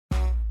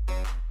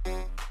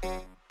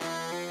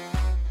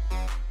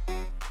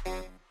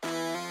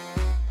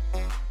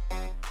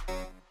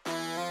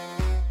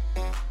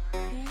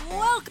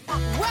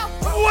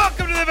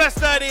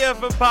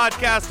IDFM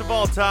podcast of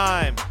all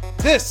time.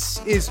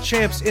 This is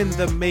Champs in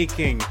the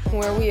Making,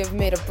 where we have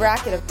made a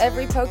bracket of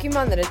every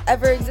Pokemon that has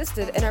ever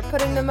existed and are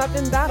putting them up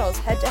in battles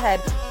head-to-head.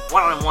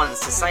 One-on-ones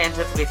to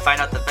scientifically find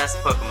out the best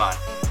Pokemon.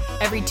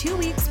 Every 2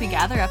 weeks, we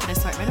gather up an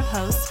assortment of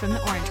hosts from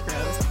the Orange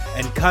Groves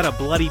and cut a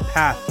bloody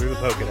path through the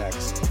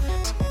Pokedex.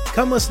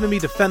 Come listen to me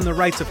defend the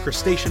rights of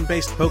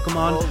crustacean-based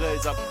Pokemon. Olga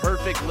is a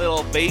perfect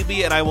little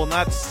baby, and I will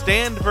not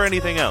stand for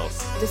anything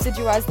else.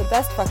 Decidueye's the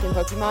best fucking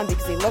Pokemon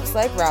because he looks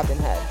like Robin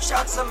Hood.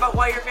 Shout some about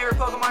why your favorite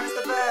Pokemon is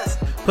the best.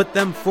 Put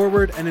them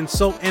forward and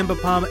insult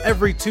Ambipom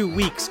every 2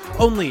 weeks,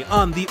 only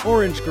on the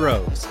Orange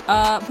Groves.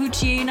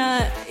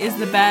 Poochyena is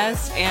the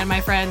best, and my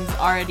friends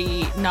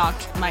already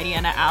knocked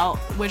Mightyena out,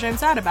 which I'm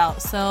sad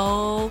about,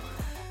 so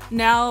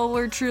now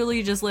we're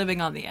truly just living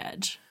on the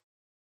edge.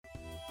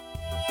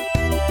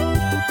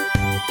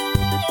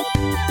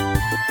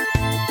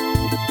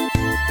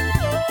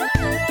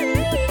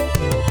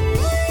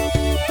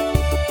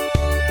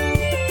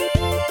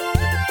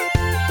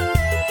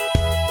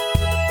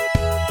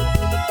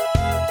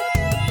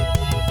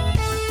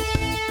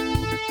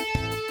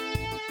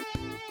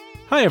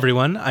 Hi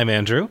everyone, I'm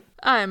Andrew.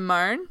 I'm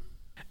Marn.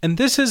 And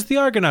this is the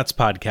Argonauts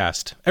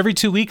podcast. Every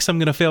 2 weeks I'm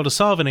going to fail to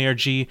solve an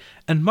ARG,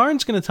 and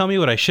Marn's going to tell me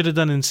what I should have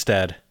done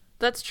instead.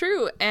 That's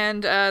true,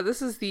 and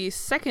this is the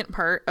second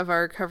part of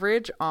our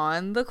coverage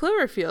on the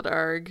Cloverfield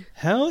ARG.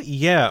 Hell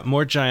yeah,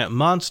 more giant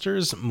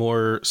monsters,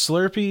 more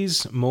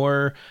Slurpees,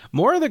 more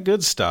of the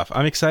good stuff.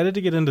 I'm excited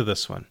to get into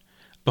this one.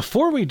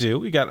 Before we do,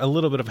 we got a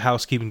little bit of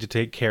housekeeping to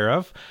take care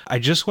of. I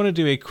just want to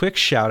do a quick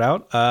shout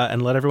out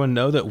and let everyone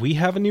know that we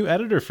have a new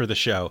editor for the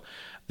show.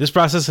 This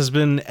process has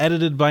been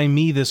edited by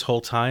me this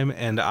whole time,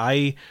 and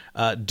I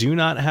do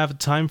not have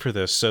time for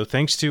this. So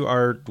thanks to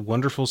our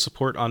wonderful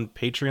support on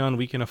Patreon,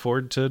 we can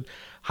afford to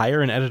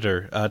hire an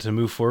editor to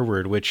move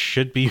forward, which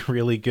should be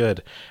really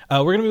good.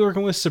 We're going to be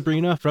working with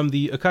Sabrina from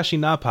the Akashi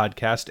Na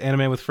podcast,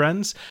 Anime with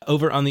Friends,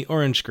 over on the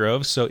Orange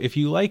Grove. So if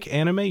you like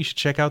anime, you should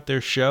check out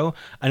their show.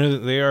 I know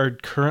that they are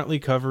currently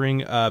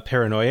covering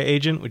Paranoia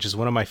Agent, which is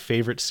one of my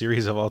favorite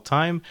series of all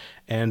time,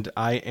 and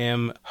I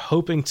am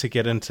hoping to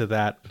get into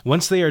that.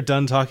 Once they are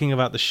done talking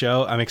about the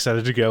show, I'm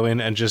excited to go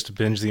in and just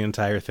binge the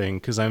entire thing,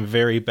 because I'm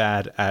very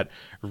bad at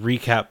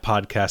recap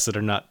podcasts that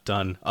are not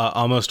done.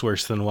 Almost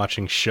worse than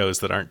watching shows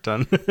that aren't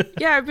done.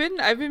 Yeah, I've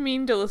been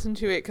meaning to listen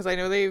to it because I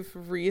know they've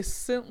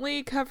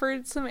recently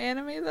covered some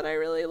anime that I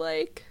really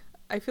like.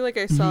 I feel like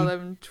I saw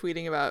them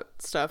tweeting about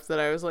stuff that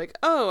I was like,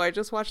 oh, I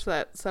just watched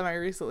that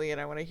semi-recently and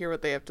I want to hear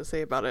what they have to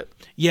say about it.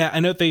 Yeah, I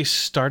know they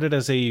started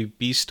as a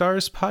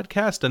Beastars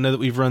podcast. I know that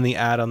we've run the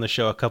ad on the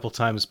show a couple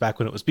times back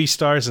when it was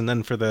Beastars and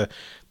then for the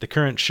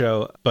current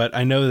show. But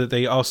I know that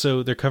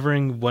they're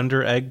covering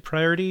Wonder Egg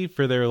Priority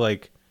for their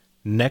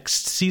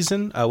next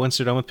season once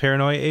they're done with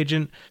Paranoia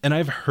Agent. And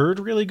I've heard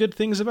really good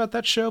things about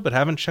that show, but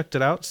haven't checked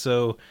it out.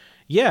 So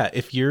yeah,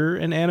 if you're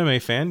an anime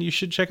fan, you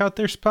should check out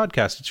their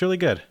podcast. It's really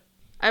good.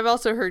 I've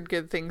also heard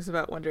good things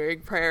about Wonder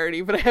Egg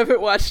Priority, but I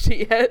haven't watched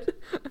it yet.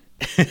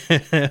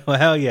 Well,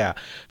 hell yeah.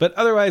 But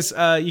otherwise,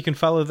 you can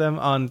follow them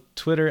on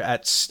Twitter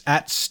at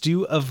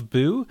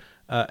StewOfBoo,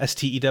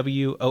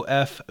 StewOfBoo,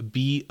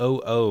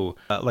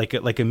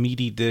 like a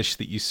meaty dish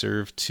that you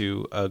serve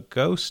to a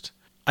ghost.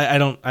 I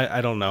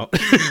don't know.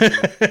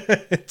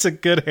 It's a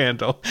good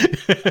handle.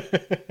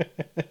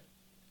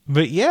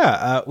 But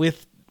yeah,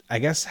 with I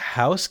guess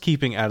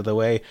housekeeping out of the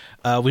way,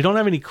 we don't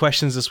have any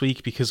questions this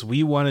week because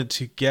we wanted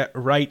to get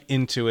right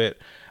into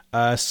it.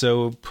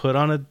 So put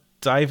on a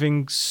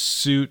diving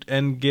suit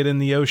and get in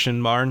the ocean,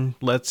 Marn.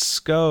 Let's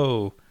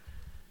go.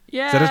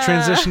 Yeah. Is that a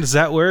transition? Does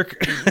that work?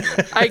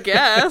 I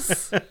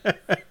guess.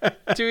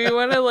 Do we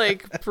want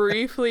to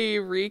briefly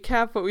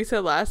recap what we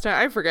said last time?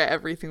 I forget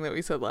everything that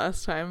we said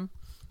last time.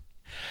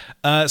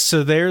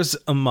 So there's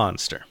a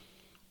monster,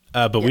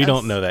 but we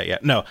don't know that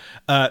yet. No.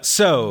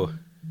 So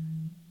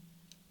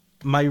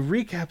my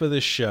recap of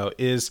this show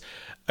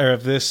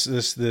of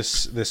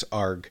this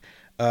ARG.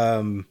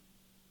 Let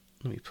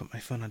me put my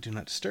phone on Do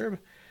Not Disturb.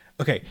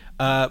 Okay.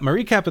 My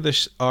recap of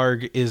this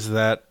ARG is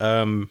that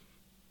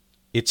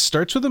it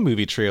starts with a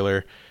movie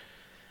trailer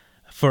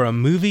for a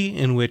movie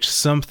in which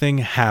something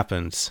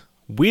happens.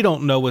 We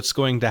don't know what's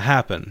going to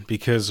happen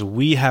because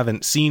we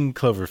haven't seen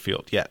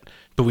Cloverfield yet,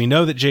 but we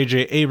know that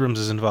J.J. Abrams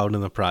is involved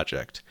in the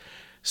project.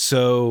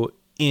 So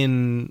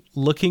in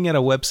looking at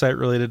a website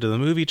related to the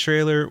movie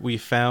trailer, we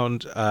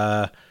found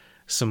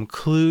some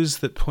clues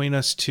that point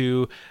us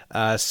to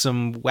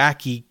some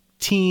wacky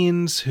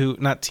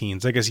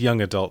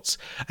young adults.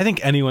 I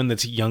think anyone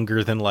that's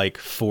younger than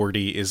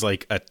 40 is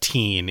a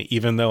teen,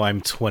 even though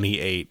I'm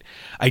 28.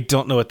 I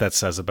don't know what that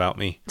says about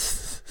me.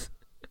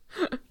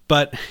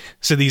 But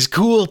so these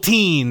cool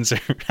teens are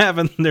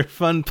having their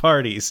fun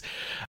parties.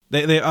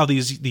 They all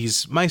these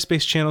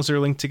MySpace channels are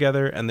linked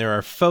together, and there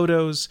are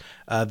photos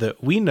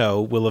that we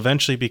know will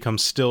eventually become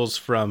stills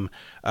from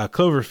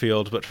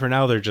Cloverfield, but for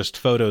now they're just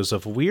photos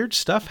of weird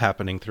stuff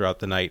happening throughout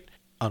the night.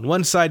 On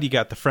one side, you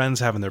got the friends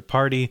having their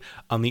party.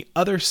 On the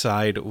other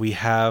side, we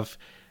have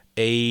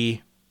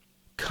a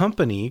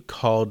company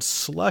called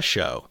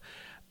Slusho.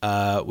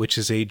 which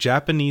is a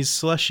Japanese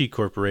slushy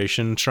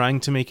corporation trying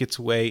to make its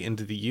way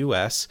into the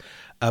U.S.,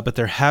 but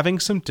they're having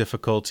some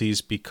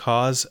difficulties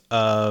because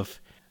of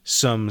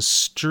some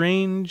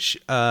strange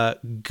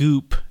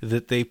goop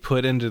that they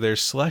put into their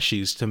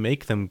slushies to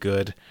make them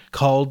good,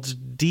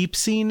 called deep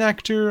sea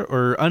nectar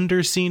or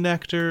undersea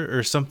nectar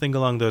or something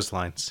along those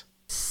lines.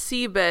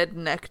 Seabed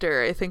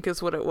nectar, I think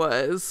is what it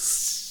was.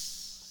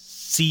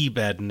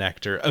 Seabed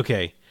nectar.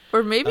 Okay.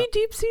 Or maybe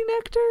deep sea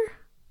nectar?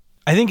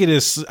 I think it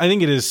is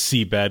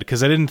seabed,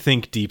 because I didn't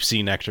think deep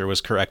sea nectar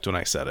was correct when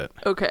I said it.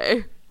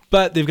 Okay.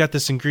 But they've got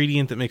this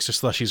ingredient that makes their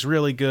slushies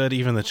really good.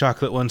 Even the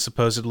chocolate one,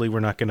 supposedly, we're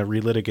not going to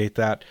relitigate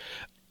that.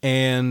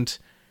 And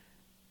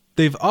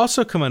they've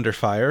also come under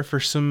fire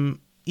for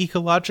some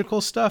ecological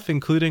stuff,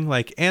 including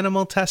like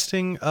animal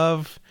testing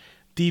of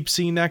deep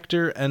sea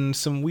nectar and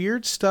some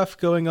weird stuff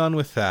going on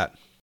with that.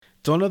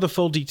 Don't know the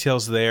full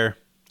details there.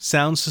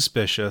 Sounds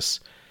suspicious.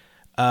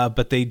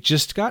 But they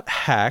just got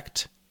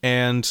hacked,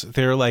 and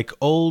their like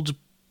old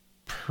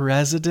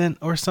president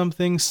or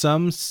something,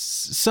 some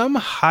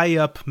high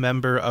up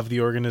member of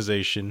the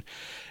organization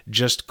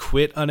just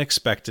quit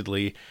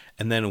unexpectedly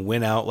and then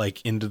went out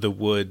like into the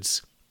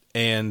woods,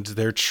 and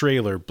their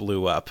trailer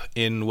blew up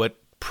in what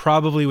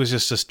probably was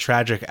just a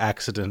tragic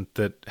accident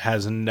that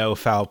has no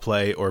foul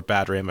play or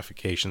bad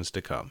ramifications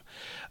to come,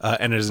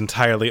 and it is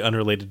entirely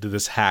unrelated to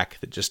this hack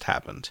that just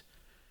happened.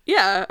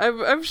 Yeah,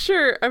 I'm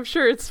sure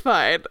it's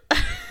fine.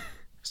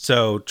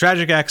 So,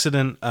 tragic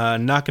accident,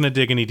 not going to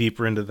dig any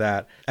deeper into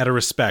that, out of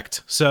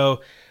respect.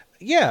 So,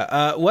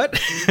 yeah, what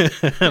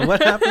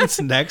what happens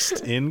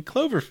next in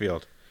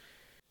Cloverfield?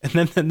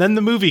 And then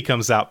the movie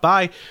comes out.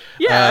 Bye.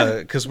 Yeah.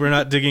 Because we're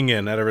not digging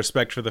in, out of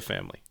respect for the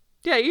family.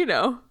 Yeah, you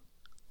know.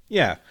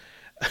 Yeah.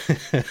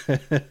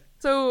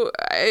 So,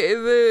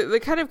 the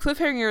kind of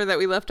cliffhanger that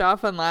we left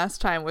off on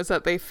last time was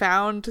that they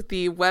found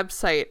the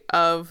website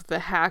of the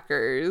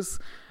hackers,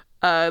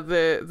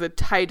 the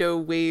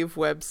Tidal Wave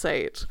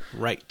website.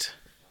 Right.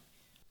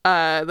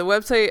 The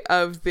website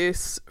of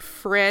this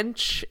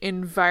French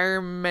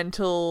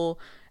environmental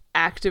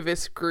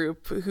activist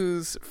group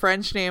whose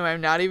French name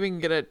I'm not even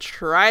going to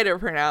try to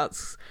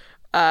pronounce,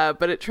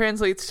 but it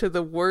translates to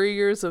the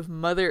Warriors of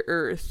Mother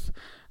Earth.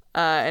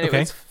 And okay. It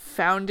was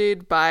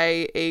founded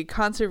by a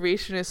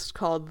conservationist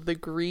called the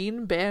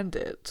Green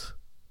Bandit.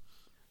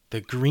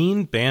 The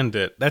Green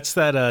Bandit. That's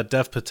that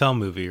Dev Patel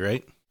movie,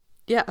 right?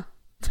 Yeah.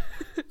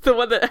 The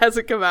one that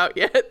hasn't come out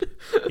yet.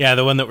 Yeah,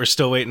 the one that we're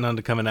still waiting on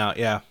to coming out,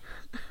 yeah.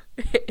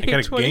 I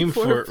got a game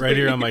for it right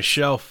here on my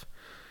shelf.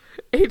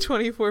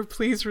 A24,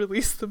 please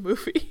release the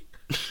movie.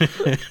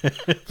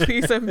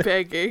 Please, I'm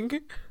begging.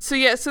 So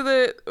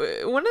the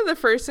one of the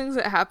first things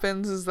that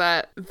happens is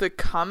that the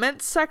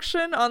comments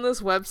section on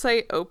this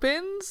website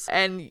opens,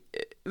 and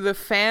the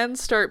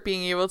fans start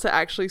being able to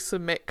actually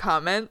submit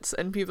comments,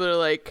 and people are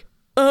like,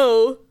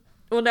 oh,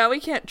 well, now we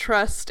can't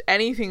trust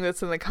anything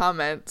that's in the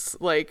comments.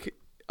 Like,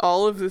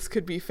 all of this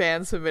could be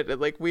fan submitted.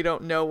 Like, we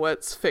don't know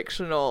what's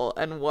fictional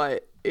and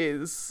what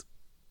is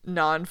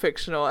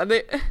non-fictional.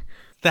 And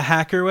the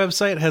hacker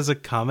website has a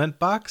comment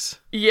box?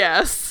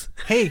 Yes.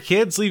 Hey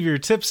kids, leave your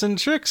tips and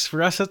tricks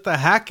for us at the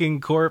Hacking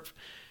Corp.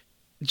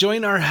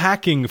 Join our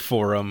hacking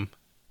forum.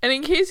 And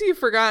in case you've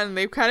forgotten,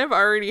 they've kind of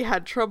already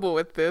had trouble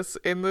with this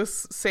in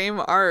this same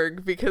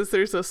ARG, because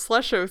there's a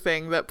Slusho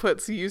thing that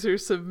puts user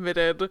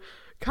submitted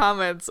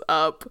comments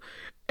up,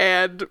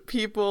 and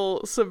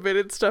people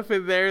submitted stuff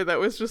in there that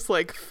was just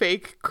like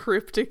fake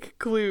cryptic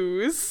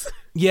clues.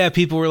 Yeah,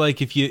 people were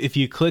like, if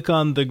you click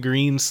on the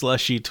green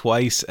slushy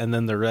twice and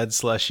then the red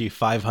slushy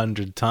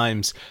 500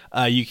 times,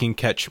 you can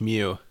catch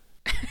Mew.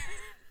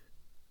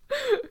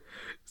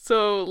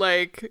 So,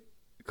 like,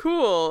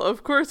 cool.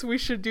 Of course we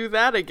should do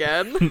that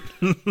again.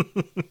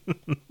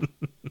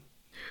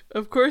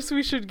 Of course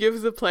we should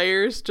give the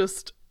players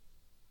just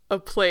a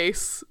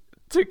place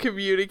to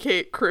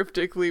communicate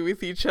cryptically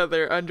with each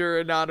other under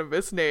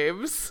anonymous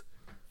names.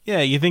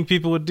 Yeah, you think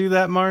people would do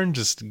that, Marn?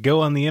 Just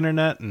go on the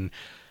internet and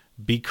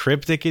be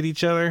cryptic at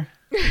each other?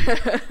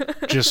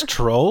 Just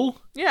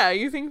troll? Yeah,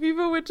 you think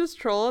people would just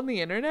troll on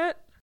the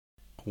internet?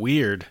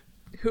 Weird.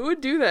 Who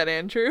would do that,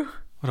 Andrew?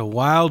 What a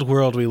wild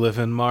world we live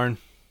in, Marn.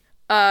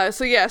 So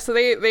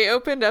they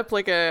opened up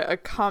like a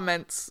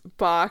comments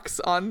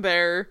box on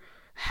their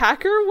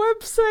hacker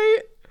website,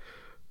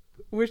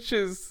 which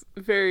is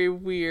very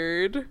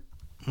weird.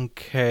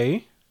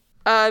 Okay.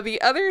 The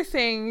other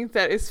thing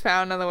that is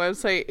found on the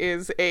website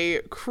is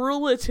a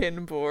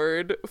Cruelton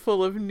board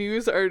full of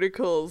news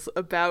articles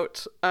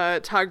about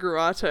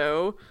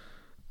Tagruato,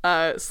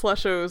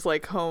 Slusho's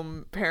like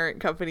home parent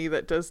company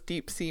that does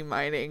deep sea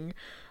mining.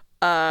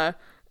 And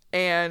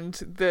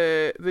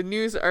the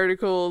news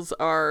articles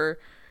are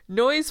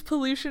Noise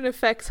Pollution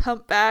Affects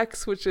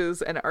Humpbacks, which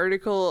is an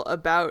article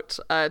about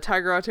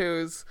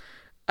Tagruato's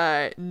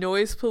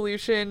noise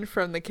pollution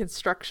from the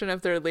construction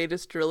of their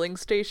latest drilling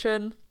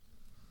station,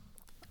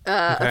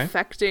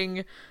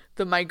 affecting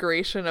the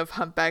migration of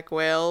humpback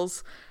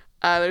whales.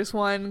 There's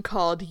one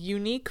called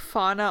Unique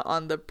Fauna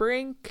on the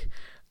Brink,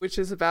 which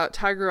is about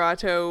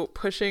Tagruato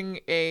pushing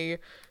a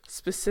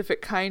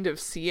specific kind of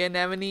sea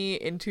anemone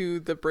into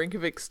the brink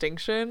of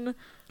extinction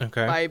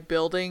Okay. by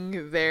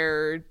building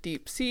their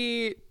deep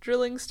sea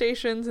drilling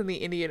stations in the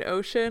Indian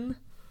Ocean.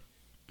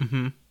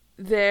 Mm-hmm.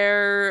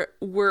 There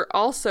were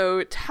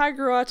also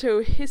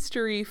Tagruato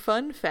history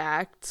fun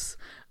facts.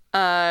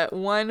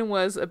 One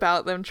was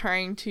about them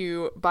trying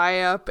to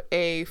buy up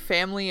a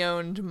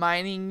family-owned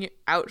mining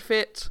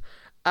outfit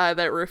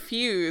that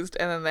refused,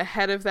 and then the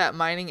head of that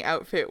mining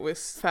outfit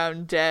was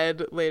found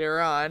dead later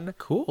on.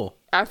 Cool.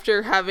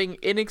 After having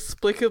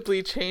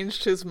inexplicably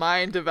changed his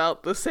mind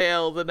about the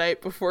sale the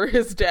night before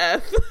his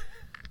death.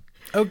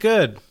 Oh,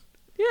 good.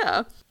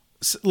 Yeah.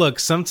 Look,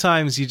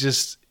 sometimes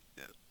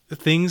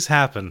things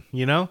happen,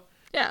 you know?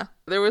 Yeah.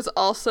 There was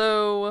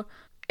also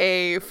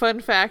a fun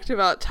fact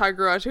about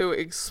Tagruato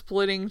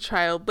exploiting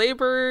child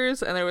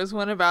laborers, and there was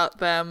one about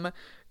them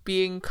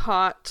being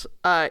caught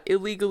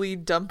illegally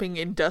dumping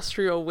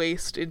industrial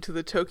waste into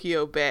the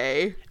Tokyo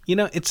Bay. You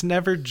know, it's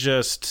never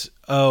just,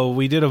 oh,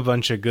 we did a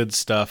bunch of good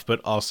stuff,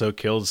 but also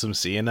killed some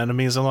sea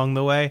anemones along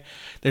the way.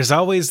 There's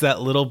always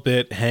that little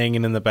bit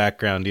hanging in the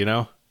background, you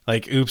know?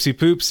 Like, oopsie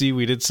poopsie,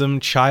 we did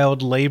some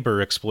child labor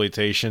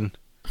exploitation.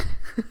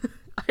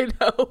 I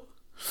know.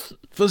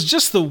 If it was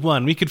just the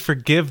one, we could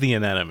forgive the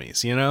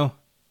anemones, you know?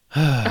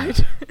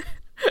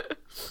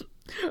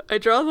 I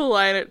draw the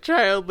line at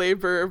child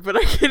labor, but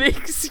I can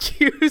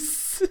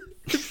excuse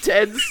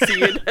dead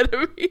sea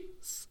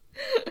anemones.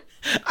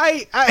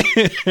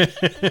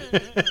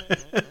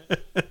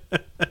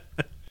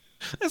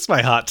 That's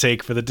my hot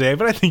take for the day,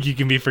 but I think you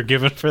can be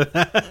forgiven for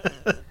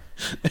that.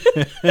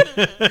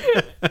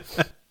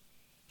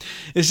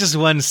 It's just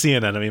one sea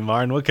anemone,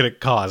 Martin. What could it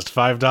cost?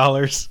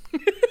 $5?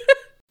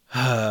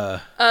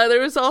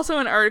 There was also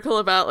an article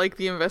about like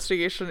the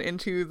investigation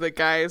into the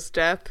guy's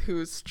death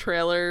whose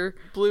trailer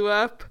blew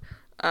up,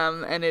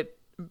 and it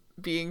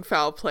being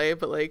foul play,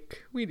 but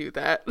like we do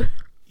that.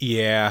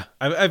 Yeah,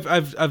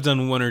 I've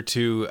done one or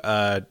two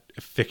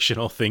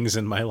fictional things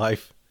in my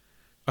life.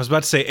 I was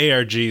about to say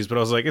ARGs, but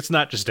I was like, it's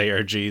not just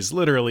ARGs.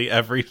 Literally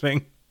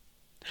everything.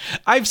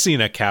 I've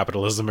seen a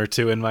capitalism or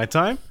two in my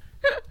time.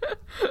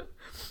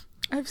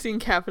 I've seen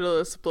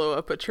capitalists blow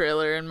up a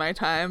trailer in my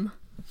time.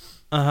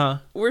 Uh-huh.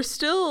 We're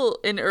still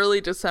in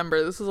early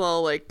December. This is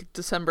all like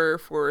December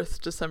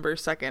 4th, December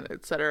 2nd,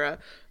 etc.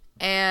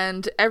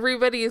 And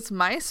everybody's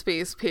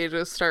MySpace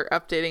pages start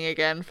updating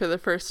again for the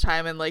first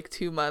time in like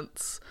 2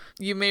 months.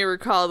 You may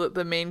recall that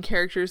the main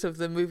characters of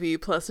the movie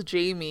plus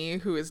Jamie,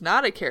 who is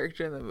not a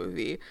character in the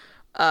movie,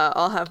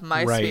 all have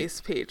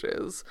MySpace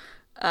pages.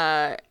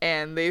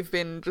 And they've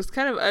been just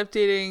kind of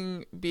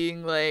updating,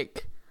 being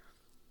like,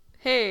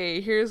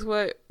 hey, here's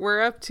what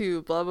we're up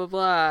to, blah, blah,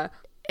 blah.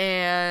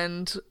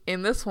 And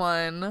in this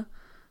one,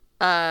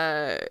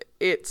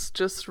 it's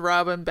just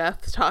Rob and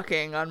Beth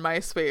talking on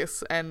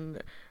MySpace,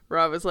 and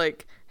Rob is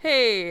like,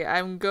 hey,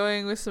 I'm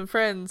going with some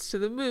friends to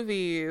the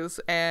movies,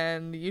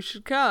 and you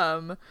should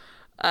come.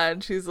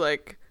 And she's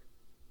like,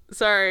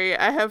 sorry,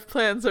 I have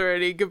plans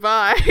already,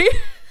 goodbye.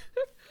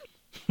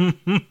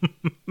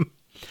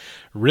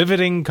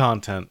 Riveting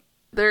content.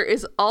 There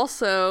is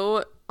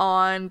also,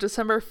 on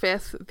December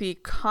 5th, the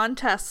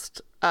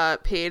contest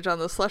page on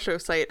the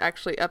Slusho site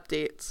actually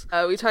updates.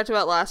 We talked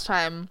about last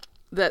time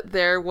that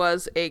there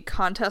was a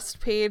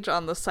contest page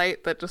on the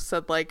site that just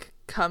said like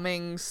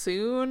coming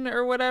soon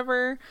or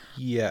whatever.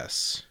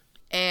 Yes.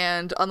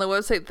 And on the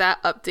website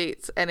that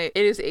updates, and it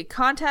is a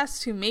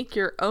contest to make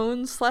your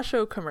own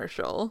Slusho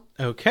commercial.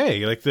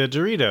 Okay, like the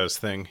Doritos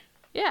thing.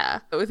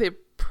 Yeah, with a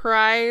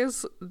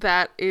prize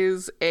that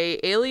is a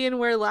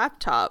Alienware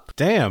laptop.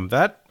 Damn,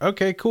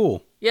 okay,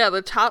 cool. Yeah,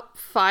 the top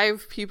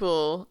 5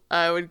 people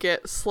would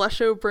get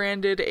Slusho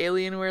branded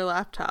Alienware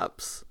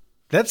laptops.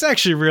 That's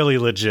actually really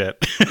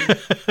legit.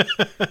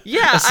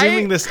 Yeah,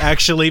 Assuming this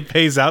actually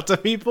pays out to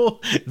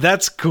people,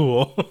 that's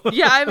cool.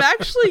 Yeah, I'm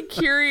actually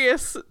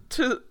curious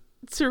to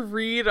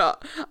read.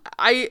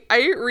 I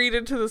didn't read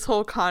into this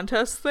whole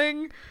contest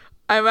thing.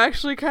 I'm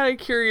actually kind of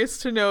curious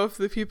to know if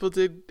the people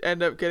did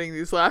end up getting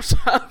these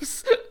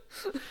laptops.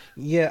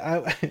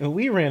 Yeah,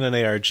 we ran an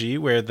ARG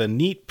where the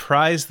neat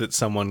prize that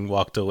someone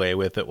walked away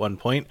with at one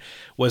point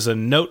was a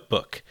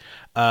notebook.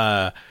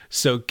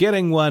 So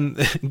getting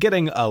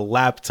a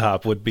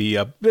laptop would be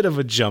a bit of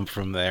a jump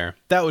from there.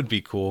 That would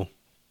be cool.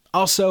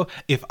 Also,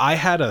 if I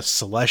had a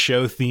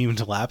Slusho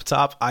themed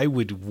laptop, I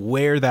would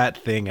wear that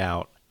thing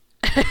out.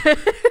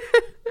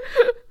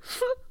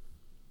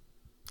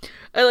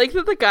 I like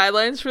that the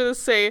guidelines for this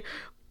say,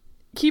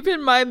 keep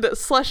in mind that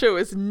Slusho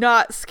is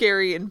not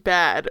scary and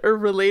bad or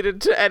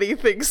related to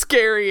anything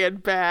scary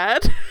and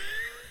bad.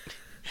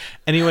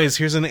 Anyways,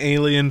 here's an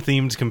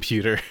alien-themed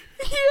computer.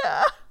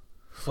 Yeah.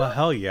 Well,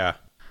 hell yeah.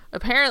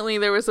 Apparently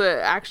there was an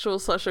actual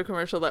Slusho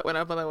commercial that went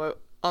up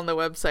on the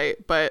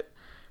website, but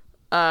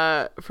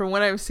from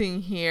what I'm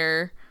seeing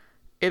here,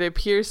 it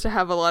appears to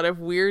have a lot of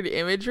weird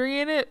imagery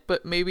in it,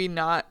 but maybe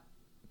not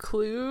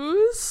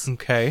clues.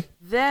 Okay.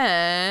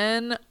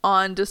 Then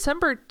on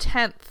December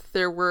 10th,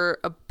 there were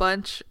a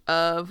bunch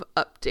of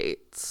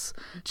updates.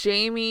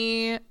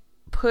 Jamie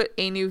put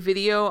a new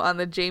video on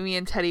the Jamie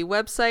and Teddy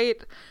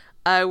website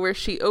where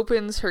she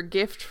opens her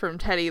gift from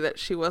Teddy that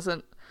she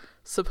wasn't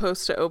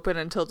supposed to open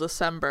until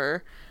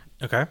December.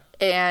 Okay.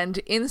 And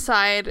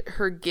inside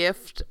her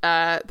gift,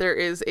 there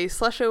is a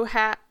Slusho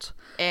hat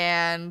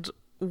and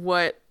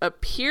what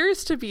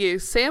appears to be a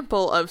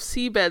sample of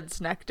Seabed's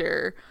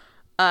nectar,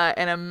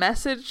 and a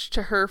message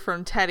to her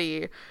from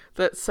Teddy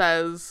that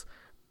says,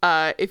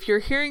 if you're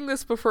hearing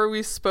this before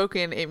we've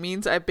spoken, it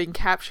means I've been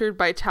captured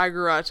by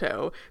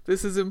Tagurato.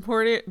 This is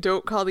important.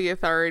 Don't call the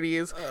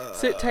authorities.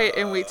 Sit tight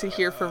and wait to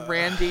hear from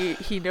Randy.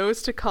 He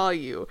knows to call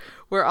you.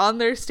 We're on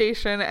their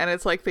station, and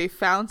it's like they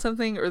found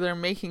something or they're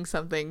making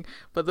something.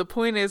 But the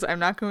point is, I'm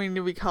not going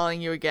to be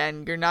calling you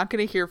again. You're not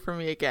going to hear from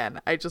me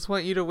again. I just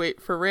want you to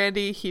wait for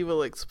Randy. He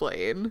will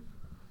explain.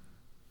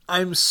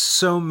 I'm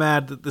so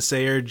mad that this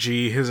ARG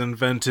has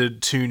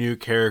invented 2 new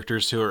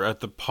characters who are at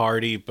the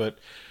party, but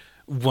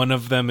one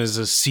of them is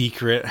a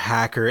secret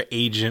hacker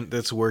agent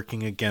that's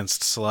working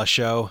against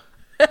Slusho.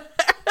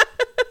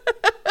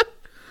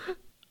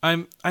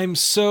 I'm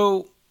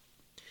so...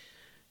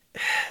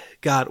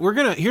 God,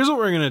 here's what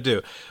we're gonna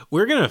do.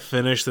 We're gonna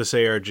finish this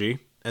ARG,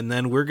 and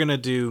then we're gonna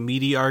do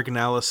meaty arc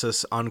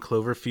analysis on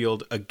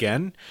Cloverfield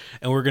again,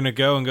 and we're gonna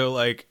go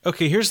like,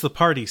 okay, here's the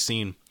party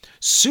scene.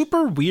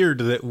 Super weird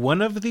that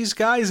one of these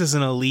guys is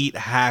an elite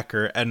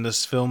hacker, and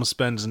this film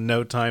spends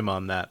no time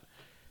on that.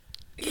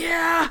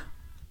 Yeah!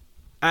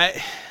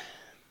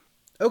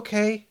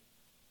 Okay.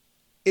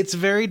 It's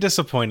very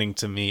disappointing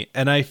to me,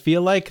 and I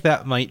feel like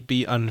that might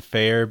be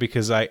unfair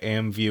because I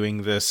am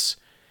viewing this...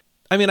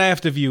 I mean, I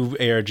have to view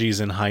ARGs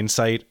in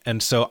hindsight,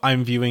 and so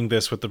I'm viewing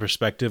this with the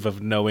perspective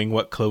of knowing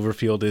what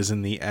Cloverfield is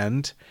in the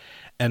end,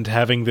 and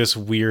having this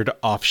weird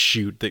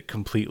offshoot that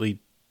completely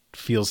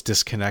feels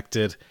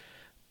disconnected,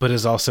 but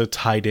is also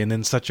tied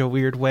in such a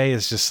weird way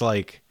is just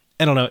like...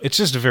 I don't know, it's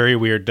just very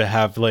weird to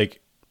have,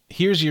 like,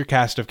 here's your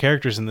cast of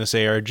characters in this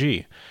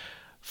ARG.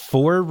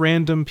 4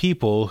 random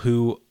people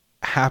who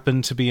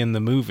happen to be in the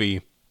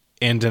movie,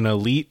 and an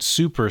elite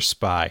super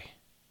spy.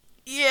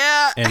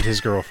 Yeah. And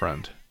his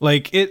girlfriend.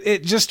 Like,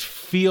 it just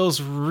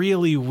feels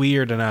really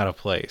weird and out of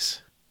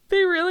place.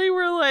 They really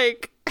were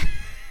like,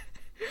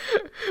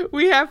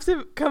 we have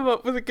to come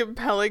up with a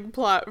compelling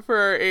plot for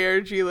our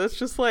ARG. Let's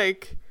just,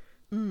 like,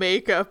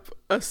 make up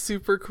a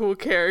super cool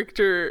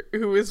character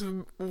who is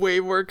way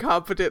more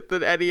competent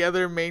than any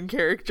other main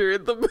character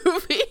in the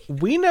movie.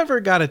 We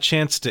never got a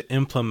chance to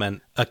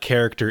implement a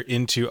character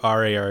into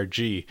our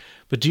ARG,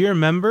 but do you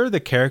remember the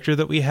character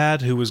that we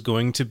had who was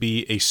going to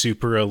be a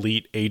super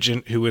elite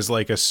agent who was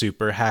like a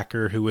super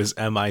hacker who was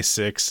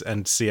MI6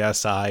 and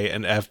CSI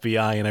and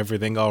FBI and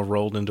everything all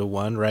rolled into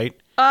one, right?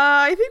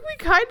 I think we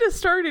kind of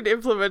started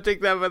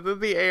implementing them within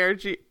the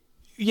ARG.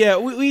 Yeah,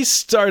 we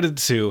started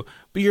to.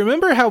 But you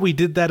remember how we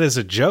did that as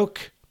a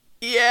joke?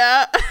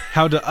 Yeah.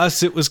 How to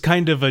us it was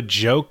kind of a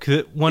joke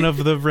that one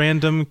of the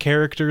random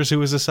characters who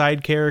was a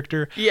side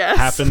character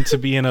happened to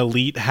be an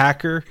elite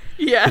hacker?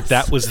 Yes.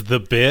 That was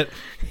the bit?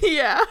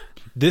 Yeah.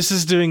 This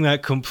is doing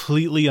that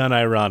completely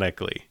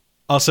unironically.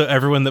 Also,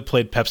 everyone that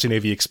played Pepsi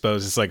Navy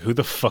Exposed is like, who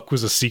the fuck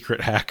was a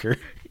secret hacker?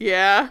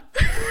 Yeah.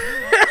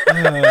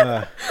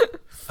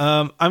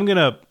 I'm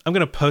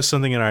gonna post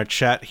something in our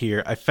chat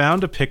here. I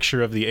found a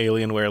picture of the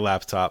Alienware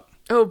laptop.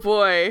 Oh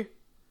boy.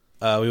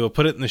 We will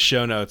put it in the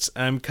show notes.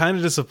 I'm kind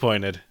of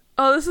disappointed.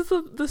 Oh, this is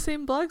the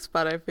same blog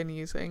spot I've been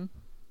using.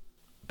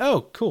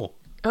 Oh, cool.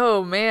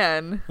 Oh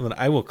man. Well, then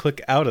I will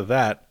click out of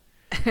that.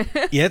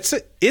 Yeah,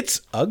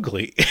 it's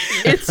ugly.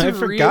 It's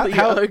really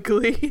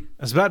ugly.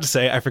 I was about to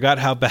say I forgot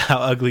how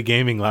ugly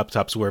gaming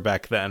laptops were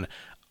back then.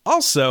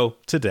 Also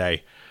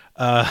today.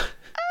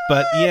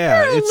 But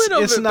yeah,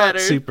 it's not better.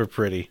 Super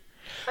pretty.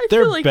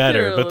 They're like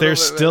better, but they're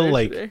still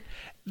like today.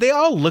 They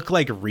all look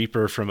like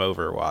Reaper from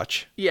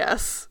Overwatch.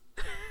 Yes.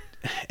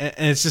 And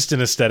it's just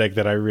an aesthetic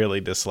that I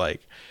really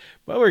dislike.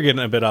 But we're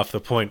getting a bit off the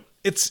point.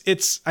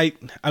 I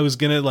was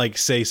gonna like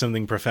say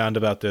something profound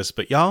about this,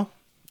 but y'all,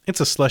 it's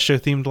a Slusho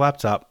themed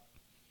laptop.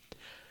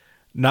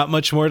 Not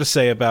much more to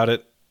say about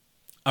it.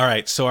 All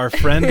right, so our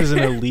friend is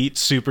an elite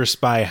super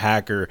spy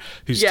hacker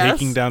who's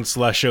taking down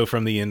Slusho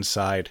from the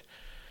inside.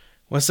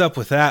 What's up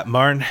with that,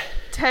 Martin?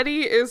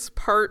 Teddy is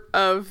part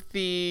of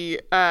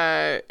the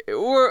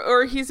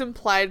or he's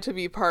implied to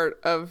be part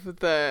of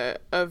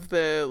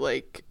the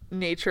like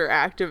nature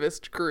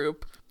activist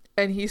group,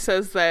 and he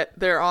says that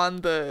they're on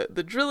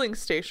the drilling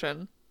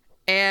station,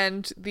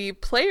 and the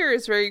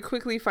players very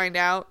quickly find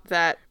out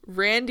that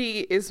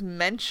Randy is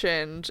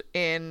mentioned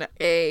in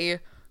a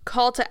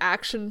call to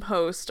action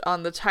post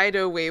on the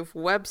Tidal Wave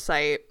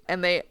website,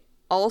 and they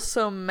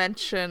also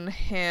mention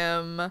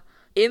him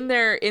in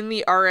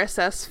the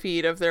RSS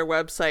feed of their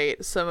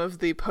website. Some of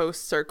the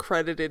posts are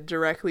credited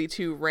directly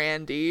to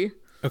Randy.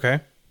 Okay.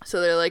 So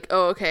they're like,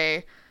 oh,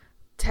 okay,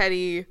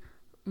 Teddy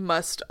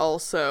must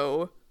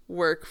also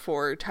work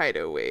for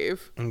Tidal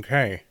Wave.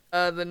 Okay.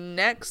 The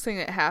next thing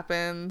that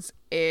happens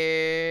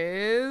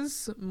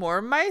is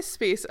more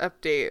MySpace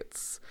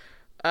updates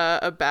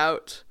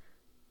about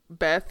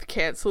Beth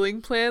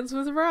canceling plans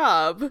with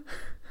Rob.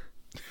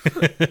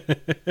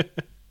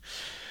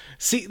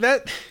 See,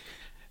 that,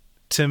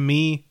 to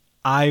me,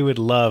 I would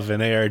love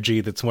an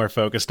ARG that's more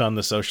focused on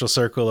the social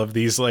circle of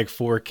these like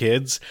 4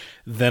 kids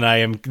than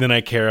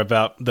I care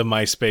about the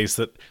MySpace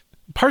that,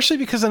 partially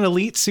because an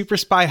elite super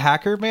spy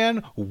hacker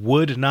man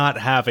would not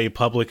have a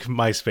public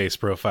MySpace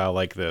profile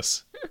like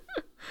this.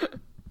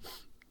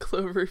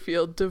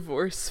 Cloverfield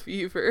divorce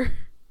fever.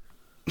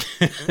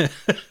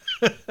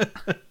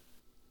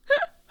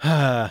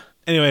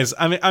 Anyways,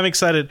 I'm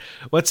excited.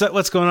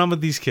 What's going on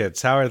with these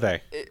kids? How are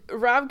they?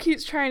 Rob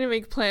keeps trying to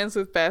make plans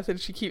with Beth, and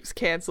she keeps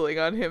canceling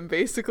on him.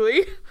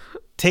 Basically,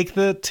 take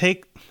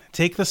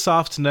the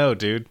soft no,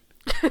 dude.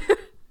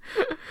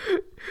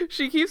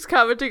 She keeps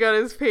commenting on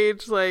his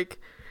page like,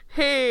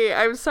 "Hey,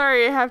 I'm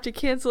sorry I have to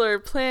cancel our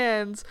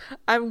plans.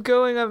 I'm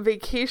going on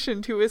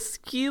vacation to a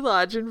ski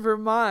lodge in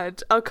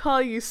Vermont. I'll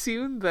call you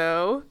soon,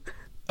 though."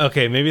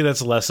 Okay, maybe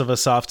that's less of a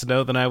soft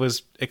no than I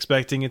was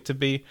expecting it to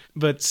be.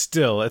 But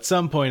still, at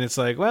some point, it's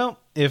like, well,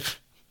 if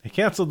they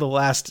canceled the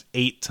last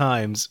 8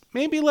 times,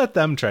 maybe let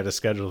them try to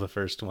schedule the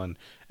first one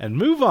and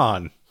move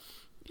on.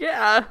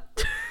 Yeah.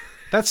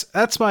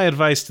 That's my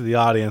advice to the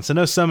audience. I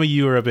know some of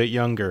you are a bit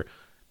younger.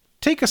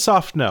 Take a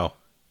soft no.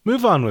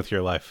 Move on with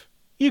your life.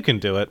 You can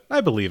do it.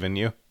 I believe in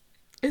you.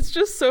 It's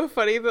just so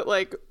funny that,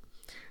 like,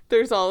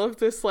 there's all of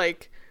this,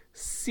 like,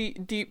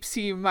 deep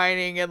sea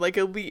mining and like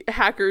elite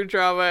hacker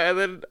drama, and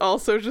then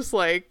also just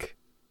like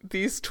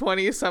these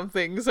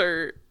 20-somethings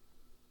are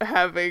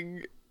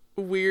having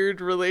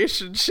weird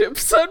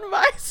relationships on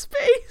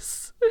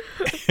MySpace.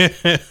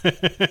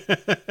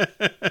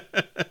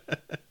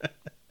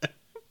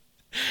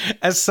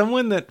 As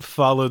someone that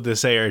followed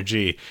this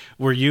ARG,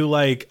 were you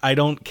like, I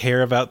don't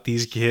care about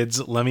these kids,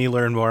 let me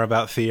learn more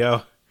about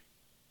Theo?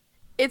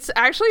 It's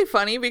actually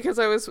funny because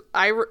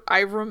I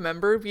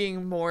remember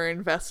being more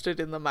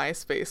invested in the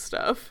MySpace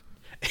stuff.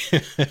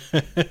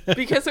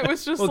 Because it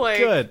was just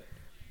good.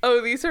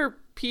 Oh, these are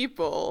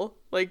people.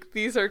 Like,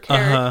 these are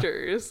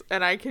characters.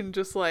 And I can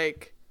just,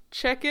 like,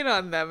 check in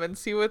on them and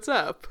see what's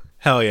up.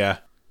 Hell yeah.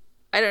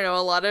 I don't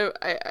know,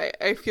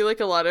 I feel like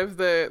a lot of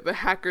the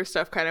hacker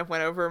stuff kind of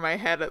went over my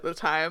head at the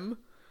time.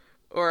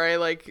 Or I,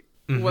 like,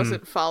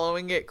 wasn't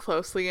following it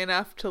closely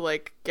enough to,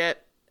 like,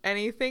 get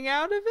anything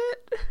out of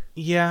it.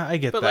 Yeah, I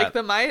get that. But like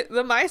the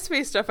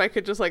MySpace stuff, I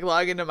could just like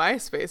log into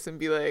MySpace and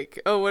be like,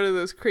 oh, what are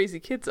those crazy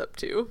kids up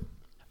to?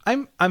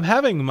 I'm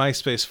having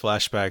MySpace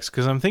flashbacks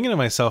because I'm thinking to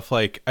myself,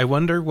 like, I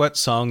wonder what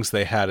songs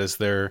they had as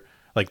their,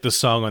 like, the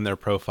song on their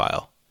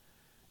profile,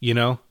 you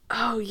know?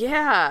 Oh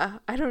yeah,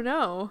 I don't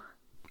know.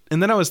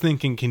 And then I was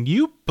thinking, can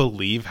you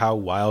believe how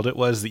wild it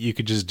was that you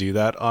could just do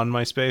that on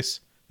MySpace?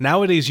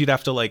 Nowadays you'd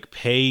have to like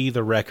pay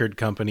the record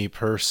company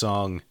per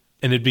song.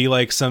 And it'd be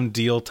like some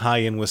deal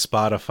tie-in with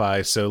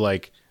Spotify, so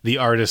like the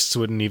artists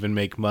wouldn't even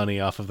make money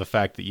off of the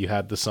fact that you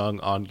had the song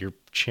on your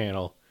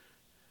channel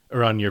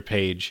or on your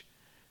page.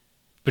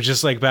 But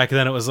just like back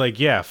then, it was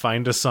like, yeah,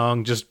 find a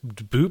song, just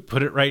boop,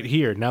 put it right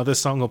here. Now this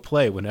song will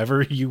play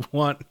whenever you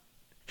want.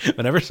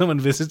 Whenever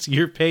someone visits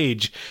your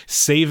page,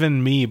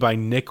 Savin' Me by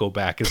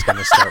Nickelback is going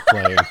to start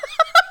playing.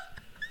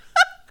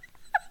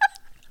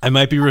 I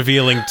might be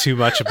revealing too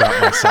much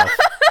about myself.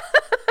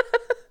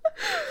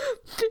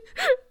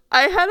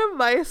 I had a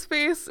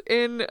MySpace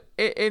in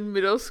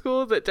middle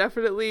school that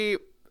definitely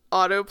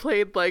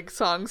auto-played like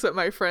songs that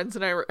my friends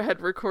and I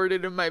had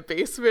recorded in my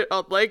basement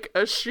on like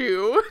a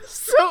shoe.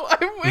 So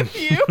I'm with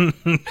you.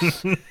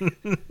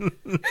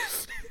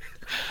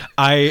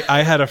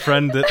 I had a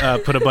friend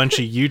that put a bunch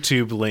of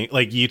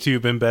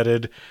YouTube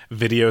embedded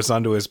videos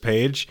onto his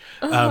page.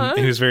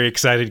 He was very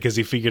excited because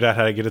he figured out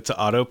how to get it to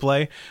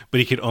autoplay,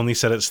 but he could only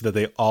set it so that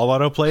they all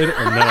autoplayed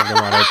or none of them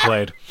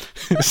autoplayed.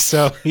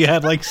 So he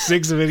had like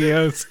 6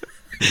 videos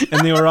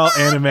and they were all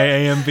anime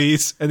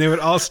AMVs and they would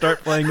all start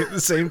playing at the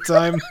same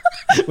time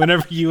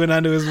whenever you went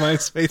onto his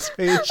MySpace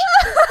page.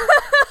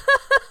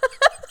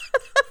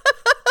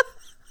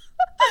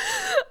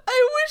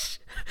 I wish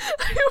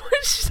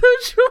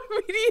social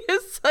media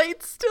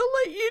sites still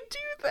let you do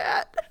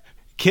that.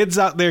 Kids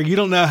out there, you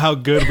don't know how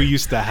good we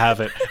used to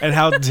have it and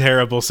how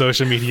terrible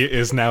social media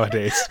is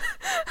nowadays.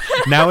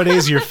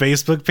 Nowadays, your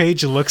Facebook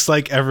page looks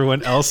like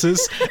everyone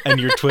else's and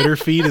your Twitter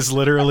feed is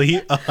literally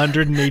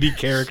 180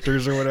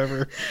 characters or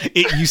whatever.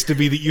 It used to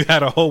be that you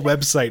had a whole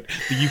website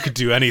that you could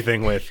do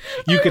anything with.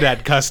 You could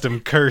add custom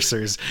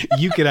cursors.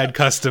 You could add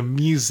custom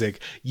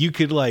music. You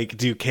could like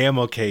do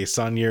camel case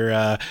on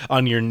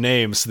your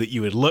name so that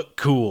you would look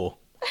cool.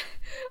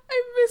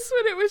 I miss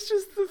when it was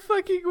just the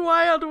fucking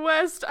Wild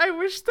West. I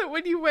wish that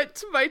when you went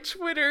to my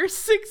Twitter,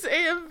 6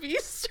 AMVs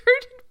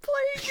started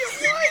playing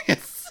at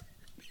once.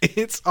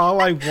 It's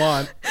all I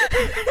want.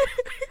 I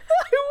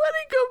want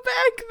to go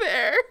back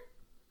there.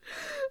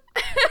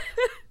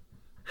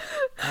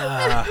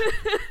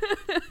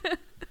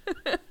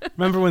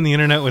 Remember when the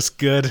internet was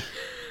good?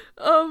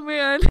 Oh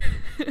man.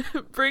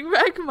 Bring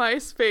back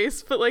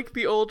MySpace, but like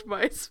the old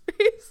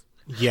MySpace.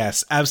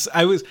 Yes,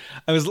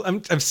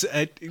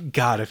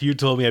 God, if you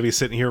told me I'd be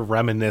sitting here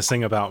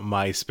reminiscing about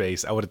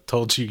MySpace, I would have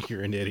told you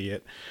you're an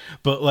idiot.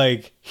 But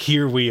like,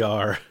 here we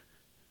are.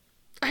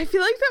 I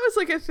feel like that was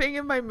like a thing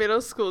in my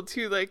middle school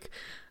too. Like,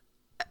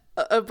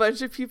 a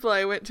bunch of people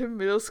I went to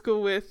middle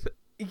school with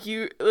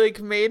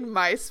made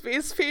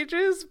MySpace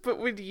pages, but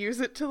would use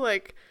it to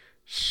like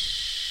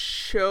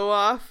show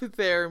off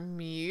their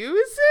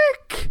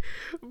music.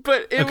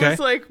 But it was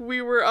like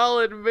we were all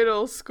in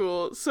middle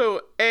school,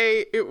 so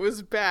A, it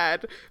was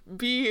bad.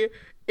 B,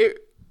 it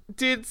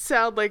did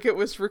sound like it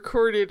was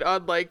recorded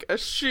on like a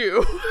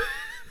shoe.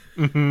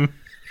 Mm-hmm.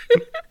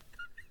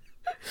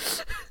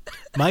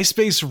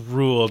 MySpace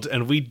ruled,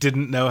 and we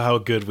didn't know how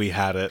good we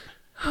had it.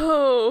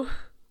 Oh,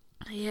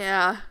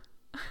 yeah.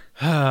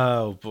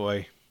 Oh,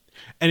 boy.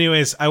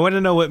 Anyways, I want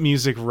to know what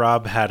music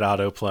Rob had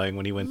auto-playing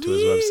when he went to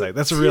his website.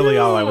 That's really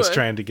all I was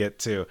trying to get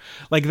to.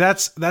 Like,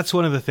 that's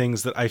one of the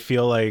things that I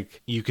feel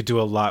like you could do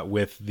a lot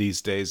with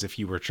these days if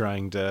you were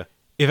trying to...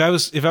 If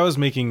I was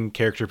making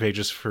character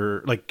pages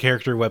for, like,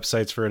 character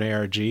websites for an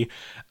ARG,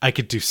 I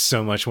could do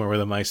so much more with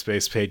a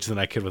MySpace page than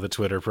I could with a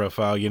Twitter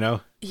profile, you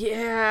know?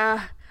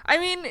 Yeah. I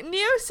mean,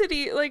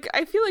 NeoCity, like,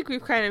 I feel like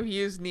we've kind of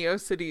used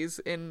NeoCities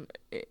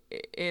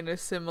in a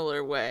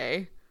similar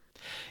way.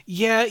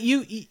 Yeah,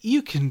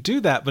 you can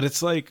do that, but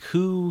it's like,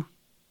 who...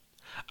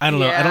 I don't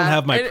know. I don't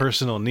have my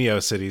personal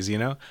NeoCities, you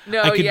know?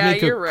 No, I could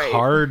make a right.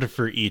 card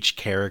for each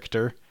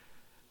character.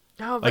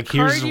 Oh, but like,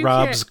 here's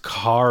Rob's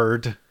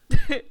card.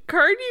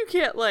 Card you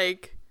can't,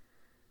 like,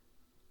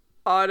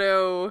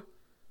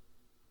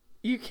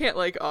 you can't,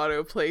 like,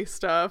 auto-play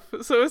stuff,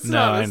 so it's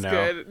not as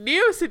good.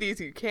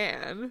 NeoCities you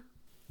can.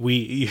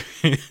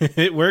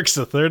 It works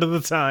a third of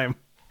the time,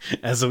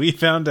 as we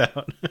found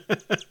out.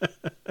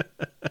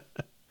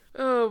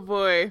 Oh,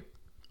 boy.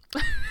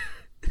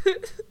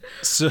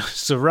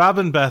 So Rob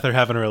and Beth are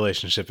having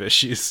relationship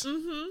issues.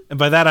 Mm-hmm. And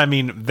by that I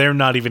mean they're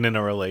not even in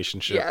a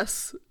relationship.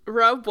 Yes.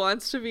 Rob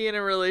wants to be in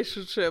a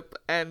relationship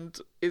and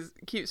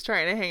keeps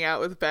trying to hang out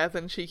with Beth,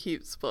 and she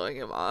keeps blowing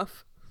him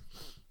off.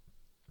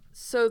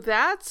 So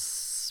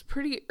that's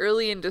pretty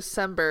early in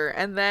December.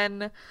 And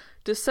then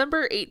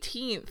December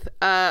 18th,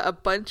 a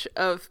bunch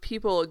of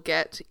people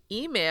get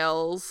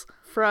emails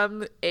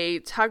from a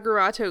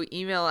Tagurato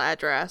email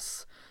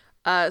address.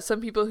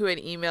 Some people who had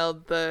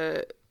emailed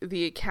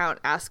the account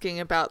asking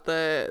about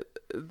the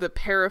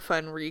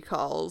Parafun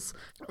recalls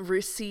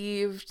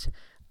received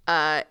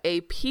a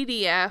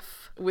PDF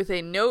with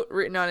a note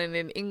written on it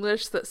in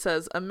English that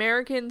says,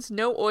 "Americans,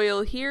 no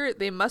oil here.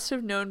 They must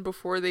have known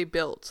before they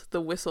built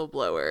the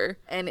whistleblower."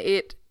 And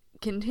it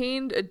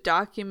contained a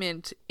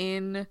document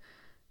in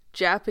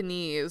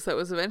Japanese that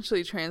was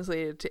eventually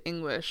translated to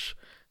English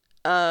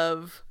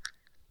of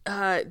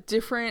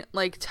different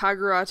like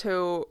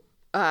Tagurato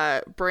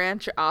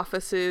branch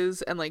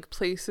offices and like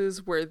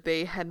places where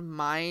they had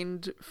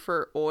mined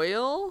for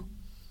oil.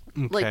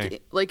 Okay.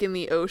 like in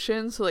the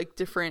ocean, so like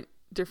different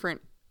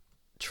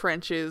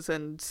trenches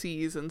and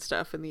seas and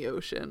stuff in the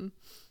ocean.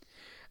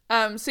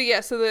 So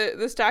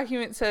this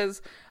document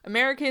says,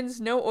 "Americans,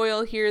 no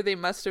oil here. They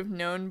must have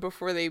known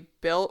before they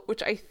built,"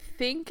 which I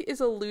think is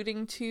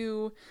alluding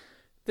to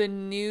the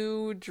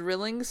new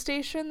drilling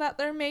station that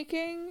they're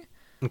making.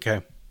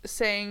 Okay.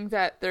 Saying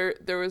that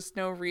there was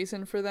no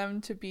reason for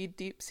them to be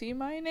deep sea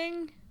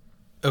mining.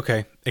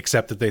 Okay,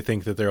 except that they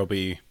think that there'll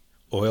be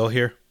oil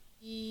here.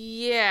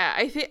 Yeah,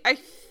 I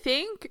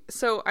think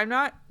so. I'm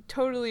not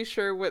totally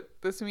sure what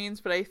this means,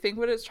 but I think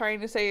what it's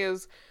trying to say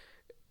is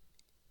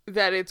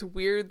that it's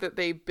weird that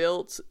they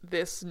built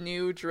this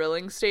new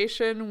drilling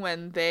station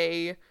when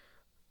they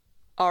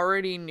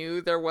already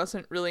knew there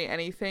wasn't really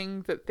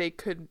anything that they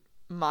could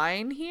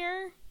mine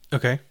here.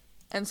 Okay.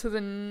 And so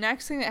the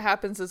next thing that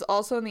happens is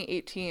also on the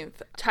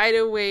 18th,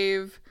 Tidal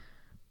Wave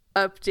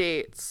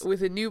updates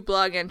with a new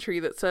blog entry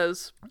that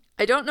says,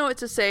 "I don't know what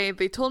to say.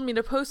 They told me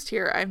to post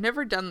here. I've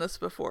never done this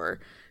before.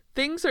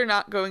 Things are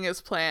not going as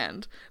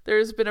planned. There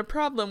has been a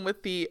problem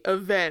with the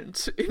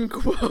event," in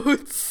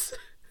quotes.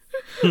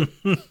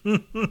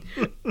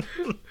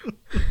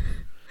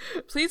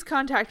 "Please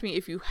contact me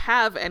if you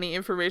have any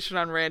information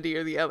on Randy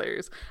or the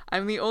others.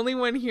 I'm the only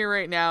one here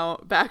right now.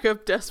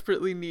 Backup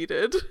desperately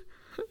needed."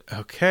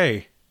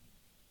 Okay.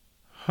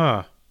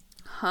 Huh.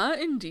 Huh,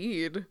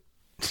 indeed.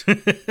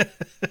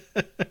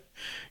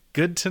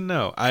 Good to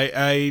know.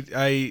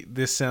 I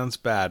this sounds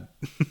bad.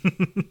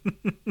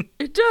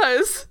 It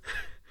does.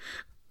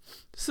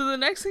 So the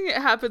next thing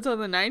that happens on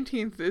the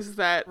 19th is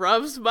that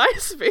Rob's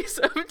MySpace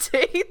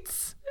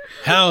updates.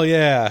 Hell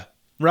yeah.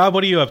 Rob,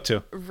 what are you up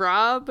to?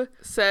 Rob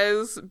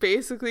says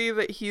basically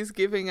that he's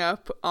giving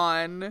up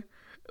on...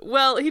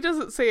 Well, he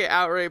doesn't say it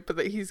outright, but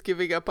that he's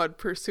giving up on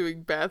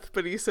pursuing Beth,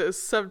 but he says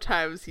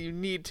sometimes you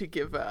need to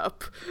give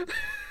up.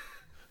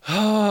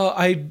 Oh,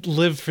 I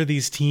live for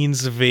these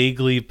teens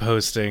vaguely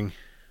posting.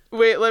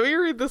 Wait, let me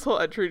read this whole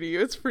entry to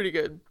you. It's pretty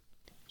good.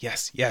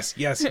 Yes.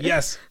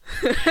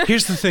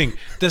 Here's the thing.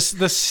 The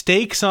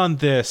stakes on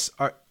this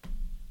are...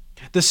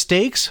 The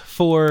stakes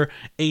for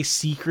a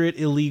secret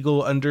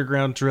illegal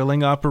underground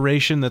drilling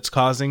operation that's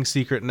causing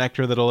secret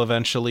nectar that'll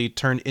eventually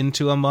turn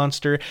into a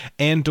monster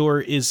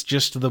and/or is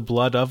just the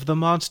blood of the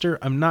monster.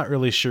 I'm not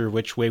really sure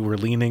which way we're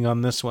leaning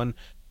on this one.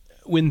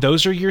 When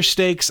those are your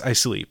stakes, I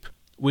sleep.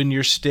 when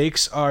your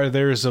stakes are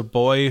there's a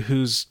boy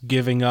who's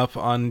giving up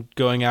on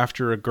going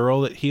after a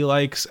girl that he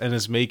likes and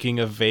is making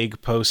a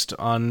vague post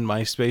on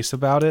MySpace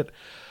about it,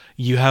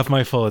 you have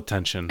my full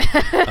attention.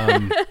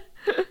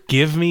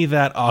 Give me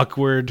that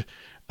awkward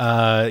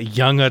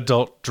young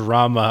adult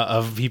drama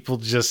of people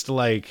just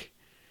like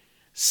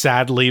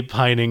sadly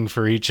pining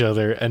for each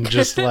other and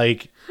just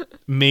like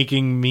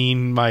making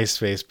mean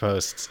MySpace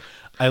posts.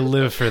 I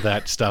live for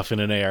that stuff in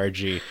an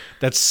ARG.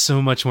 That's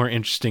so much more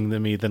interesting to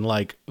me than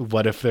like,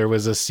 what if there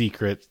was a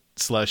secret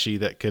slushie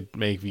that could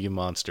make you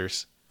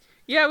monsters?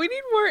 Yeah, we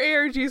need more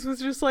ARGs with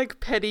just like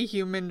petty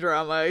human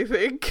drama, I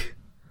think.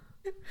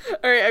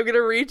 All right, I'm going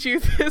to read you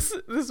this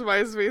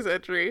MySpace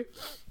entry.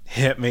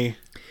 Hit me.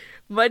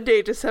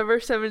 Monday, December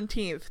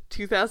 17th,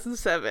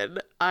 2007.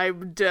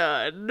 I'm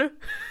done.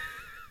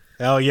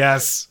 Hell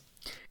yes.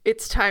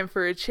 It's time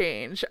for a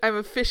change. I'm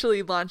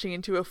officially launching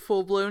into a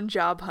full-blown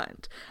job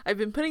hunt. I've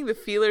been putting the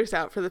feelers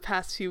out for the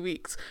past few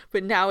weeks,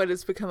 but now it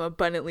has become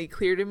abundantly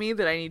clear to me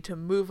that I need to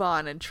move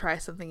on and try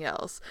something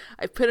else.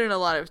 I've put in a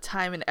lot of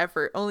time and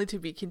effort only to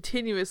be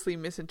continuously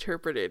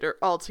misinterpreted or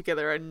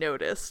altogether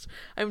unnoticed.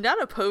 I'm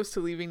not opposed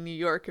to leaving New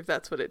York if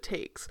that's what it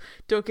takes.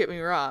 Don't get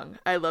me wrong,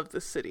 I love the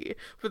city,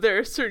 but there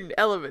are certain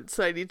elements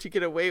I need to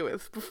get away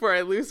with before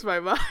I lose my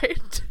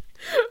mind.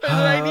 Or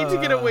that I need to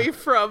get away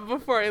from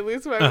before I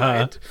lose my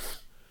mind.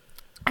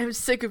 I'm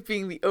sick of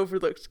being the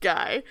overlooked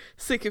guy.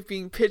 Sick of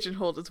being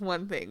pigeonholed as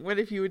one thing, when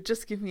if you would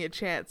just give me a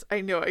chance, I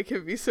know I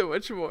can be so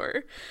much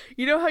more.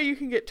 You know how you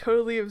can get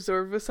totally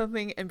absorbed with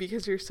something, and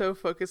because you're so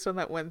focused on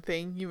that one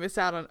thing, you miss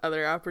out on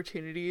other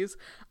opportunities?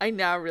 I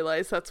now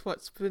realize that's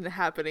what's been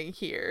happening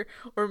here.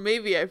 Or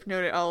maybe I've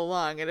known it all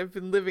along, and I've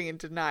been living in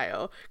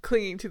denial,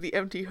 clinging to the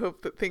empty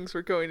hope that things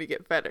were going to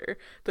get better,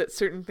 that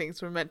certain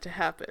things were meant to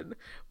happen.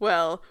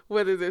 Well,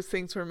 whether those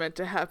things were meant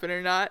to happen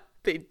or not,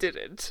 they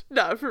didn't.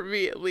 Not for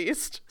me, at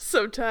least.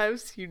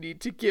 Sometimes you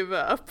need to give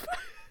up.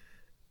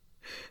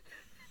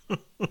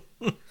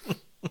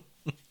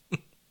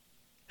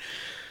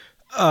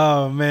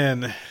 Oh,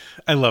 man.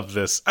 I love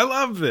this. I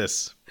love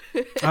this.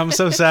 I'm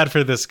so sad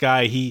for this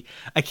guy.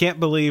 I can't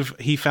believe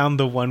he found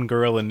the one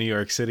girl in New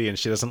York City and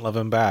she doesn't love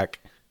him back.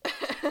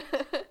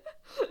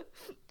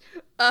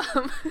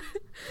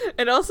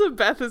 And also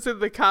Beth is in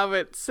the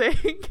comments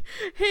saying,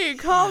 hey,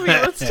 call me,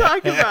 let's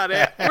talk about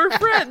it. We're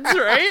friends,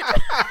 right?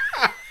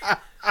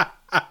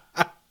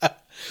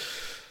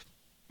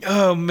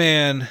 Oh,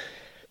 man.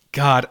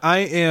 God, I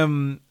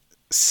am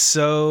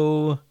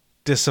so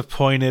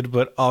disappointed,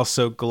 but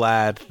also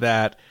glad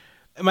that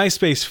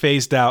MySpace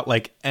phased out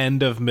like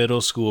end of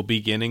middle school,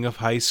 beginning of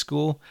high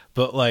school.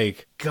 But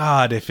like,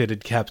 God, if it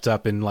had kept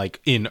up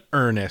in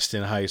earnest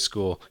in high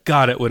school,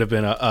 God, it would have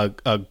been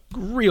a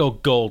real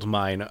gold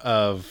mine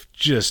of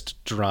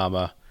just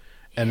drama.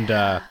 And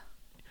at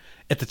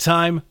the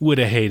time, would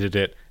have hated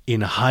it.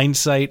 In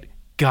hindsight,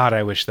 God,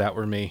 I wish that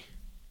were me.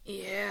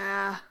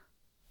 Yeah.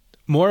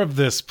 More of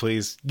this,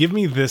 please. Give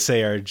me this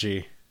ARG.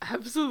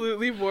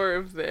 Absolutely more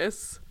of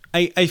this.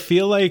 I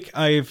feel like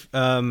I've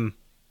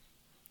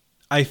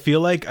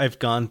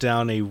gone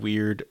down a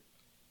weird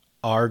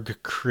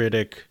ARG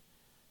critic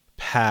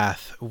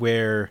path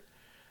where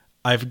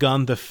I've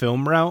gone the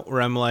film route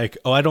where I'm like,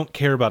 oh, I don't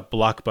care about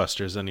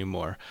blockbusters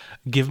anymore.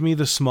 Give me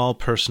the small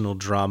personal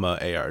drama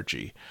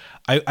ARG.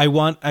 I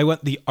want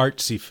the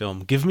artsy film.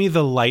 Give me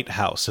the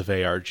Lighthouse of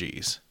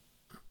ARGs.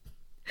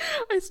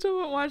 I still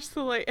haven't watched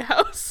The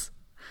Lighthouse.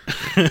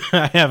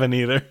 I haven't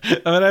either,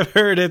 but I've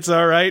heard it's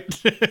all right.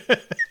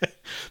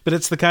 But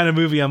it's the kind of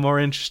movie I'm more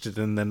interested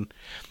in than...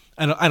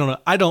 I don't know.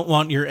 I don't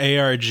want your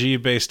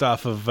ARG based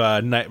off of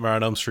Nightmare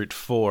on Elm Street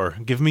 4.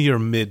 Give me your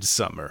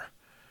Midsummer.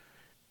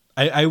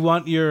 I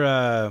want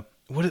your...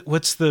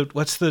 What's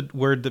the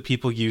word that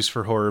people use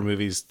for horror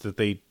movies that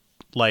they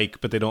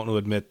like, but they don't want to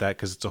admit that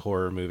because it's a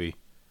horror movie?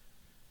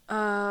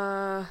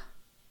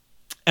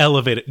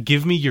 Elevated.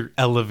 Give me your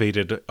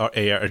elevated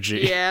ARG.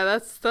 Yeah,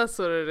 that's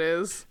what it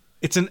is.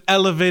 It's an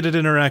elevated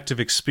interactive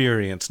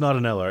experience, not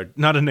an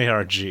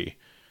ARG.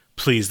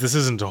 Please, this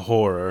isn't a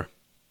horror.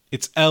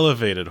 It's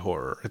elevated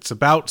horror. It's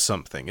about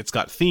something. It's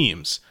got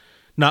themes.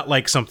 Not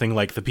like something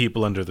like The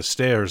People Under the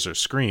Stairs or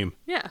Scream.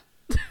 Yeah.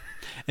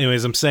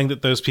 Anyways, I'm saying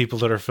that those people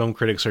that are film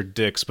critics are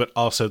dicks, but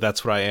also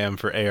that's what I am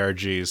for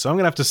ARGs. So I'm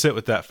going to have to sit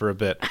with that for a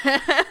bit.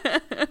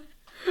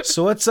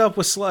 So what's up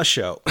with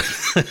Slusho?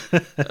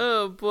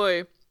 Oh,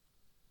 boy.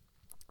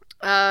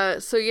 So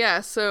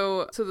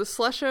the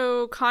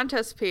Slusho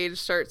contest page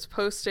starts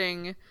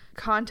posting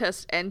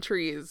contest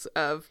entries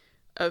of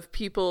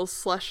people's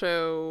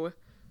Slusho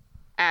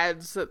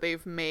ads that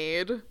they've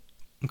made.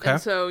 Okay.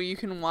 And so you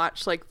can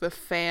watch like the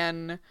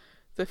fan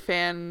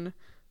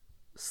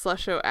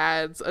Slusho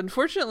ads.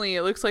 Unfortunately,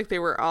 it looks like they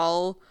were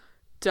all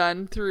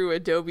done through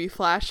Adobe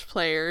Flash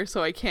Player,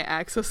 so I can't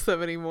access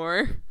them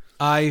anymore.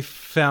 I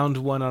found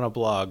one on a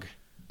blog.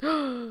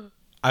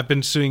 I've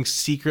been doing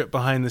secret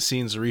behind the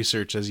scenes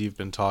research as you've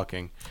been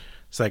talking,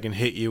 so I can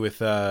hit you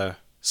with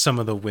some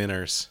of the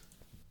winners.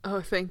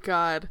 Oh, thank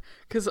God.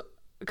 Because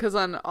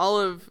all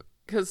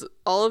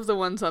of the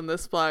ones on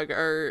this blog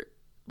are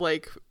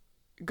like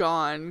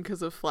gone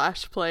because of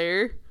Flash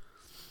Player.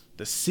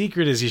 The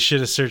secret is you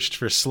should have searched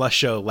for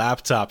Slusho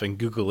laptop in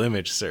Google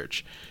image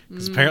search.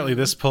 Because apparently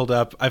this pulled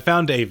up, I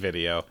found a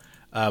video,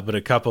 but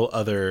a couple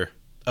other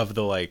of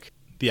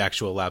the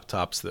actual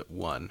laptops that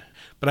won.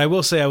 But I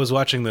will say I was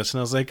watching this and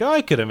I was like, oh,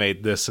 I could have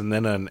made this. And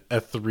then a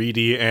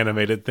 3D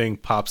animated thing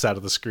pops out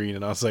of the screen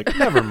and I was like,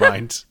 never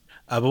mind.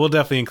 But we'll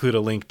definitely include a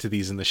link to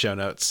these in the show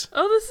notes.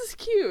 Oh, this is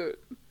cute.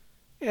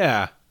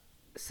 Yeah.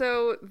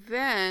 So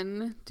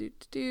then,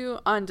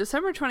 on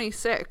December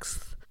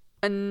 26th,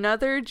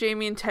 another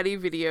Jamie and Teddy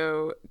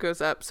video goes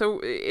up. So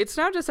it's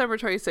now December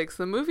 26th.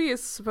 The movie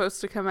is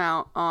supposed to come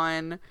out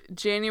on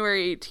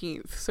January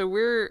 18th. So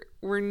we're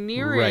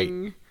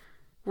nearing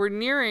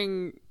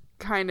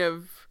kind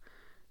of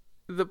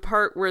the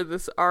part where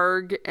this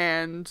ARG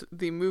and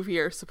the movie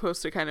are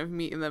supposed to kind of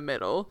meet in the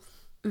middle.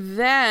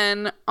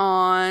 Then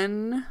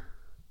on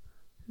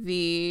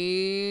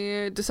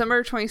the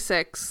December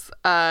 26th,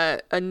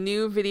 a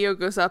new video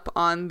goes up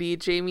on the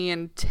Jamie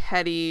and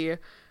Teddy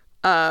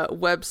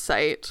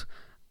website.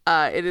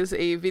 It is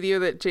a video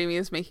that Jamie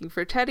is making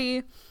for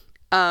Teddy.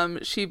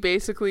 She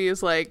basically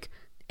is like,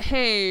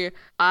 hey,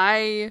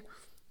 I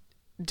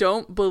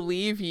don't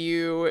believe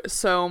you,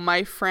 so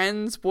my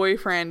friend's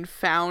boyfriend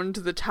found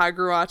the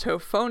Tagruato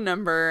phone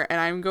number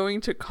and I'm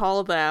going to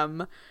call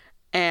them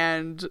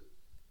and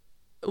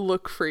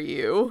look for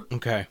you.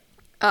 Okay.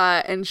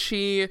 And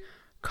she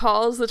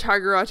calls the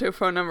Tagruato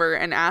phone number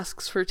and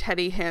asks for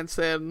Teddy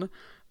Hansen,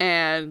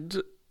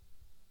 and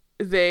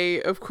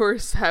they, of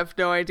course, have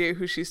no idea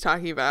who she's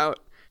talking about.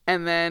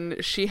 And then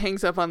she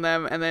hangs up on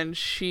them, and then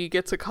she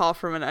gets a call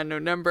from an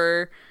unknown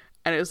number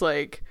and is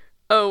like,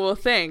 oh, well,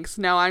 thanks.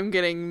 Now I'm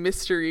getting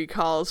mystery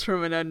calls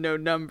from an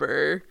unknown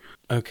number.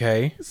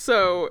 Okay.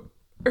 So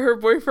her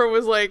boyfriend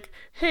was like,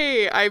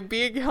 hey, I'm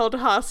being held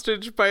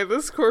hostage by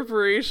this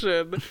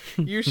corporation.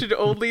 You should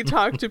only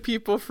talk to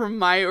people from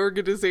my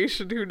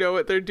organization who know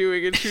what they're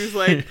doing. And she was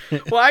like,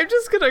 well, I'm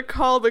just going to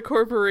call the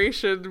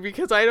corporation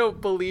because I don't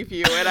believe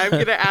you. And I'm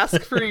going to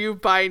ask for you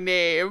by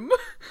name.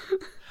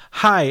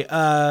 Hi,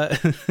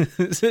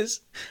 is this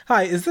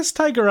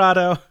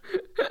Tigerado?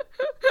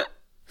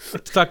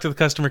 Let's talk to the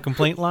customer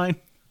complaint line.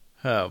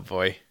 Oh,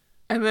 boy.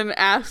 And then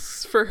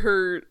asks for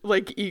her,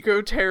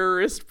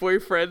 eco-terrorist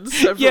boyfriend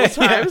several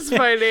times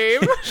by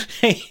name.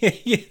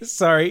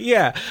 Sorry.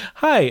 Yeah.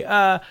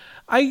 Hi.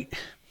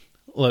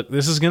 Look,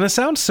 this is going to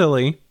sound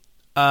silly.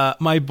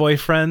 My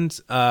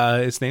boyfriend,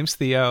 his name's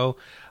Theo.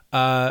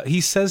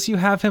 He says you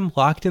have him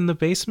locked in the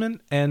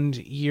basement and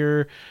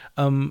you've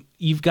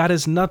got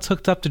his nuts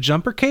hooked up to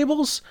jumper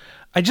cables.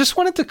 I just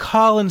wanted to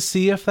call and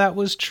see if that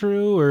was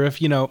true or if,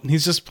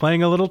 he's just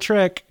playing a little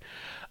trick.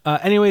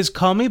 Anyways,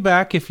 call me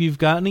back if you've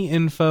got any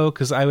info,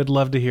 because I would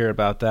love to hear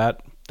about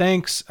that.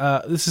 Thanks.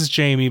 This is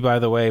Jamie, by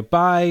the way.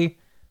 Bye.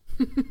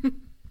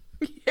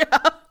 Yeah.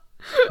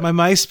 My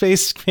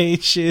MySpace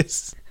page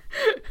is...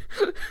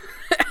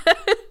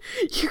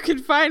 You can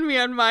find me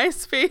on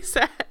MySpace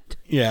at...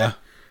 Yeah.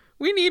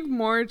 We need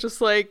more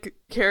just,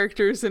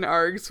 characters in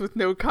ARGs with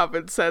no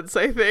common sense,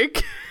 I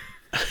think.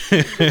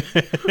 Sometimes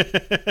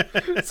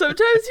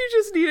you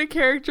just need a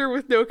character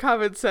with no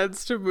common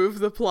sense to move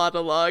the plot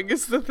along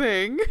is the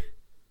thing.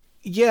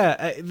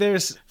 Yeah,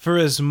 there's, for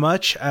as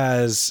much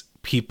as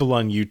people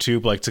on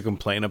YouTube like to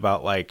complain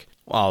about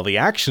well, the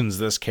actions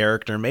this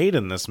character made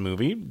in this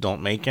movie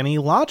don't make any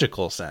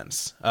logical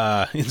sense.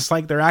 It's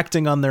like they're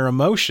acting on their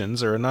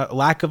emotions or a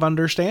lack of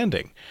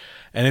understanding.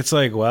 And it's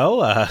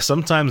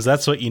sometimes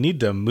that's what you need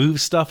to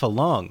move stuff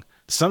along.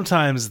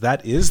 Sometimes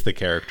that is the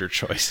character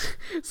choice.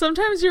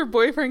 Sometimes your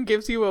boyfriend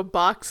gives you a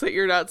box that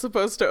you're not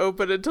supposed to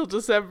open until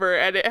December,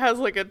 and it has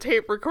a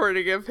tape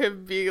recording of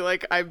him being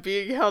like, I'm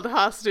being held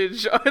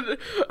hostage on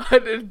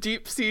a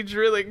deep sea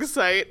drilling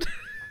site.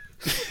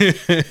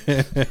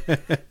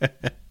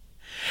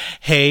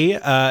 Hey,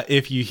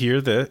 if you hear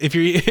this,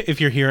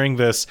 if you're hearing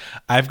this,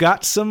 I've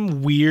got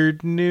some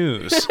weird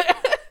news.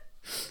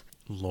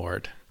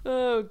 Lord.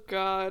 Oh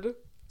God.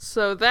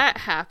 So that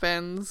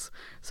happens.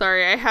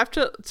 Sorry, I have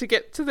to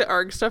get to the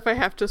ARG stuff, I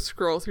have to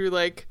scroll through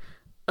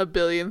a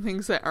billion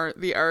things that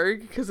aren't the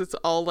ARG because it's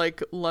all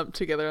lumped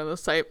together on the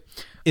site.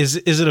 Is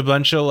it a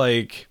bunch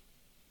of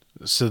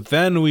so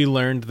then we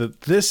learned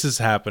that this is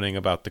happening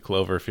about the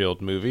Cloverfield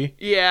movie?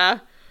 Yeah.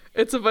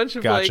 It's a bunch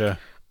of gotcha.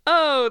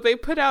 They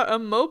put out a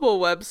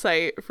mobile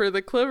website for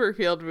the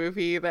Cloverfield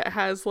movie that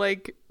has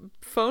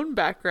phone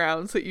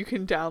backgrounds that you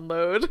can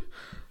download.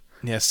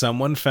 Yeah,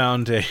 someone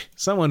found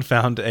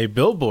a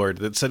billboard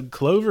that said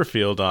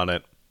Cloverfield on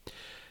it.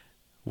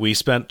 We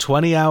spent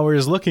 20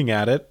 hours looking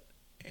at it,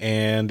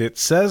 and it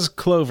says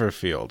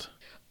Cloverfield.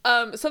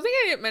 Something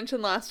I didn't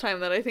mention last time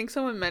that I think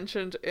someone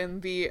mentioned in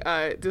the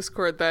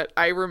Discord that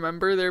I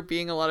remember there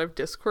being a lot of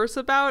discourse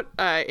about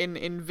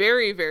in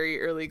very,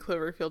 very early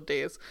Cloverfield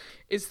days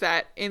is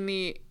that in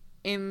the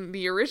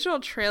original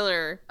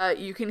trailer,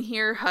 you can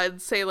hear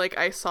HUD say,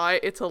 I saw it,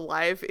 it's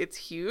alive, it's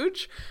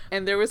huge.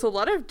 And there was a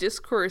lot of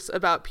discourse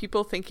about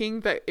people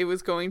thinking that it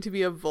was going to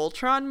be a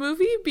Voltron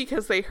movie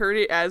because they heard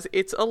it as,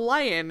 it's a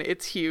lion,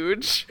 it's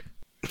huge.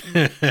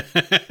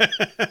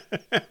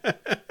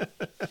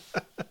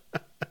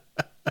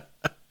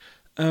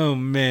 Oh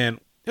man,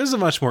 it was a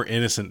much more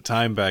innocent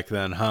time back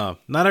then, huh?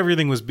 Not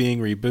everything was being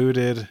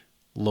rebooted.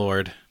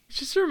 Lord.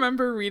 Just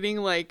remember reading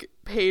like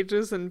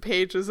pages and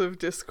pages of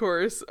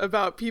discourse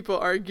about people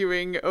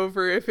arguing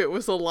over if it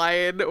was a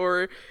lion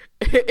or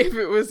if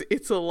it was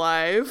It's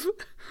Alive.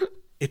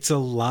 It's a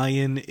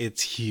lion,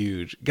 it's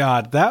huge.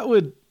 God,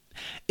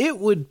 it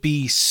would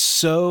be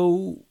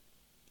so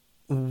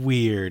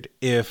weird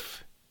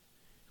if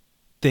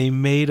they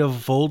made a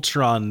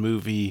Voltron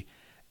movie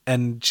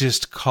and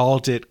just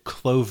called it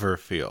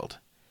Cloverfield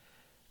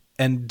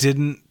and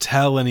didn't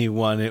tell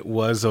anyone it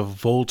was a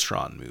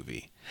Voltron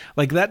movie.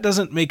 Like, that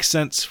doesn't make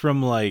sense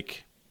from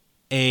like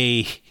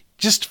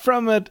just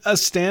from a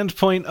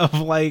standpoint of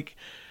like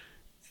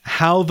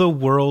how the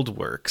world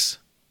works.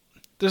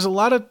 There's a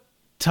lot of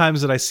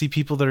times that I see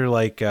people that are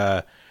like,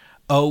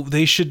 oh,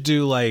 they should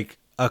do like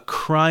a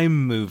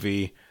crime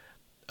movie,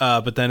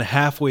 but then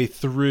halfway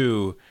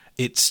through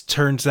it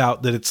turns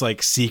out that it's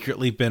like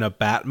secretly been a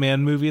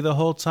Batman movie the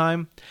whole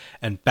time,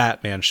 and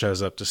Batman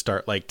shows up to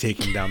start like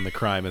taking down the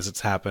crime as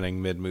it's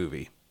happening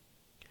mid-movie.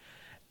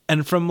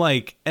 And from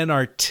like an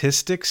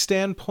artistic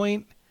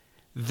standpoint,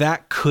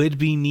 that could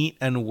be neat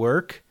and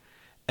work,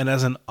 and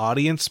as an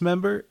audience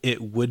member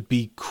it would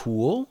be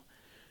cool.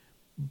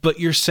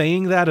 But you're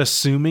saying that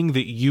assuming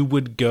that you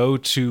would go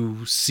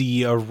to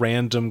see a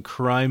random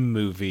crime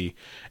movie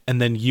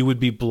and then you would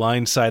be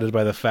blindsided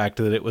by the fact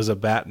that it was a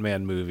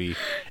Batman movie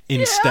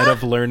instead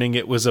of learning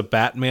it was a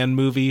Batman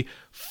movie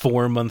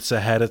 4 months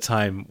ahead of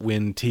time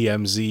when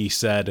TMZ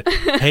said,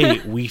 hey,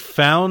 we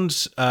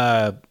found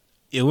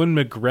Ewan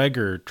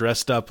McGregor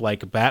dressed up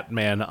like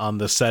Batman on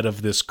the set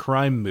of this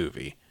crime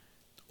movie.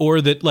 Or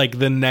that, like,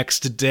 the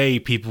next day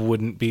people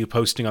wouldn't be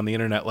posting on the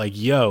internet like,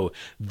 yo,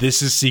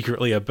 this is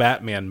secretly a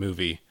Batman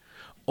movie.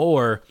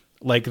 Or,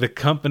 like, the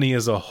company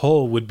as a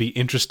whole would be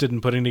interested in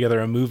putting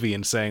together a movie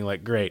and saying,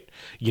 like, great,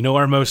 you know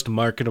our most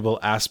marketable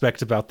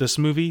aspect about this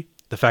movie?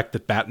 The fact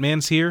that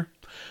Batman's here?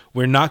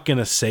 We're not going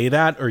to say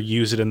that or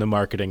use it in the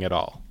marketing at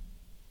all.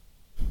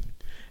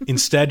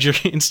 Instead, you're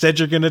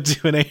going to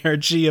do an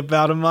ARG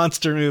about a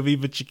monster movie,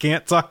 but you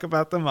can't talk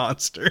about the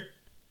monster.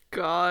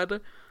 God.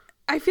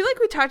 I feel like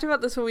we talked about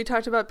this when we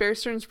talked about Bear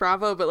Stearns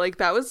Bravo, but like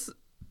that was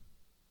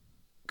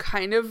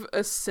kind of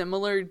a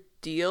similar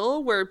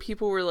deal where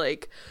people were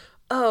like,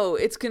 oh,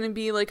 it's going to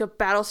be like a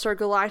Battlestar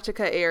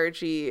Galactica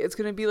ARG. It's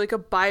going to be like a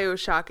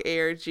BioShock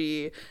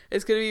ARG.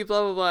 It's going to be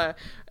blah, blah, blah.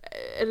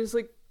 And it's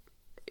like,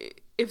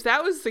 if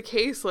that was the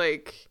case,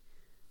 like,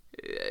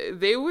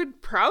 they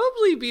would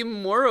probably be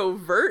more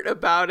overt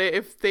about it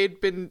if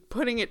they'd been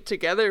putting it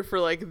together for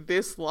like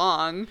this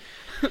long.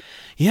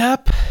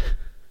 Yep.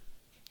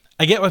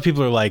 I get why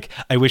people are like,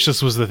 I wish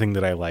this was the thing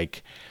that I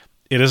like.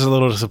 It is a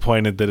little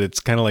disappointed that it's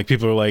kind of like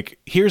people are like,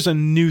 here's a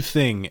new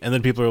thing. And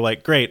then people are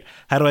like, great,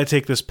 how do I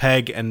take this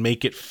peg and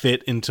make it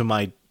fit into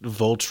my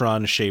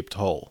Voltron-shaped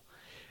hole?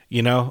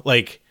 You know,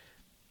 like,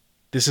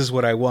 this is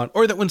what I want.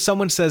 Or that when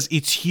someone says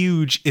it's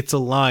huge, it's a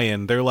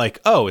lion, they're like,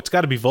 oh, it's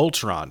got to be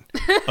Voltron,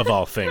 of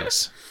all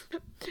things.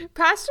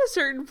 Past a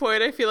certain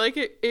point, I feel like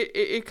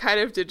it kind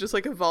of did just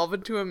like evolve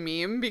into a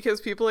meme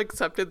because people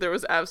accepted there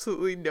was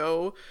absolutely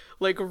no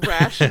like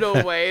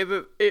rational way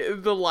that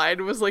the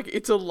line was like,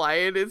 it's a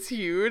lion, it's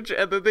huge,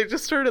 and then they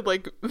just started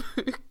like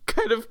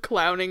kind of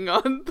clowning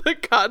on the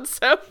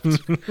concept.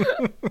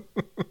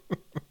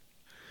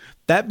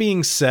 That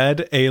being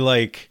said, a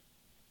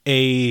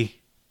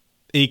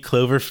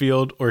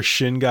Cloverfield or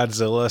Shin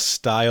Godzilla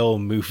style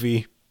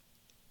movie,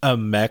 a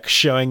mech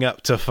showing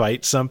up to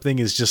fight something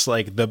is just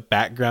like the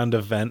background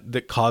event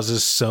that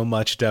causes so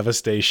much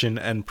devastation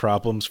and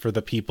problems for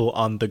the people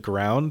on the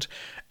ground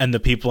and the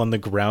people on the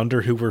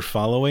grounder who we're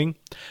following.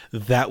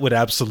 That would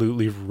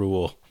absolutely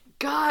rule.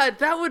 God,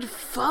 that would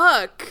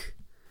fuck.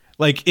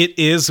 Like, it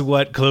is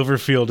what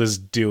Cloverfield is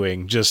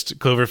doing, just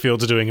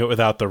Cloverfield's doing it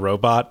without the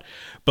robot.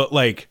 But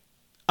like,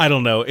 I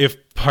don't know, if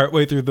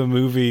partway through the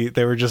movie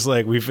they were just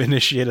like, we've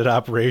initiated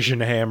Operation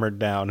Hammered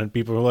Down, and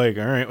people were like,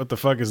 all right, what the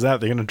fuck is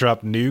that? They're gonna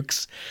drop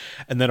nukes?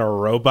 And then a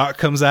robot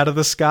comes out of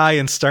the sky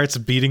and starts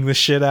beating the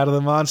shit out of the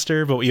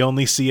monster, but we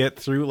only see it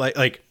through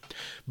like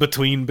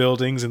between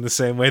buildings in the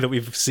same way that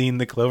we've seen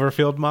the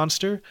Cloverfield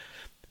monster.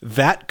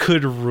 That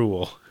could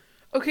rule.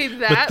 Okay,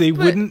 but they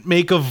wouldn't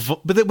make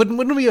but it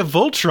wouldn't be a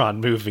Voltron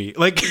movie.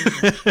 Like,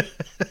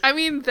 I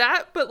mean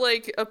that, but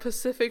like a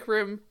Pacific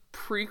Rim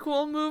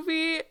prequel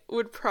movie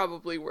would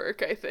probably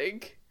work, I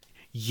think.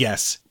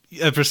 Yes,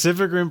 a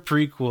Pacific Rim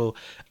prequel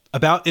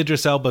about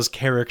Idris Elba's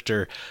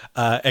character,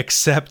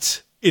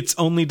 except it's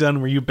only done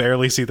where you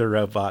barely see the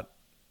robot.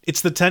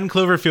 It's the 10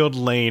 Cloverfield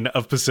Lane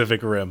of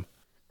Pacific Rim.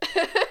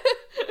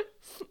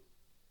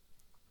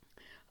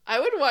 I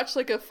would watch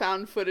like a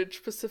found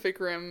footage Pacific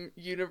Rim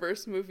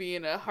universe movie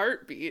in a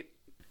heartbeat.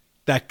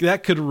 That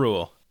could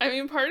rule. I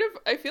mean,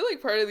 I feel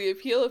like part of the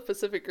appeal of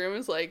Pacific Rim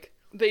is like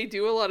they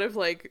do a lot of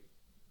like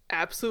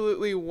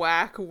absolutely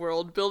whack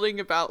world building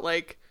about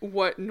like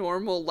what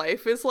normal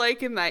life is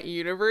like in that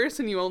universe,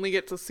 and you only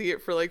get to see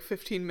it for like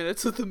 15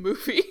 minutes of the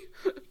movie.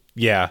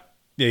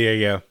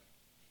 Yeah.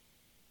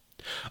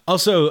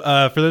 Also,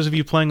 for those of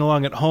you playing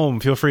along at home,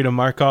 feel free to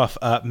mark off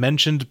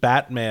mentioned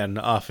Batman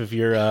off of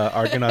your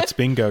Argonauts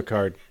bingo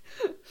card.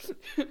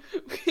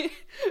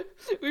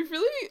 We've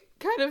really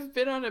kind of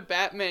been on a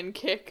Batman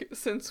kick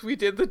since we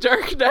did The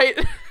Dark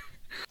Knight.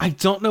 I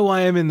don't know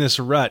why I'm in this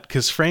rut,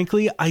 because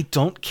frankly, I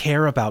don't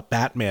care about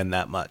Batman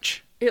that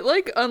much. It,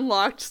 like,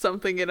 unlocked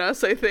something in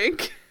us, I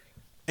think.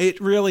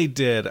 It really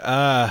did.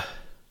 All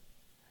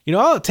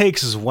it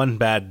takes is one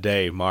bad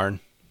day, Marn.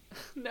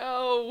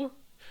 No.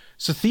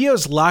 So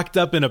Theo's locked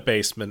up in a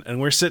basement, and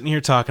we're sitting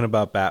here talking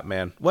about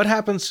Batman. What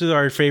happens to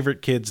our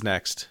favorite kids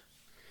next?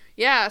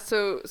 Yeah,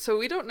 so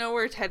we don't know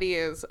where Teddy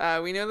is.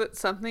 We know that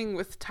something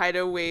with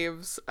Tidal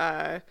Wave's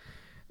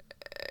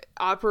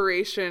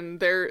operation,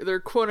 their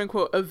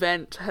quote-unquote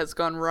event has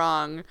gone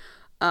wrong,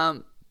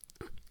 and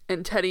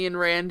Teddy and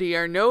Randy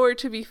are nowhere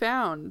to be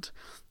found.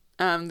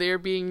 They are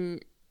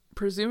being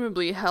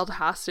presumably held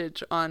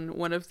hostage on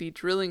one of the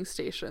drilling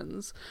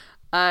stations.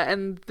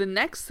 And the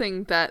next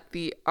thing that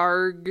the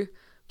ARG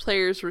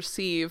players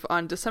receive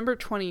on December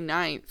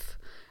 29th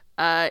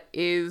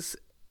is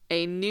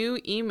a new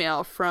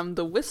email from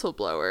the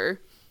whistleblower.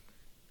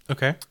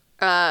 Okay.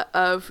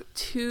 Of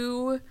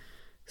 2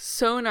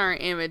 sonar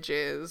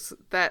images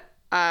that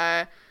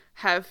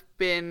have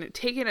been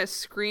taken as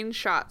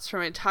screenshots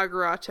from a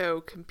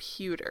Tagarato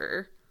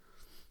computer.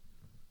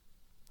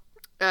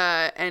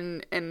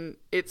 And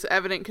it's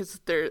evident because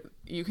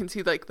you can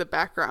see like the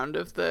background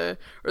of the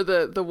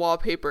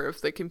wallpaper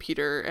of the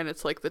computer, and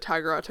it's like the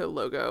Tagarato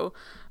logo.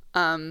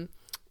 And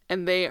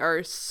they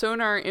are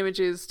sonar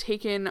images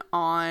taken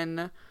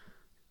on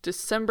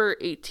December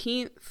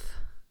 18th.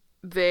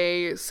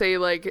 They say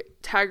like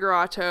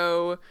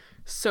Tagarato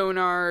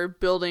sonar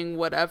building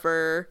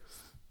whatever,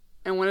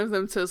 and one of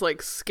them says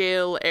like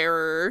scale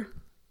error.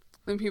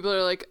 And people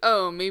are like,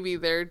 oh, maybe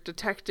they're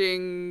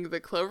detecting the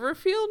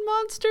Cloverfield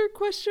monster, ?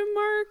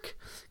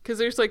 Because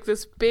there's like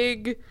this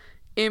big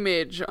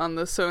image on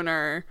the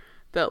sonar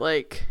that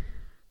like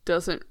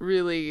doesn't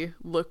really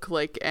look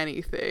like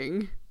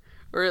anything.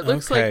 Or it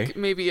looks like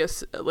maybe a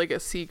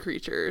sea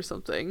creature or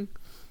something.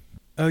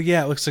 Oh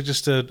yeah, it looks like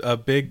just a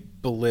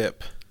big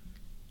blip.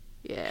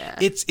 Yeah.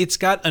 It's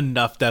got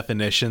enough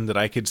definition that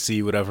I could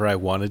see whatever I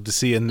wanted to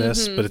see in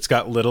this, but it's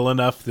got little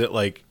enough that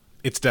like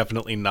it's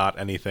definitely not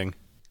anything.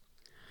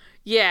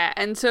 Yeah,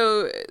 and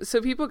so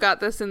people got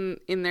this in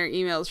their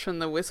emails from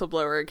the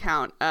whistleblower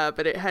account,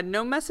 but it had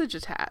no message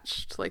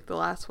attached like the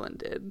last one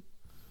did.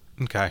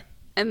 Okay.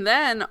 And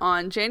then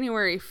on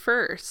January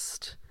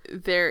 1st,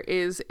 there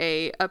is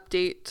a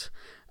update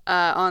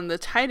on the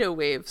Tidal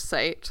Wave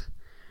site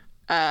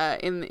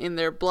in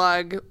their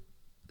blog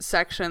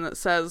section that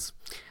says,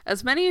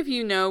 as many of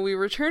you know, we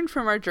returned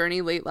from our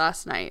journey late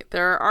last night.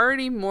 There are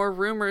already more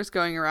rumors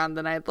going around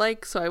than I'd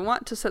like, so I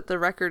want to set the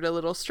record a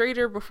little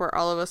straighter before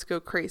all of us go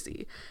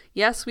crazy.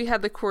 Yes, we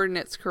had the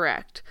coordinates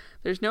correct.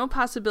 There's no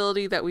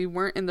possibility that we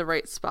weren't in the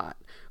right spot,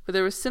 but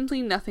there was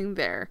simply nothing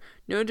there.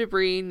 No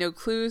debris, no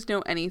clues, no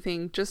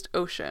anything, just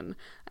ocean.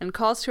 And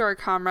calls to our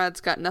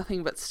comrades got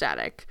nothing but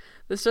static.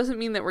 This doesn't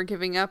mean that we're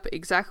giving up,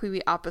 exactly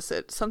the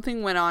opposite.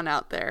 Something went on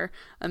out there.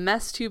 A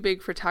mess too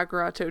big for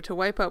Tagarato to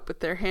wipe out with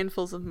their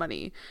handfuls of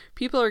money.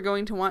 People are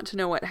going to want to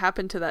know what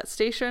happened to that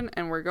station,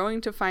 and we're going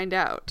to find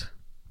out.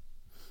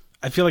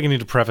 I feel like I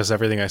need to preface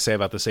everything I say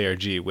about this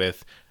ARG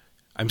with,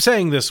 I'm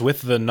saying this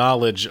with the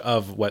knowledge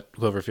of what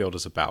Cloverfield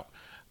is about.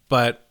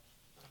 But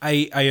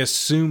I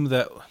assume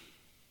that...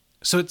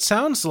 So it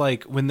sounds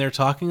like when they're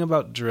talking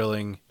about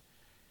drilling...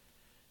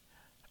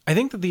 I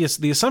think that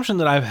the assumption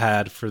that I've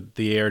had for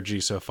the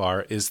ARG so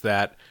far is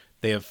that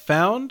they have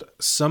found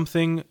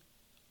something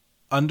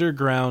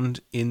underground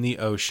in the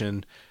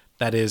ocean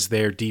that is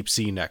their deep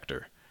sea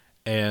nectar.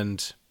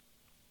 And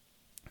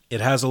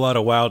it has a lot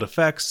of wild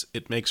effects.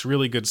 It makes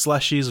really good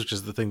slushies, which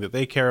is the thing that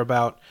they care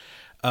about.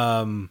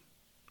 But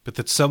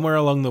that somewhere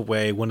along the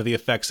way, one of the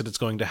effects that it's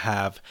going to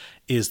have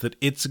is that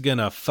it's going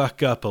to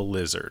fuck up a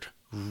lizard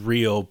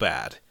real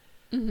bad.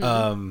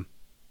 And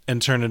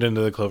turn it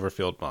into the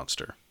Cloverfield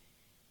monster.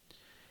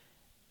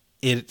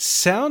 It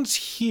sounds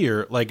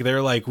here like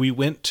they're like, we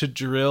went to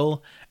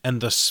drill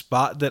and the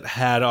spot that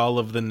had all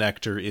of the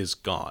nectar is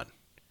gone.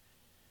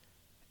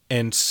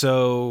 And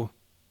so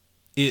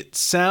it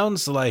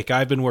sounds like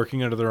I've been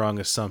working under the wrong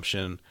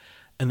assumption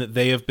and that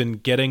they have been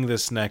getting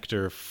this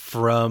nectar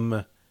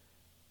from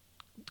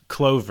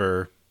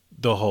Clover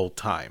the whole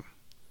time.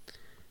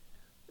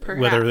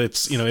 Perhaps. Whether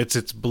it's, it's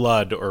its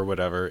blood or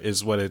whatever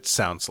is what it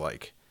sounds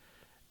like.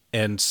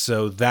 And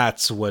so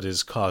that's what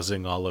is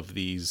causing all of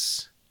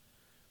these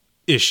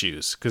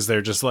issues, because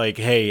they're just like,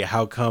 hey,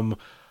 how come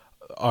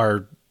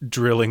our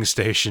drilling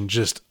station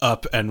just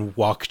up and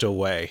walked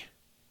away,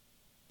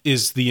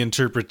 is the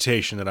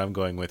interpretation that I'm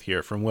going with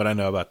here from what I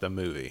know about the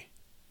movie.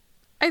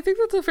 I think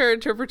that's a fair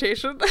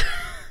interpretation.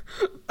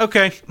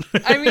 Okay.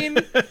 I mean,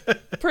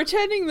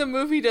 pretending the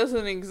movie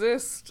doesn't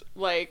exist,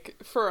 like,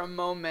 for a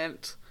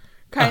moment,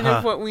 kind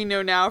of what we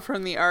know now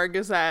from the ARG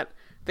is that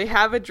they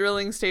have a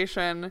drilling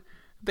station,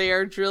 they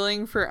are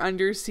drilling for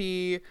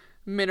undersea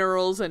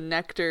minerals and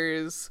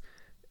nectars.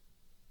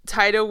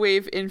 Tidal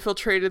wave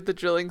infiltrated the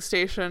drilling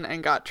station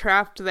and got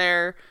trapped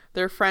there.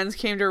 Their friends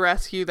came to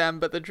rescue them,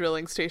 but the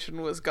drilling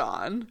station was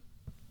gone.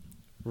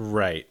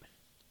 Right.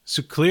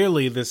 So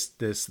clearly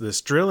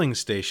this drilling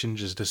station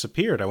just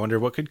disappeared. I wonder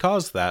what could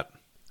cause that.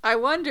 I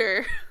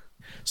wonder.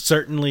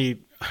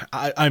 Certainly,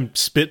 I'm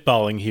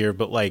spitballing here,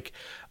 but like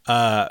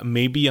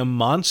maybe a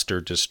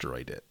monster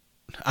destroyed it.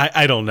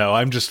 I don't know.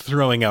 I'm just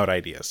throwing out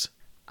ideas.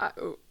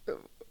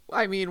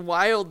 I mean,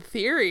 wild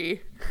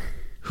theory.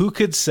 Who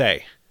could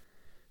say?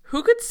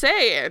 Who could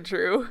say,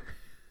 Andrew?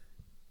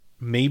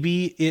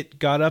 Maybe it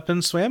got up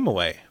and swam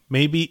away.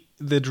 Maybe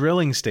the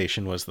drilling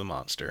station was the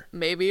monster.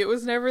 Maybe it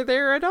was never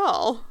there at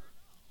all.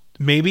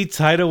 Maybe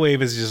Tidal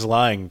Wave is just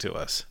lying to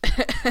us.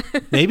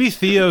 Maybe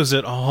Theo's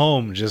at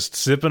home just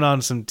sipping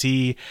on some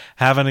tea,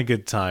 having a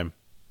good time.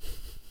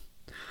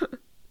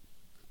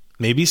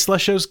 Maybe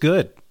Slusho's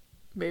good.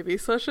 Maybe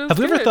Slusho's good. Have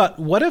we ever thought,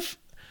 what if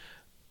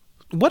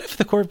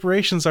the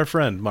corporation's our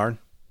friend, Marn?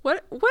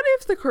 What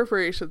if the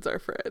corporation's our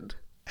friend?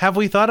 Have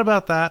we thought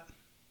about that?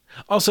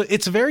 Also,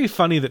 it's very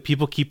funny that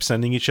people keep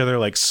sending each other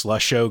like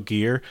Slusho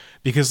gear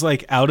because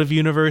like out of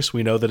universe,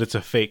 we know that it's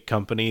a fake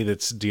company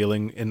that's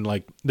dealing in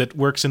like that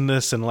works in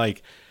this, and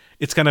like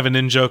it's kind of an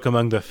in-joke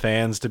among the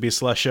fans to be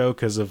Slusho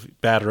because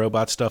of bad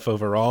robot stuff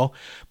overall.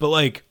 But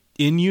like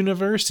in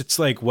universe, it's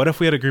like, what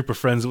if we had a group of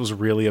friends that was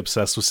really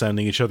obsessed with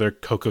sending each other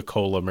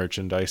Coca-Cola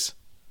merchandise?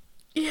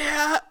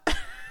 Yeah.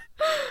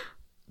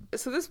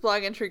 So this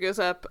blog entry goes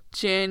up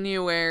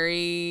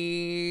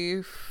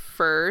January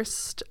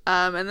 1st,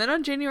 and then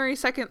on January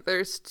 2nd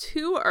there's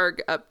 2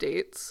 ARG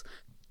updates.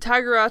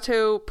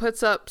 Tagerato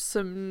puts up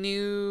some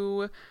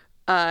new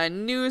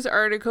news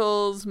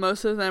articles.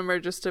 Most of them are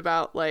just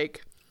about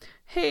like,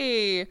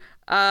 hey,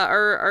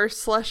 our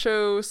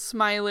Slusho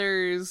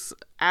Smilers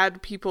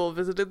ad people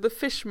visited the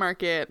fish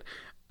market.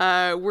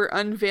 We're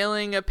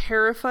unveiling a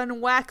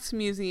Parafun wax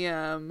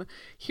museum.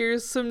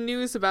 Here's some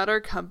news about our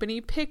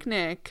company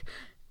picnic.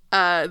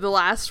 The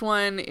last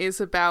one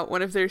is about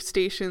one of their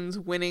stations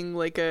winning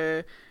like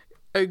a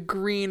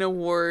green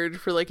award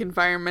for like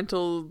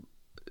environmental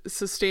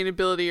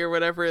sustainability or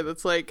whatever.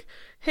 That's like,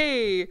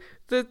 hey,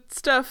 the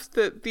stuff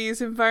that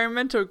these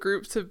environmental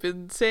groups have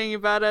been saying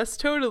about us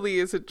totally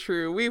isn't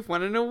true. We've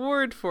won an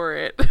award for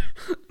it.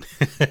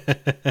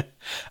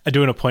 I do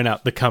want to point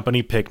out the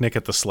company picnic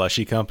at the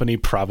Slushy Company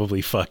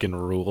probably fucking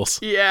rules.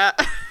 Yeah.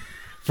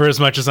 For as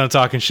much as I'm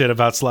talking shit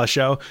about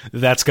Slusho,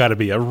 that's got to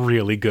be a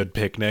really good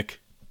picnic.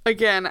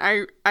 Again,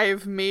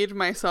 I've tricked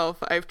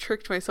myself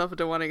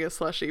into wanting a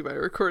slushie by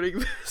recording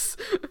this.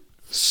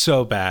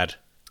 So bad.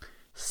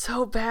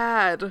 So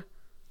bad.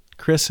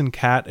 Chris and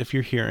Kat, if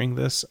you're hearing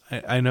this,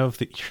 I know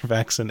that you're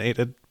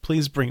vaccinated.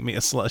 Please bring me a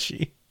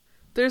slushie.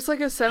 There's like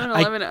a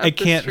 7-Eleven up I the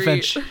can't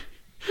street.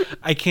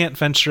 I can't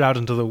venture out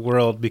into the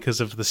world because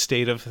of the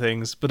state of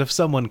things, but if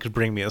someone could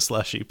bring me a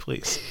slushie,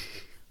 please.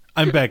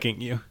 I'm begging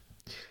you.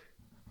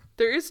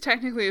 There is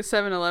technically a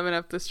 7-Eleven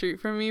up the street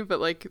from me, but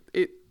like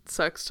it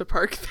sucks to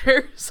park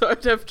there, so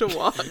I'd have to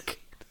walk.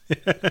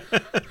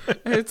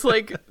 And it's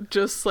like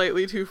just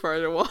slightly too far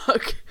to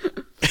walk.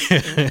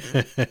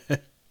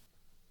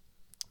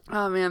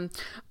 Oh man.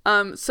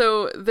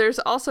 So there's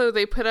also,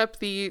 they put up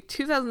the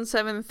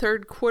 2007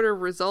 third quarter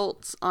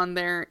results on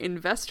their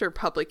investor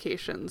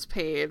publications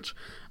page,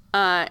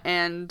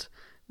 and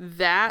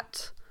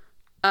that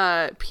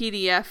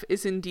PDF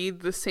is indeed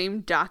the same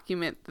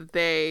document that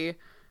they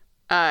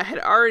had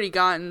already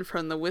gotten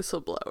from the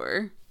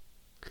whistleblower.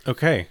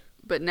 Okay.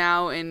 But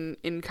now in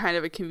kind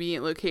of a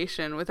convenient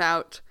location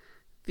without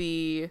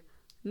the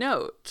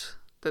note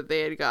that they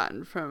had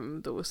gotten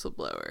from the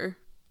whistleblower.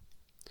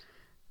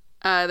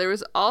 There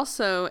was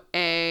also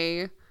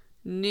a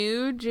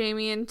new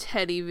Jamie and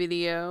Teddy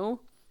video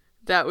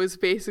that is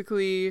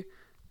basically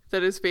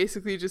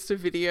just a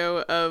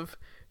video of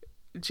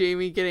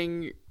Jamie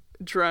getting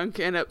drunk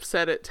and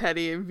upset at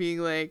Teddy and being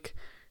like,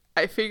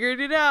 I figured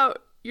it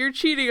out. You're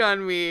cheating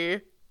on me.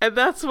 And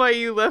that's why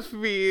you left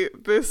me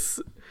this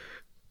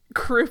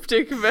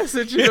cryptic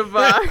message in a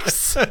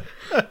box.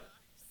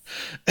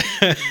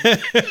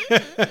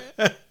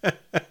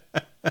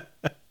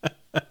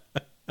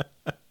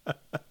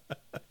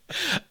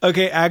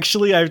 Okay,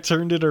 actually, I've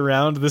turned it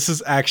around. This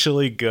is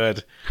actually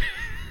good.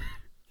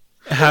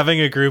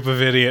 Having a group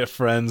of idiot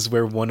friends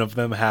where one of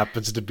them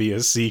happens to be a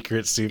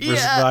secret super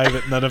spy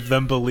that none of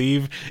them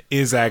believe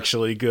is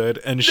actually good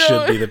and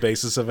should be the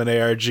basis of an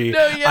ARG.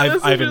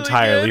 I've really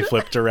entirely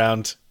flipped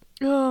around.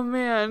 Oh,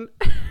 man.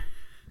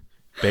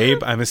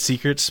 Babe, I'm a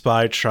secret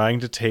spy trying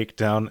to take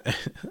down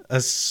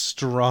a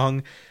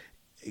strong...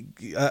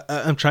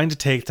 I'm trying to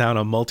take down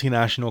a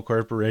multinational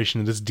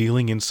corporation that is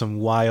dealing in some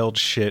wild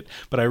shit,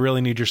 but I really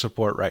need your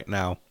support right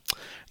now.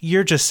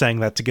 You're just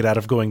saying that to get out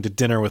of going to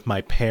dinner with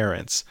my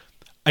parents.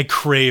 I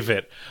crave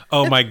it.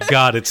 Oh my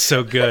God, it's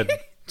so good.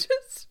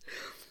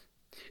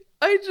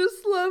 I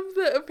just love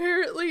that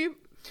apparently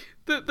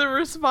the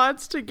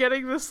response to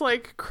getting this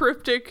like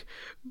cryptic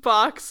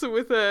box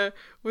with a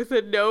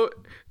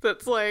note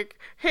that's like,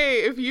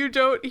 hey, if you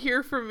don't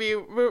hear from me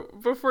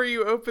before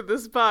you open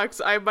this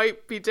box, I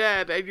might be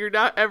dead and you're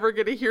not ever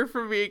gonna hear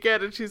from me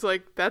again. And she's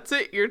like, that's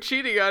it, you're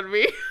cheating on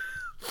me.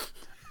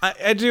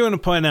 I do want to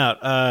point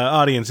out,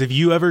 audience, if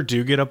you ever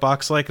do get a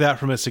box like that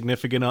from a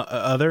significant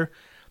other,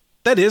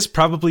 that is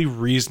probably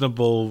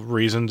reasonable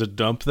reason to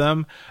dump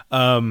them.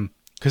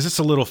 Because it's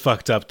a little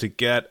fucked up to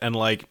get, and,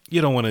 like, you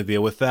don't want to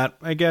deal with that.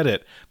 I get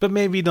it. But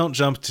maybe don't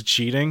jump to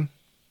cheating.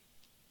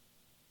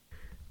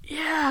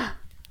 Yeah.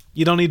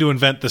 You don't need to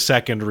invent the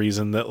second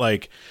reason that,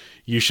 like,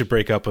 you should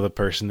break up with a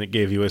person that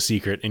gave you a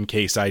secret in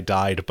case I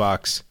died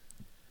box.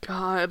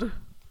 God.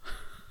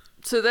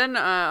 So then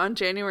on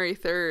January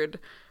 3rd,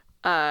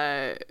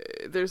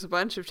 there's a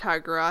bunch of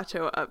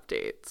Tagerato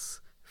updates.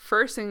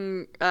 First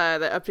thing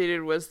that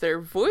updated was their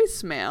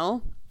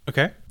voicemail.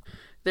 Okay.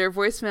 Their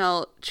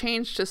voicemail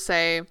changed to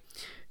say,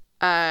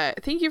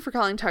 thank you for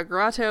calling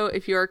Tagerato.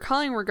 If you are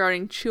calling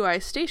regarding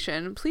Chuai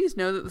Station, please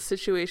know that the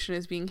situation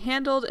is being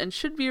handled and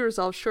should be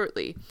resolved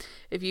shortly.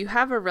 If you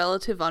have a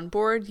relative on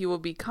board, you will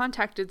be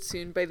contacted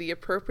soon by the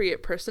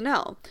appropriate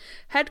personnel.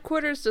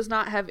 Headquarters does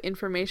not have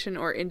information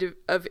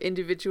of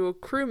individual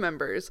crew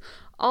members.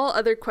 All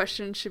other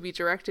questions should be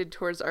directed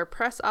towards our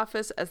press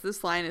office, as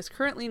this line is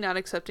currently not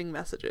accepting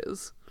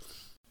messages.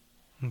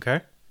 Okay.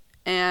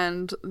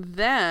 And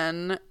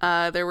then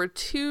there were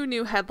 2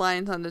 new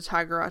headlines on the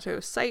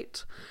Tagerato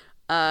site.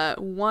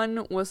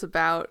 One was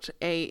about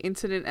a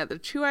incident at the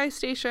Chuai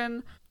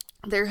Station.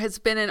 There has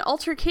been an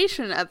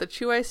altercation at the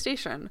Chuai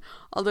Station.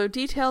 Although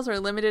details are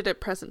limited at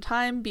present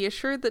time, be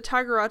assured that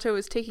Tagerato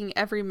is taking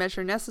every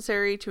measure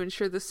necessary to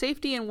ensure the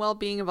safety and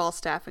well-being of all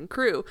staff and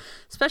crew.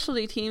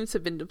 Specialty teams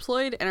have been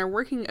deployed and are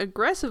working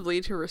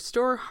aggressively to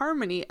restore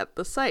harmony at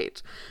the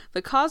site.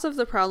 The cause of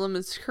the problem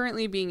is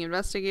currently being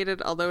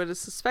investigated, although it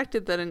is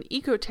suspected that an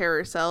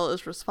eco-terror cell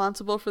is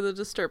responsible for the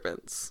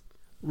disturbance.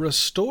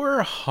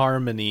 Restore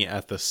harmony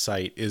at the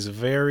site is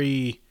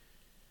very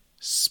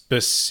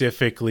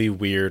specifically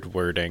weird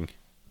wording.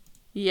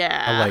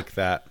 Yeah. I like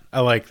that. I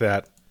like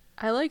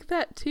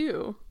that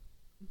too.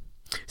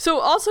 So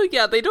also,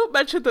 yeah, they don't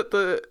mention that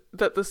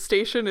the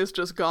station is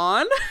just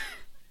gone.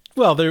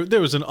 Well, there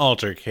was an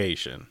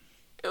altercation.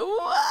 Well,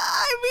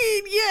 I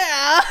mean,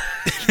 yeah.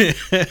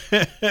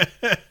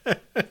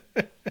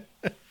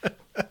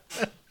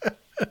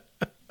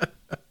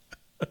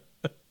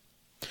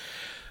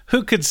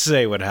 Who could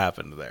say what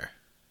happened there?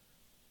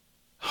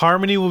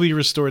 Harmony will be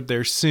restored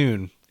there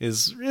soon.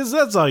 Is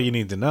that's all you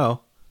need to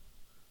know.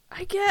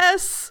 I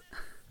guess.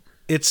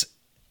 It's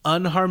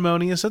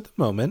unharmonious at the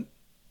moment.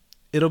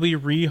 It'll be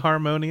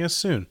reharmonious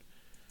soon.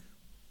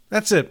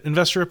 That's it.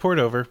 Investor report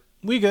over.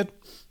 We good.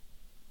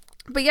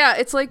 But yeah,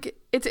 it's like,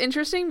 it's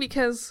interesting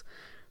because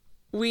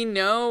we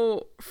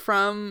know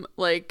from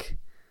like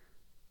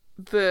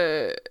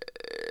the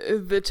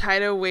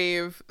tidal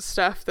wave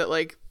stuff that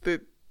like the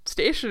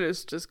station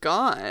is just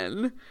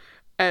gone,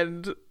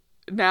 and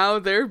now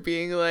they're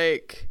being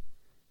like,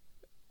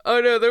 oh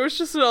no, there was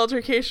just an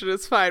altercation,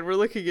 it's fine, we're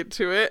looking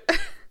into it.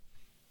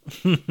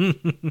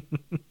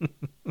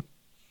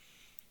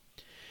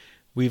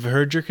 We've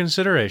heard your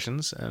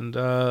considerations, and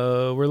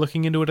we're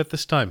looking into it at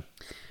this time.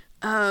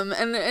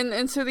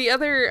 And so the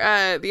other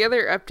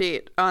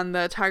update on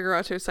the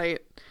Tagerato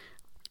site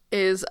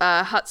is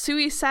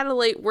Hatsui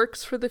Satellite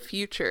works for the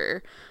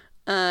future,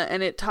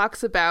 and it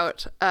talks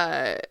about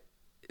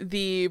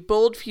the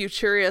Bold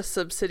Futuria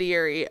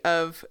subsidiary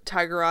of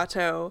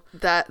Tagerato,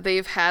 that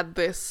they've had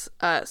this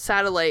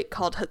satellite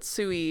called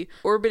Hatsui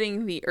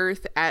orbiting the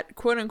Earth at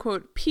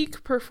quote-unquote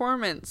peak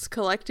performance,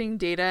 collecting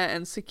data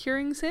and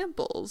securing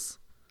samples.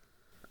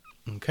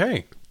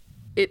 Okay.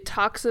 It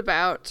talks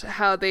about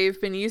how they've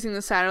been using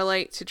the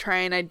satellite to try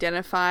and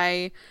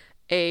identify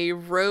a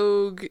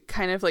rogue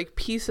kind of like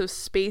piece of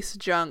space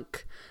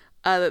junk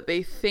that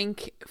they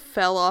think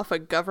fell off a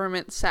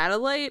government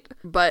satellite,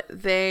 but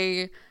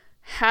they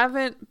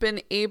haven't been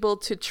able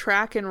to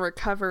track and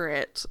recover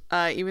it,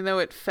 even though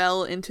it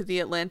fell into the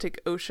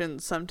Atlantic Ocean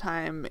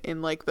sometime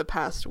in like the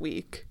past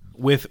week.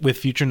 With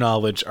future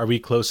knowledge, are we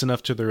close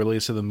enough to the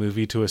release of the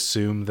movie to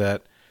assume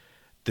that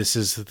this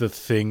is the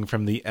thing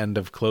from the end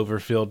of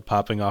Cloverfield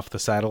popping off the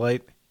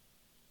satellite?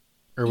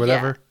 Or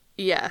whatever?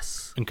 Yeah.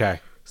 Yes. Okay.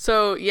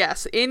 So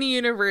yes, in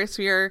universe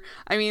we are,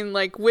 I mean,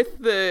 like with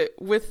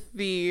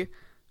the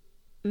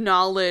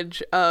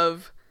knowledge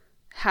of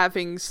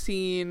having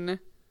seen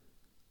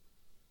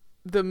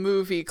the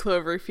movie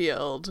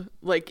Cloverfield,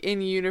 like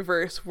in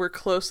universe we're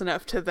close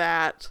enough to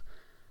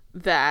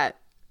that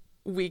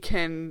we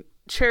can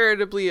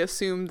charitably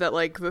assume that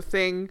like the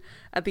thing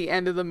at the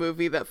end of the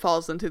movie that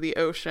falls into the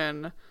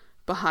ocean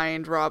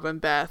behind Rob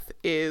and Beth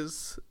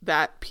is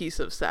that piece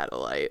of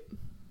satellite.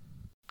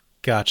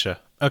 Gotcha.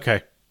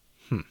 Okay.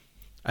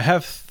 I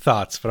have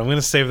thoughts, but I'm going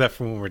to save that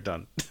for when we're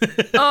done. Oh,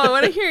 I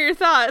want to hear your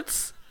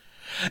thoughts.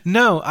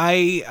 No,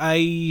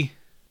 I'm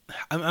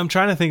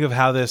trying to think of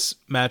how this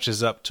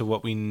matches up to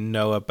what we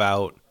know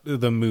about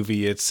the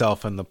movie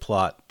itself and the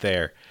plot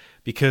there.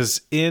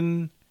 Because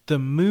in the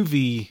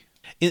movie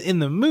in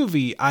the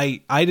movie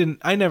I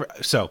didn't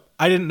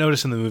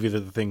notice in the movie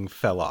that the thing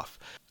fell off.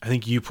 I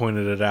think you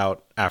pointed it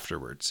out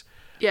afterwards.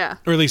 Yeah.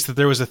 Or at least that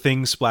there was a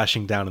thing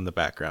splashing down in the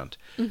background.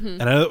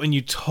 And I know that when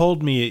you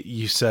told me it,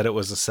 you said it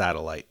was a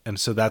satellite. And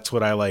so that's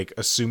what I like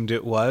assumed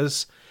it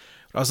was.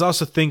 But I was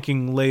also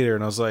thinking later,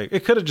 and I was like,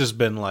 it could have just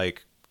been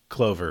like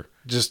Clover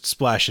just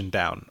splashing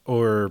down,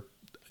 or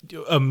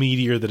a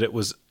meteor that it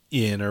was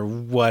in, or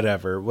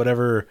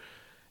whatever.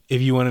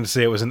 If you wanted to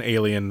say it was an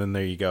alien, then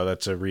there you go.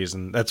 That's a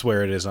reason. That's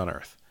where it is on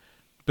Earth.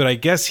 But I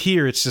guess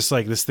here it's just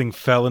like this thing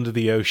fell into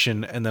the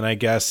ocean and then I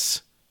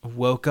guess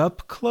woke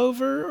up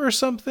Clover or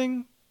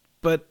something.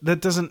 But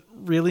that doesn't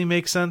really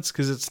make sense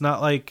because it's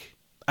not like,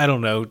 I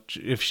don't know,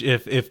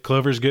 if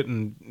Clover's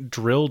getting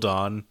drilled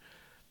on,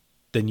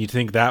 then you'd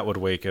think that would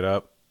wake it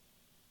up.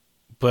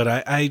 But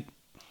I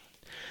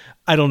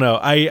don't know.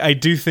 I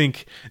do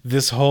think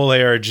this whole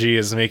ARG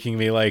is making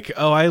me like,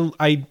 oh,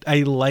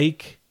 I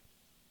like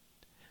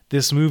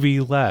this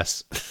movie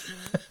less.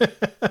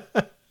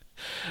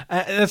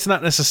 That's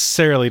not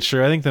necessarily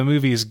true. I think the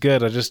movie is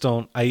good. I just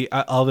don't. I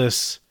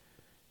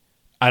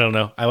don't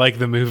know. I like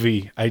the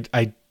movie.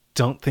 I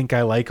don't think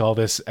I like all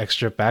this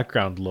extra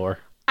background lore.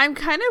 I'm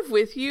kind of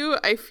with you.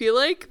 I feel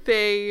like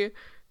they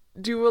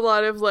do a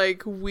lot of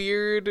like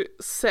weird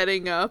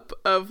setting up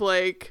of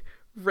like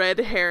red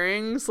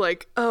herrings,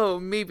 like, oh,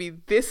 maybe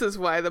this is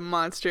why the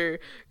monster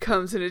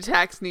comes and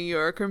attacks New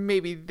York, or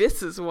maybe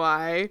this is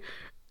why,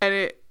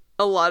 and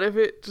a lot of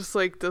it just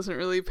like doesn't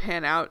really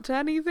pan out to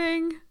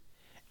anything.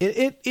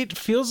 It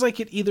feels like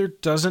it either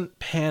doesn't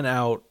pan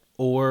out,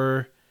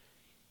 or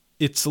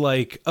it's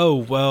like, oh,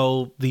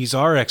 well, these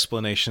are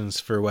explanations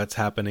for what's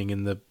happening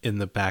in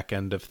the back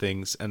end of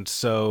things, and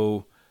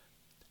so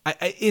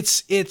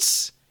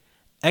it's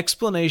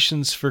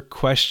explanations for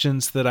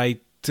questions that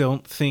I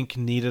don't think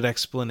needed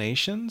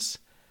explanations,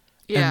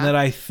 and that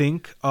I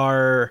think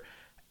are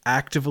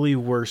actively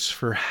worse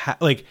for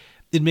like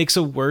it makes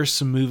a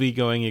worse movie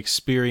going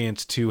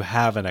experience to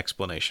have an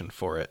explanation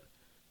for it.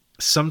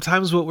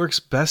 Sometimes what works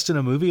best in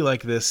a movie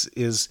like this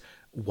is,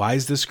 why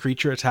is this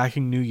creature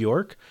attacking New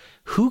York?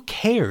 Who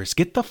cares?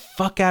 Get the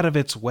fuck out of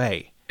its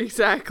way.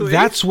 Exactly.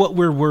 That's what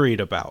we're worried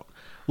about.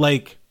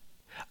 Like,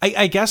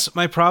 I guess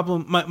my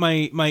problem,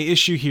 my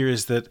issue here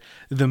is that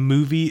the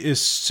movie is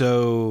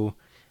so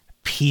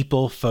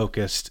people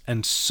focused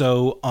and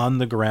so on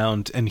the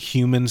ground and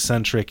human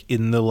centric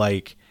in the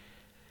like,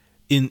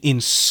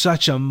 in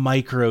such a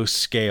micro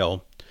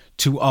scale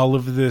to all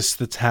of this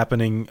that's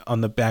happening on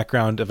the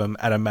background of them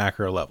at a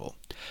macro level.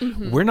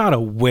 Mm-hmm. We're not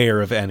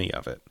aware of any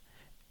of it.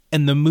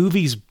 And the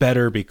movie's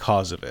better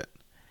because of it.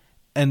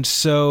 And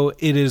so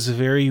it is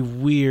very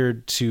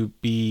weird to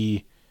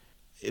be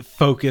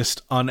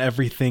focused on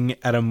everything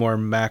at a more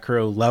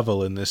macro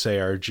level in this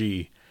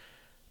ARG,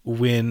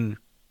 when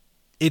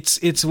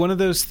it's one of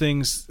those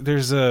things.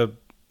 There's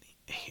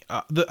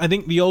I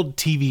think the old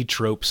TV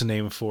tropes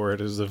name for it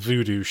is the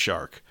voodoo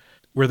shark,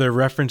 where they're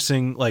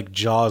referencing like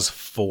Jaws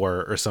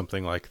 4 or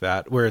something like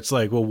that, where it's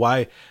like, well,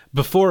 why?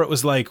 Before it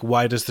was like,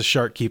 why does the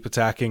shark keep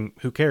attacking?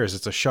 Who cares?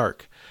 It's a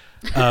shark.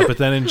 But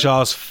then in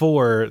Jaws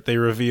 4, they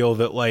reveal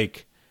that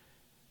like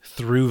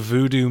through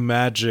voodoo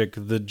magic,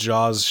 the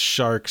Jaws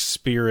shark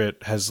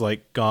spirit has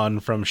like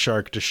gone from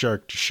shark to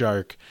shark to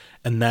shark.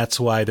 And that's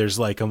why there's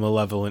like a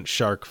malevolent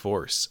shark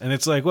force. And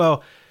it's like,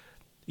 well,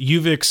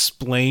 you've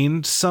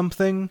explained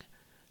something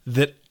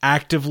that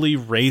actively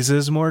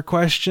raises more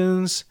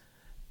questions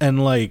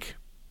and like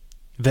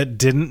that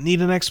didn't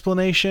need an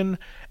explanation,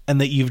 and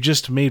that you've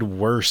just made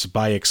worse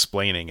by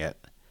explaining it.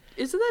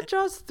 Isn't that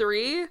Jaws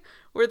 3?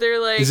 Where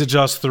they're like, is it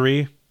Jaws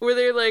 3? Where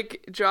they're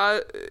like,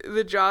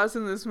 the Jaws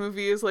in this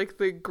movie is like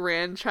the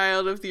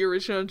grandchild of the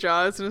original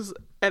Jaws,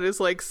 and is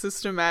like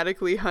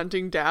systematically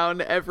hunting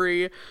down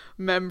every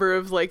member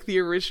of like the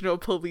original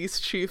police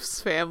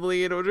chief's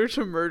family in order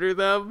to murder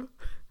them.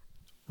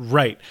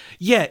 Right.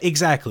 Yeah,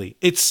 exactly.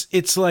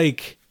 It's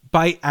like,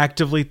 by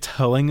actively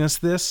telling us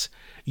this,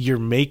 you're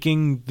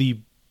making the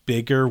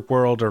bigger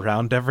world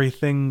around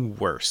everything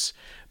worse.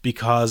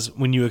 Because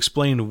when you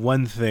explain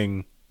one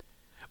thing,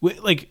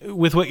 like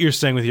with what you're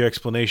saying with your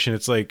explanation,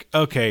 it's like,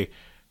 okay,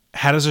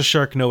 how does a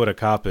shark know what a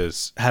cop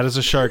is? How does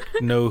a shark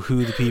know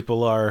who the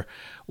people are?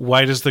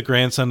 Why does the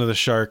grandson of the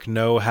shark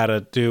know how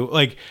to do?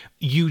 Like,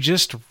 you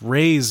just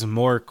raise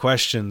more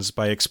questions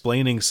by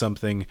explaining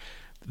something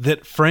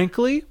that,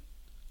 frankly,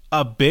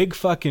 a big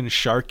fucking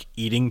shark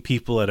eating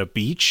people at a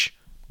beach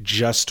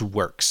just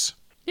works.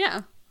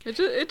 Yeah,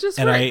 it just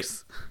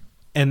works.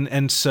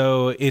 And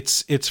so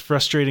it's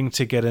frustrating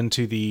to get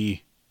into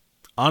the,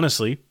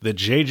 honestly, the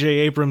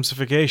J.J.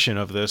 Abramsification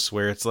of this,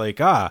 where it's like,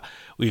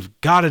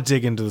 we've got to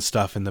dig into the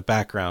stuff in the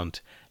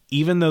background,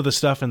 even though the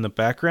stuff in the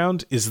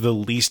background is the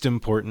least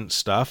important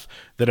stuff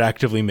that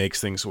actively makes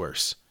things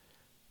worse.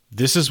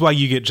 This is why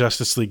you get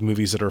Justice League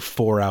movies that are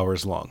 4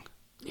 hours long.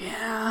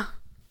 Yeah.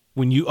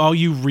 When all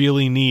you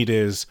really need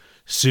is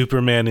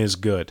Superman is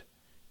good.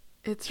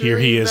 Here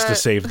he is to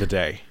save the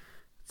day.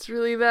 It's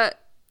really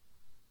that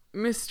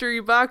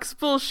mystery box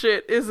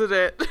bullshit, isn't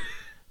it?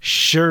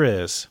 Sure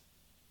is.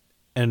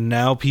 And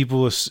now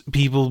people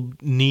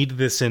need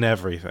this in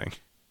everything.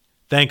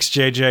 Thanks,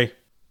 JJ.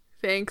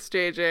 Thanks,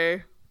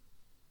 JJ.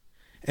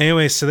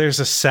 Anyway, so there's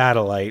a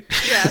satellite.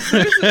 Yeah,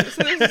 so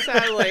there's a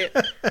satellite.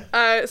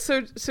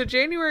 So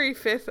January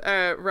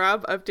 5th,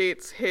 Rob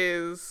updates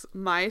his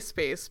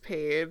MySpace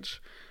page,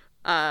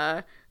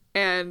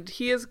 and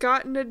he has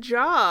gotten a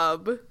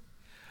job.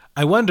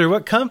 I wonder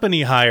what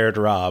company hired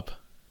Rob.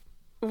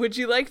 Would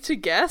you like to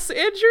guess,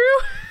 Andrew?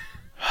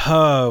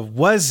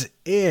 Was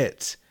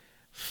it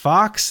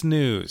Fox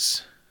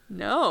News?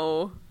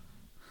 No.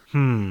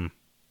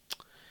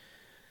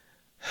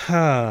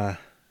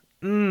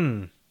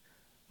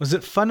 Was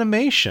it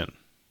Funimation?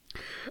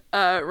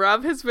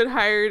 Rob has been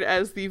hired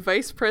as the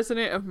Vice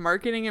President of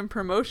Marketing and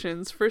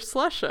Promotions for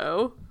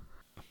Slusho.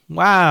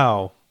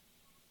 Wow.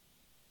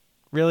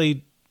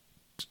 Really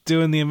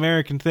doing the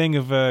American thing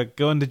of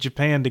going to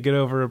Japan to get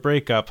over a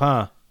breakup,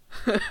 huh?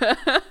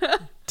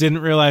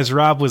 Didn't realize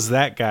Rob was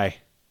that guy.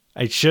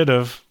 I should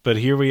have, but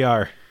here we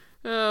are.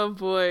 Oh,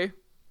 boy.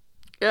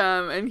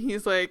 And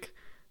he's like,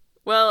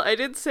 well, I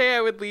did say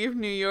I would leave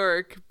New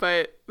York,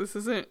 but this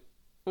isn't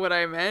what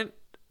I meant? ?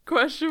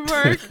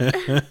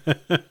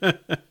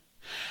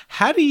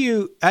 How do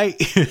you...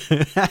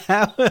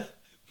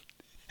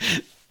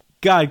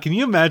 God, can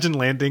you imagine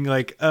landing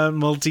like a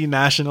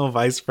multinational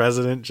vice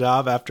president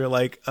job after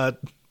like a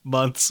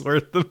month's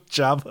worth of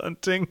job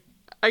hunting?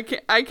 I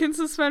can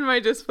suspend my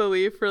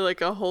disbelief for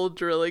like a whole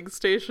drilling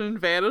station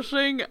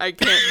vanishing. I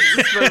can't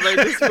suspend my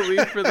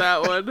disbelief for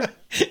that one.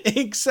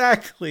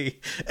 Exactly.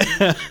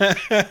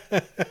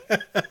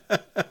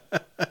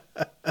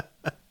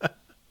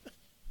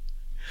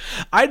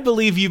 I'd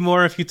believe you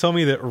more if you told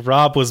me that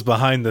Rob was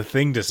behind the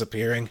thing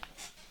disappearing.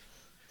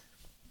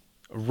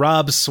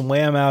 Rob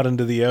swam out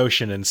into the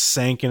ocean and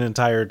sank an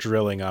entire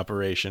drilling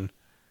operation.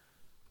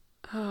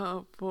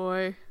 Oh,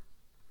 boy.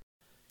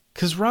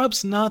 'Cause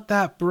Rob's not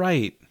that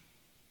bright.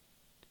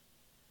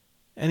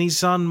 And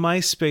he's on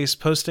MySpace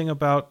posting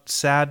about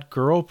sad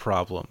girl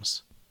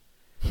problems.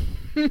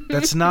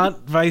 That's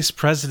not vice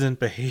president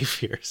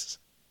behaviors.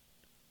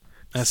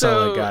 That's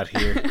all I got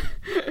here.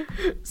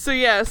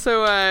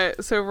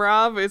 So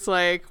Rob is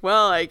like,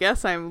 well, I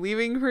guess I'm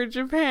leaving for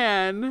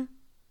Japan.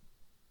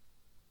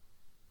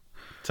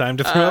 Time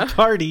to throw a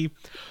party.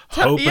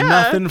 Hoping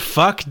nothing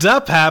fucked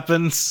up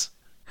happens.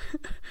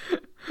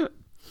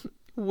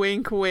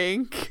 Wink,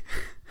 wink.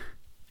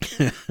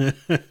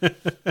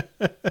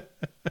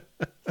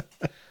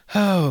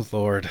 Oh,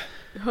 Lord.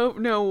 Hope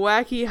no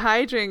wacky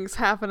hijinks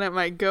happen at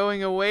my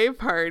going away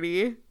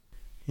party.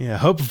 Yeah,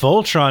 hope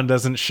Voltron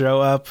doesn't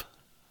show up.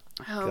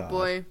 Oh, God.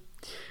 Boy.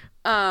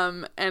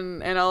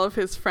 And all of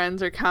his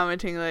friends are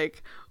commenting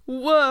like,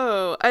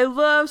 whoa, I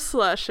love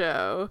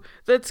Slusho.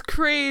 That's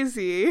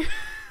crazy.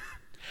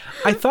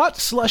 I thought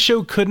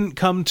Slusho couldn't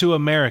come to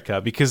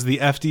America because the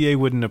FDA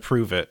wouldn't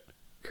approve it.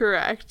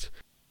 Correct.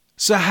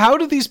 So how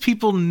do these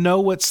people know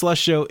what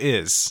Slusho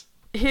is?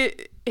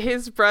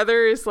 His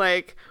brother is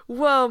like,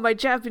 whoa, my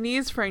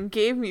Japanese friend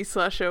gave me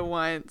Slusho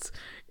once.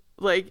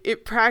 Like,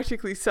 it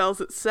practically sells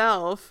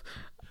itself.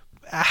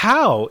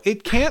 How?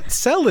 It can't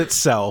sell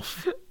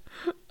itself.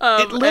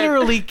 It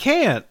literally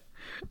can't.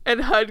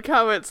 And HUD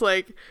comments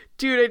like,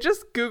 dude, I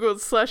just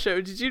Googled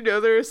Slusho. Did you know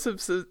there is some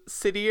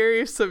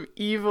subsidiary of some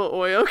evil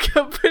oil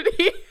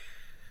company?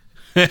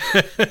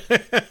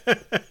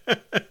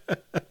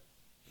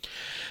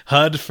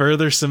 HUD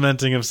further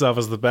cementing himself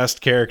as the best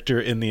character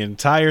in the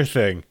entire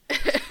thing.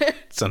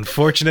 It's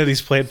unfortunate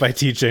he's played by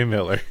TJ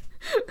Miller.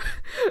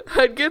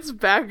 HUD gets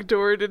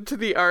backdoored into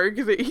the arc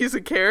that he's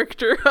a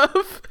character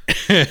of.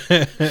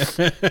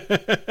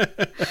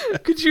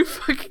 Could you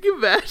fucking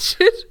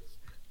imagine?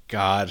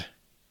 God.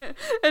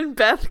 And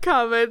Beth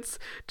comments,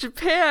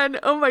 Japan,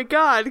 oh my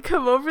god,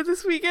 come over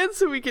this weekend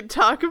so we can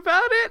talk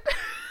about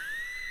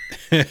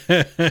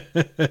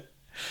it.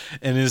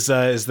 And is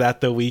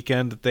that the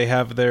weekend that they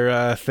have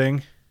their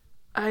thing?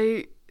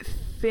 I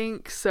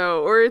think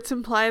so. Or it's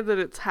implied that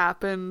it's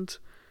happened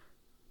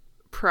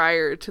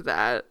prior to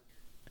that.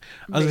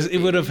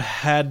 It would have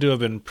had to have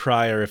been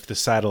prior if the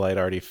satellite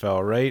already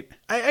fell, right?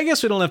 I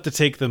guess we don't have to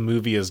take the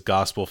movie as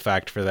gospel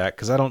fact for that,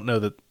 because I don't know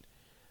that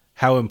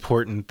how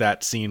important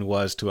that scene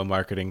was to a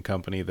marketing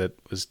company that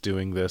was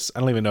doing this. I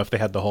don't even know if they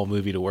had the whole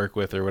movie to work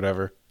with or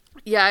whatever.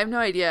 Yeah, I have no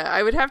idea.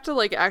 I would have to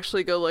like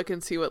actually go look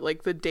and see what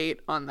like the date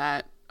on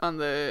that on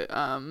the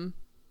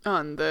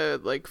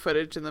like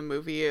footage in the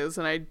movie is,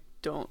 and I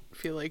don't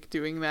feel like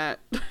doing that.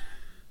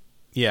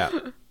 Yeah.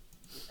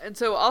 And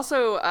so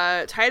also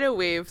Tidal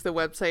Wave, the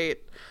website,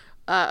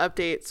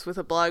 updates with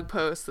a blog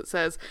post that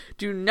says,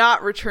 do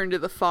not return to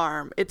the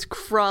farm. It's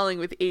crawling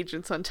with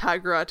agents on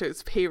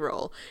Tagarato's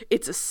payroll.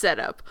 It's a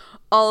setup.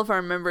 All of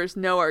our members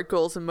know our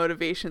goals and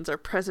motivations are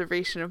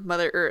preservation of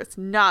Mother Earth,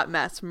 not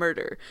mass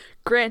murder.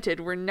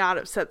 Granted, we're not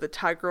upset that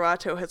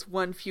Tagarato has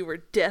one fewer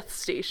death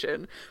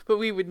station, but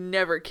we would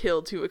never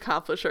kill to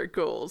accomplish our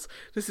goals.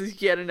 This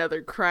is yet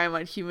another crime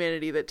on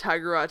humanity that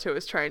Tagarato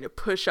is trying to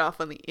push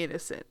off on the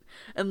innocent.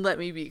 And let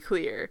me be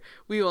clear,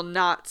 we will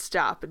not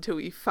stop until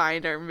we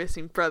find our missing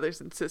missing brothers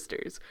and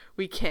sisters.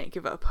 We can't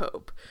give up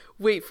hope.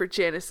 Wait for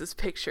Janice's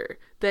picture.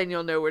 Then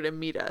you'll know where to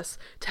meet us.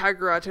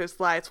 Tagarato's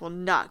lies will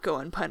not go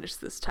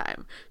unpunished this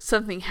time.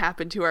 Something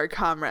happened to our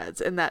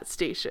comrades in that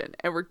station,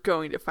 and we're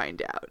going to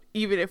find out,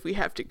 even if we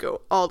have to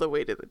go all the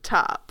way to the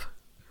top.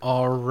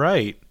 All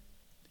right.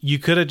 You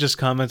could have just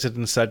commented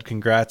and said,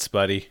 congrats,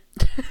 buddy.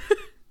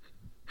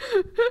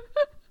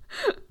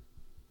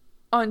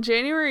 On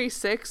January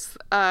 6th,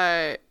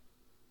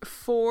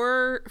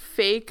 4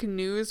 fake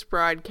news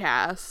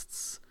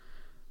broadcasts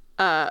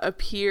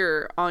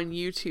appear on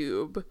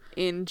YouTube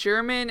in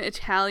German,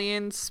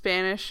 Italian,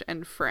 Spanish,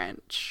 and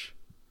French.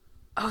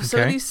 Oh,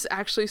 some of these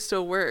actually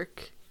still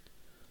work.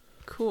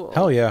 Cool.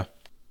 Hell yeah.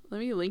 Let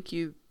me link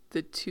you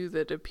the 2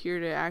 that appear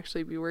to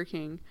actually be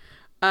working.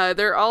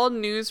 They're all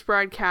news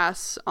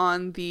broadcasts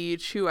on the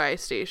Chuai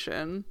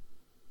station.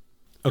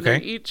 Okay.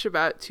 They're each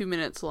about 2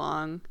 minutes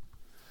long.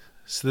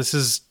 So this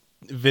is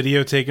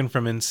video taken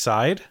from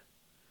inside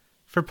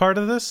for part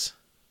of this?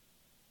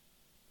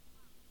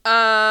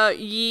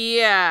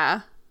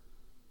 Yeah.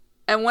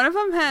 And one of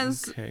them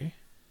has, Okay.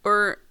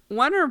 or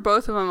one or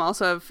both of them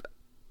also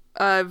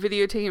have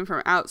video taken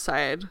from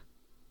outside.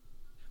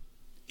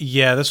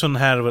 Yeah, this one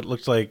had what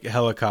looked like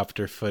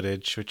helicopter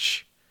footage,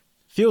 which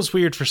feels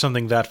weird for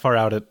something that far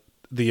out at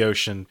the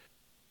ocean.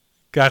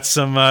 Got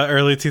some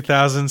early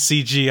 2000s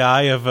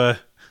CGI of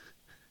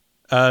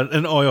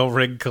an oil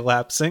rig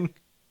collapsing. I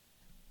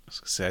was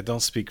gonna say, I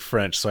don't speak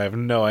French, so I have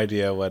no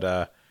idea what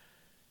the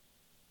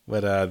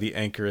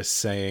anchor is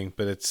saying,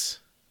 but it's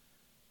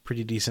a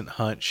pretty decent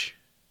hunch.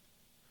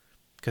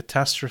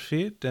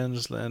 Catastrophe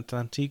dans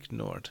l'Atlantique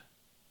Nord.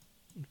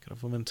 Got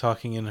a woman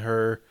talking in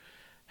her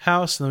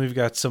house, and then we've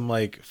got some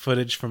like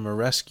footage from a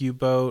rescue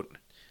boat.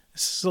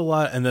 This is a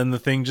lot, and then the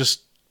thing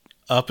just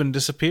up and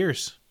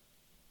disappears.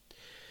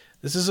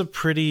 This is a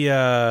pretty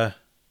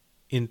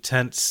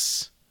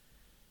intense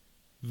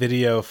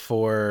video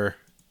for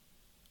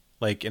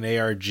like an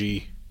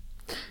ARG.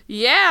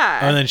 Yeah.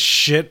 Oh, and then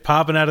shit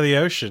popping out of the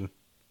ocean.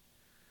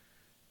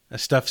 That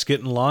stuff's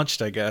getting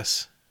launched, I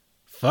guess.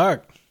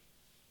 Fuck.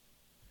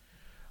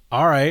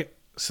 All right.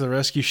 So the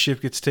rescue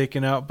ship gets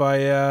taken out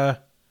by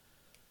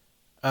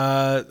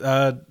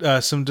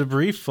some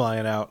debris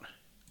flying out.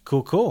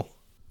 Cool.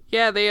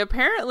 Yeah, they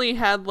apparently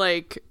had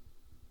like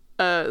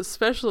a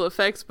special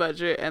effects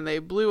budget, and they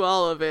blew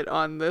all of it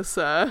on this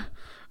on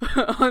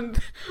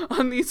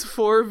these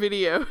 4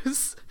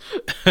 videos,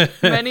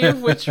 many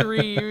of which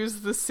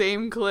reuse the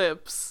same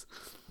clips.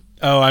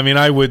 Oh, I mean,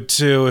 I would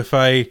too if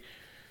I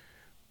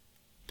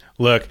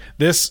look.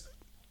 This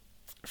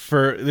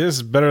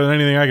is better than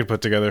anything I could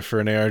put together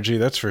for an ARG.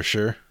 That's for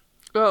sure.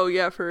 Oh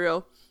yeah, for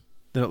real.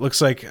 Then it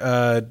looks like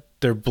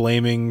they're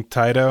blaming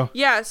Taito.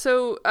 Yeah,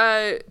 so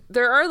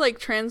there are like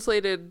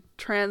translated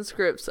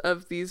transcripts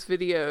of these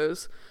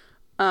videos,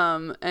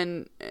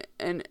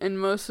 and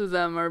most of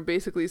them are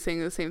basically saying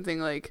the same thing,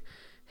 like,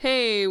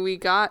 hey, we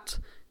got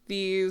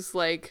these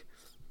like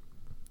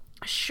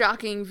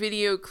shocking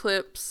video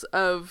clips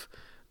of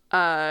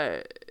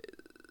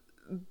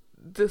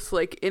this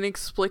like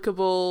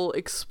inexplicable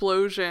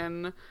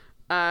explosion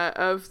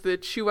of the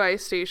Chuai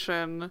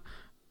station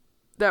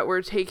that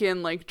were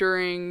taken like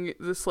during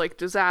this like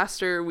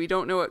disaster. We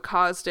don't know what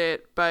caused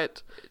it,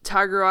 but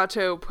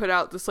Tagarato put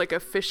out this like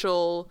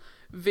official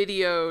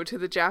video to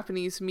the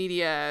Japanese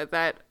media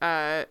that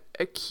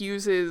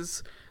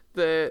accuses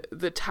the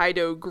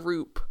Taito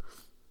group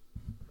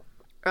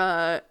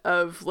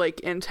of like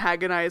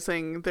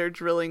antagonizing their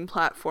drilling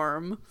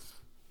platform.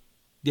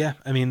 Yeah,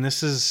 I mean,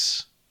 this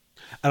is,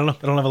 I don't know.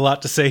 I don't have a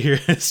lot to say here.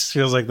 This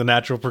feels like the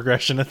natural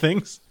progression of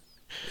things.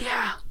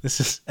 Yeah. This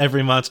is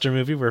every monster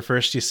movie where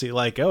first you see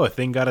like, oh, a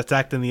thing got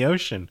attacked in the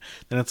ocean.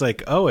 Then it's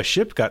like, oh, a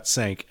ship got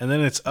sank. And then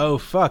it's, oh,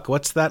 fuck,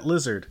 what's that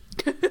lizard?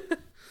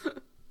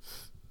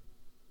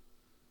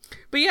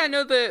 But yeah,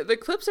 no, the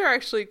clips are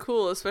actually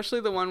cool,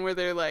 especially the one where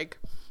they're like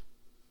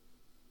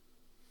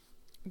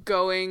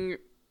going,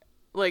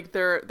 like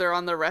they're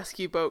on the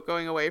rescue boat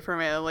going away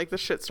from it, and like the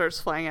shit starts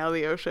flying out of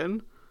the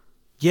ocean.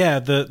 Yeah,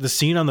 the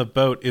scene on the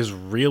boat is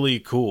really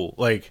cool.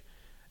 Like,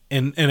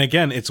 and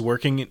again, it's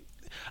working.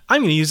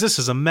 I'm going to use this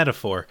as a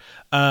metaphor.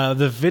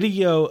 The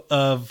video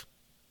of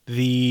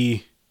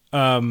the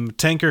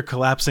tanker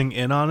collapsing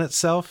in on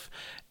itself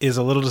is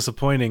a little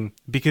disappointing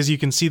because you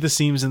can see the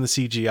seams in the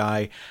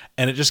CGI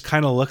and it just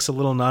kind of looks a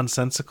little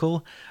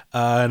nonsensical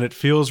and it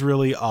feels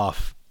really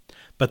off.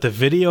 But the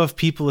video of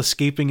people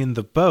escaping in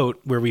the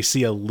boat, where we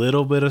see a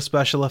little bit of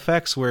special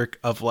effects work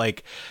of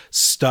like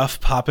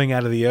stuff popping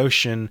out of the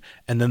ocean,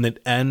 and then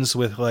it ends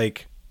with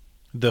like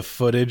the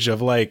footage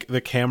of like the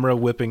camera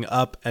whipping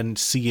up and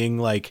seeing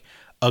like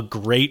a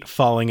grate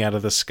falling out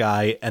of the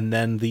sky, and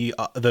then the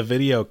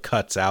video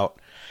cuts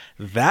out.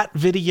 That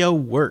video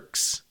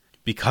works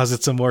because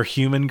it's a more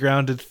human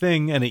grounded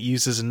thing, and it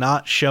uses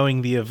not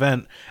showing the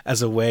event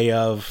as a way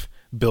of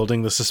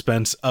building the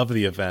suspense of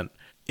the event.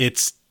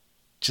 It's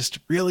just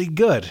really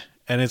good,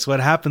 and it's what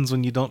happens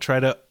when you don't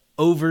try to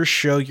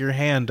overshow your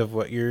hand of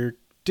what you're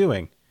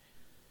doing.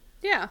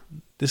 Yeah.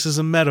 This is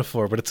a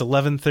metaphor, but it's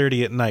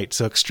 11:30 at night.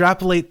 So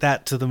extrapolate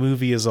that to the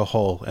movie as a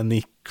whole and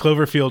the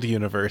Cloverfield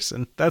universe,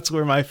 and that's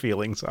where my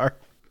feelings are.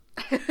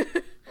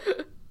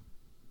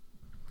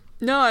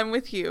 No, I'm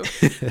with you.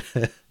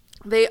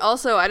 They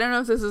also, I don't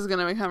know if this is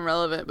going to become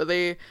relevant, but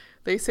they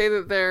say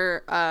that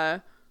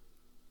there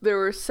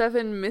were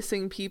 7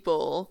 missing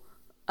people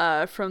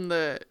from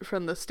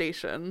the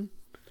station.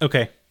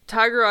 Okay.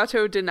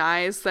 Tagarato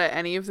denies that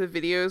any of the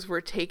videos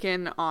were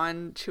taken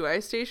on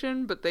Chuai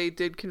Station, but they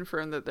did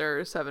confirm that there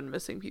are 7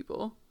 missing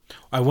people.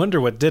 I wonder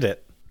what did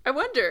it. I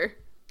wonder.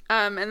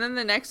 And then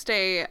the next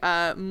day,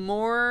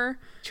 more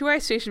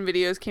Chuai Station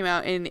videos came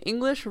out in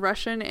English,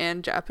 Russian,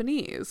 and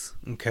Japanese.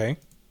 Okay.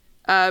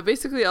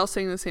 Basically all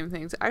saying the same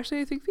things.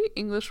 Actually, I think the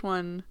English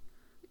one,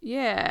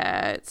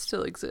 yeah, it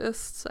still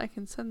exists. I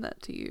can send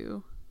that to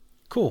you.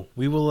 Cool.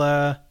 We will,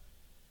 I'll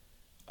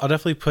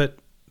definitely put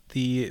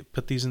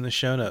these in the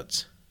show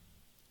notes.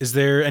 Is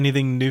there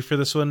anything new for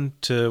this one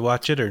to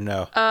watch it or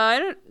no?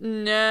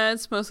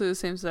 It's mostly the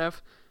same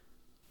stuff.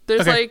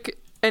 There's like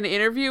an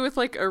interview with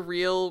like a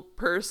real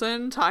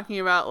person talking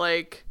about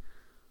like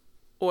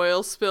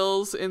oil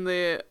spills in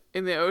the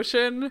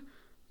ocean,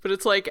 but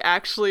it's like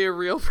actually a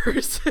real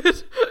person.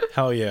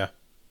 Hell yeah.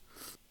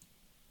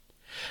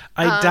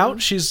 I doubt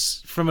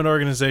she's from an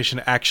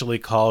organization actually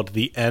called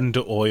the End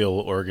Oil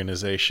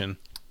Organization.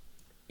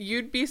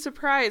 You'd be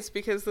surprised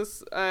because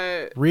this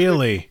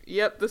really?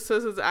 Yep, this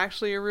says it's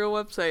actually a real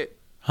website.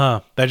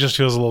 Huh, that just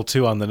feels a little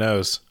too on the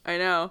nose. I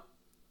know.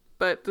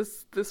 But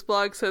this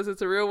blog says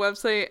it's a real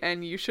website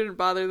and you shouldn't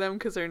bother them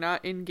because they're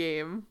not in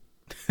game.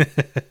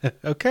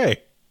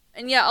 Okay.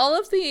 And yeah, all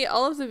of the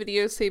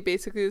videos say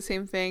basically the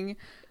same thing.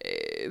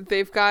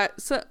 They've got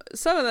some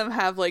of them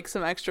have like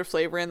some extra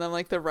flavor in them.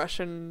 Like the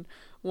Russian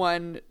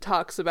one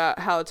talks about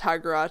how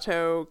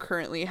Tagarato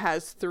currently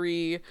has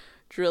 3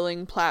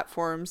 drilling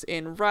platforms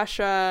in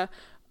Russia.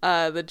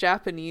 The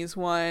Japanese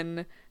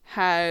one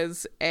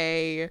has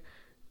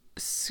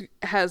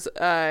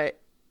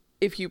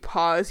if you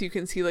pause, you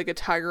can see like a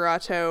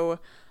Tagarato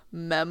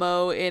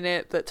memo in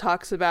it that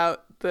talks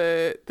about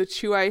the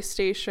Chuai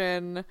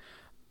Station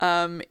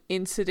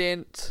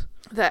incident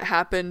that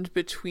happened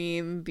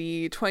between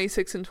the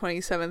 26th and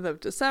 27th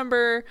of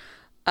December.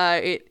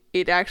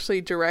 It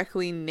actually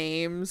directly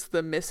names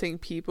the missing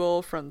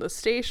people from the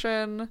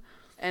station,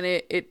 and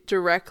it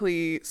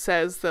directly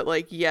says that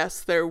like,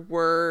 yes, there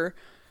were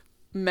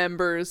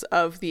members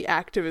of the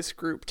activist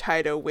group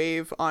Tidal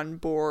Wave on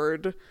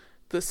board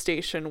the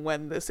station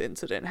when this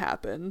incident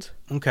happened.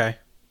 Okay.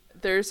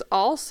 There's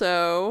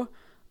also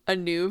a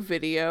new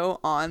video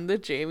on the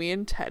Jamie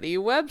and Teddy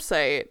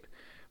website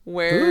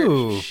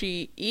where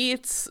she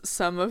eats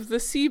some of the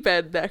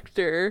seabed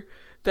nectar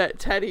that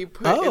Teddy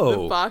put in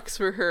the box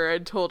for her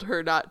and told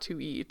her not to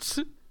eat.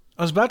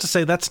 I was about to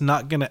say that's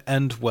not going to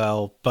end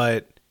well,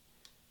 but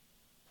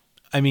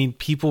I mean,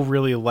 people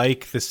really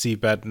like the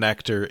seabed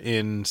nectar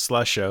in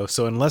Slusho,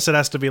 so unless it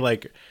has to be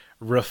like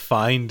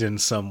refined in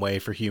some way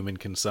for human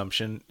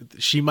consumption,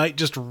 she might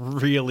just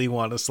really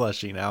want a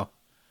slushie now.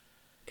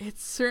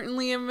 It's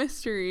certainly a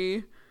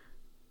mystery.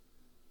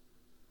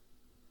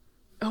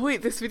 Oh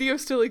wait, this video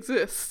still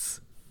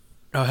exists.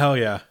 Oh hell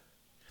yeah.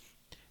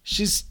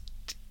 She's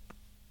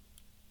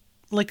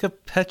like a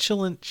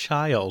petulant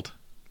child.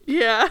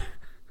 Yeah.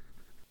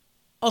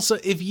 Also,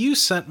 if you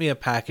sent me a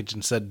package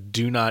and said,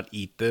 do not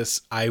eat this,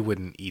 I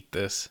wouldn't eat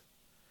this.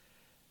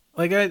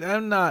 Like,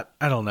 I'm not,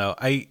 I don't know.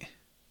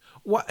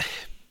 What?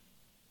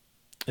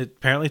 It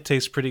apparently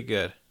tastes pretty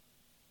good.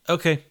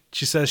 Okay,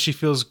 she says she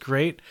feels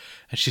great,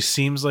 and she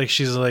seems like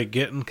she's like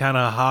getting kind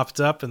of hopped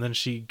up, and then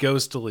she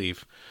goes to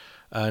leave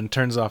and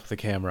turns off the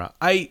camera.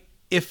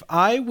 If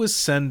I was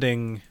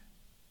sending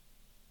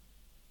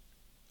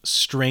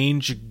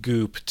strange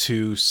goop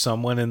to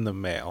someone in the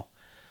mail,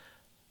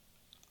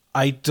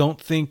 I don't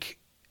think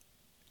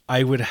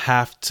I would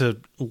have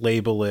to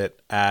label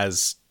it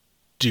as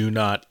do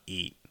not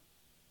eat.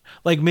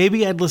 Like,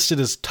 maybe I'd list it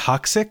as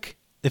toxic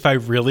if I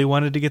really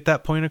wanted to get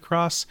that point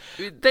across.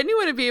 Then you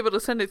wouldn't be able to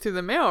send it through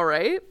the mail,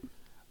 right?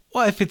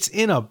 Well, if it's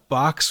in a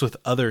box with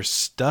other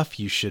stuff,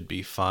 you should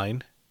be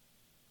fine.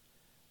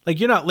 Like,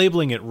 you're not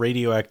labeling it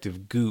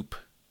radioactive goop.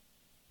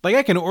 Like,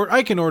 I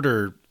can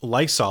order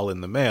Lysol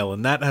in the mail,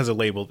 and that has a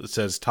label that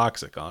says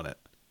toxic on it.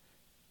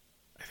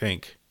 I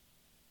think.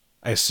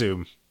 I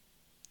assume.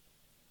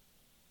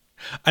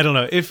 I don't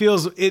know. It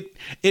feels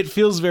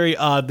very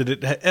odd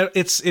that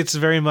it's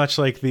very much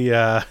like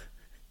the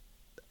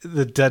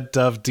dead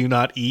dove do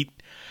not eat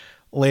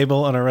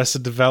label on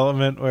Arrested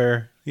Development,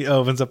 where he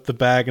opens up the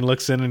bag and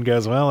looks in and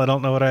goes, well, I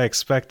don't know what I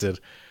expected.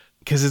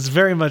 Because it's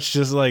very much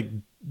just like,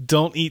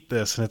 don't eat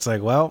this. And it's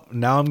like, well,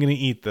 now I'm going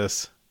to eat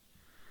this.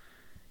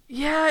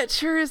 Yeah, it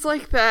sure is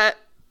like that.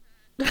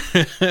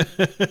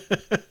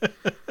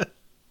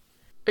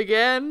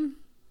 Again,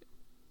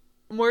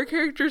 more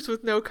characters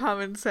with no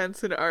common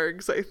sense in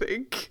ARGs, I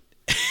think.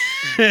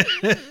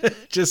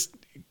 Just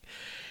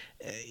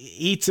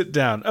eats it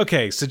down.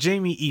 Okay, so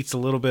Jamie eats a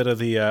little bit of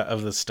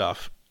the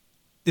stuff.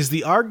 Is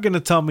the ARG going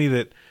to tell me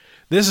that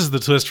This is the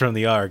twist from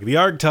the ARG. The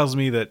ARG tells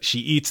me that she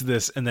eats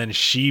this and then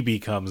she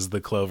becomes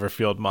the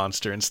Cloverfield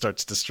monster and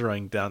starts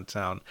destroying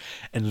downtown.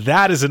 And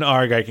that is an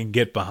ARG I can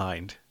get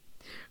behind.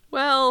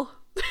 Well,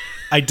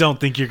 I don't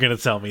think you're going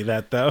to tell me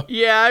that, though.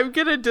 yeah, I'm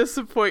gonna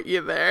disappoint you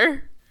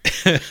there.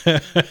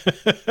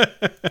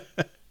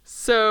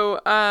 So,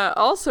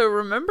 also,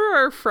 remember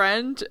our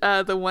friend,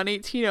 the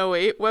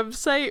 11808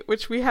 website,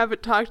 which we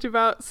haven't talked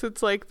about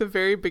since, like, the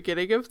very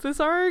beginning of this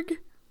ARG?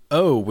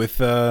 Oh,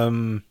 with,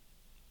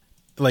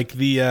 like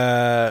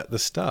the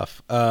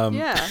stuff.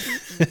 Yeah.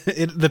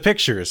 The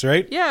pictures,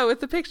 right? Yeah, with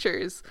the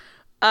pictures.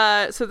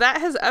 So that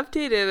has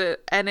updated,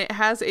 and it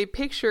has a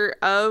picture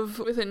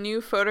with a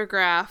new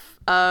photograph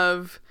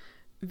of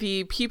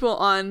the people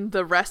on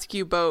the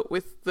rescue boat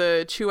with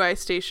the Chuai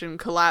station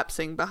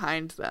collapsing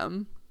behind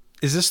them.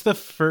 Is this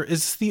is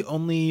this the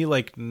only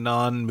like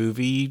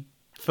non-movie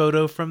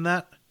photo from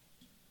that?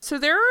 So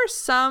there are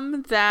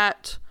some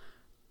that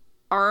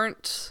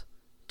aren't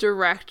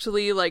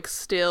directly like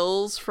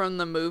stills from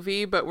the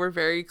movie, but were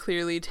very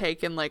clearly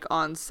taken like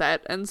on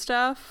set and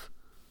stuff.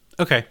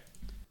 Okay.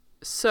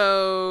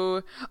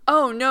 So,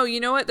 oh no, you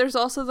know what? There's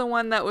also the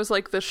one that was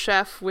like the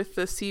chef with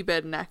the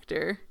seabed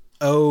nectar.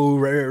 Oh,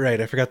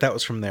 right. I forgot that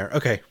was from there.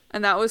 Okay.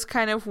 And that was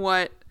kind of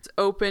what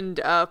opened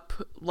up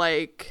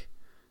like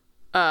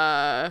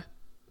the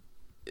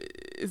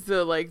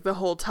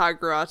whole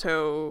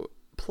Tagarato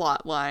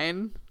plot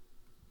line.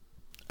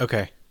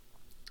 Okay.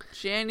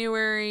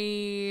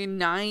 January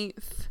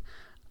 9th,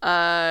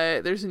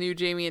 there's a new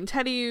Jamie and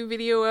Teddy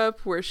video up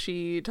where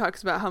she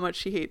talks about how much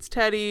she hates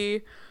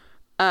Teddy.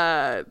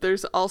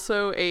 There's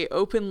also a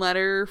open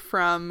letter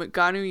from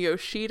Ganu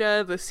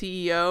Yoshida, the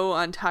CEO,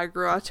 on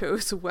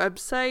Tagarato's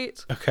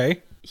website.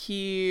 Okay.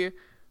 He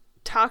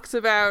talks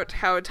about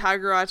how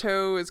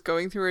Tagarato is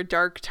going through a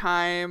dark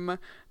time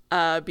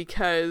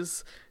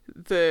because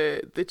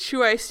the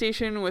Chuai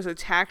station was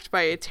attacked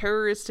by a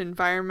terrorist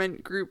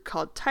environment group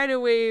called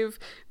Tidal Wave.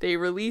 They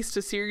released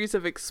a series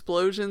of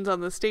explosions on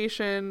the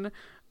station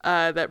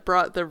that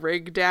brought the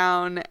rig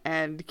down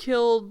and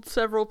killed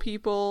several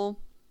people.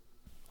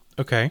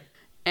 Okay.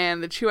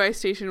 And the Chuai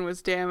station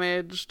was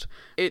damaged.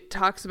 It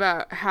talks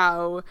about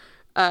how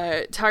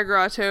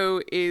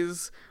Tagarato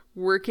is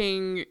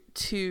working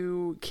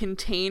to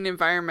contain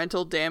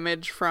environmental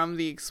damage from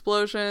the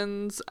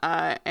explosions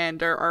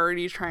and are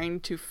already trying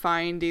to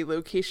find a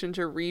location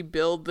to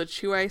rebuild the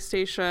Chuai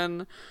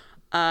station,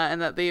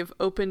 and that they've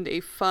opened a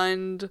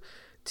fund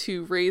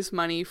to raise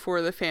money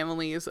for the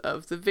families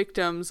of the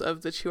victims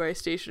of the Chuai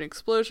station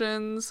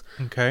explosions.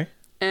 Okay.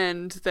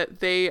 And that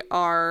they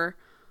are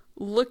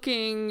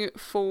looking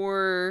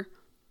for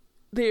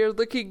the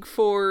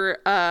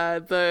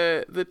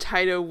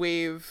Tidal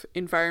Wave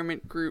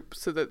environment group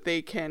so that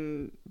they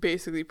can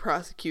basically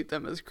prosecute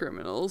them as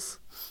criminals.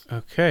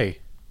 Okay.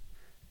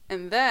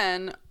 And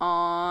then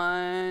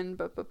on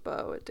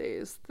what day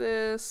is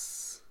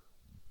this?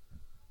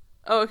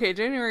 Oh, okay,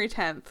 January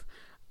 10th.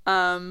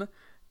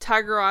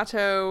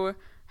 Tagarato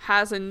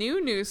has a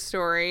new news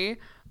story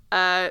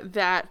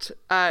that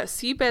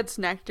Seabed's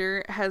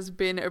nectar has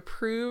been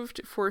approved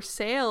for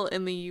sale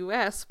in the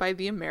U.S. by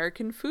the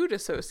American Food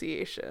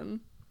Association.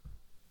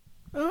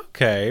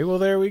 Okay, well,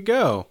 there we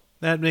go.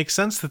 That makes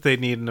sense that they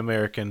need an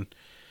American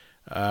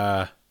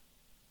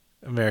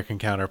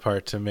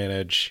counterpart to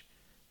manage,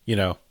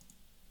 like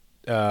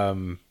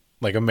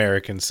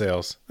American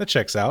sales. That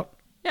checks out.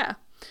 Yeah.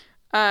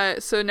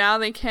 So now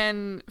they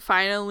can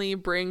finally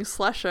bring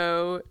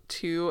Slusho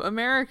to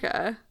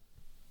America.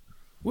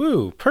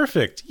 Woo,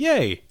 perfect.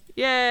 Yay.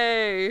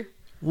 Yay.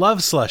 Love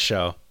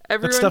Slusho. That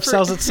Everyone stuff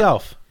sells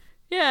itself.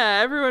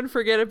 Yeah, everyone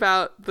forget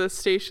about the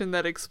station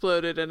that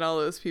exploded and all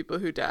those people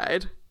who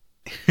died.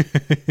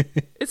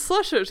 It's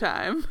Slusho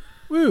time.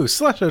 Woo,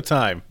 Slusho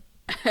time.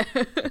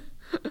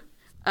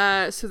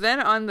 So then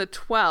on the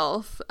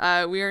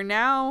 12th, we are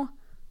now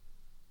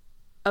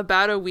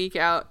about a week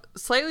out,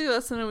 slightly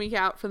less than a week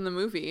out from the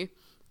movie.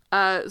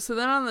 So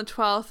then on the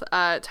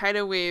 12th,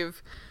 Tidal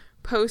Wave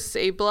posts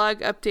a blog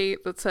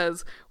update that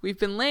says, "We've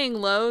been laying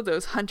low,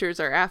 those hunters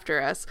are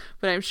after us,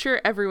 but I'm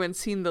sure everyone's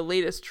seen the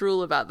latest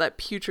drool about that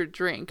putrid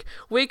drink.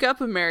 Wake up,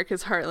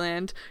 America's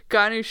heartland.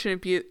 Ganu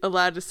shouldn't be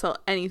allowed to sell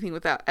anything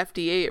without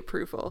FDA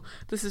approval.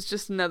 This is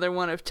just another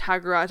one of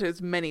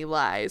Tagarato's many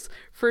lies.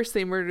 First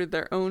they murdered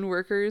their own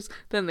workers,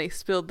 then they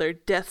spilled their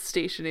death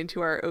station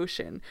into our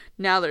ocean.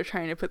 Now they're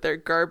trying to put their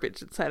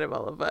garbage inside of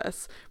all of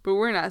us. But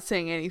we're not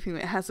saying anything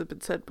that hasn't been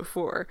said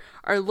before.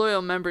 Our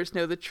loyal members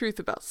know the truth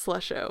about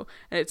Slusho,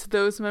 and it's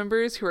those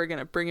members who are going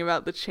to bring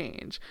about the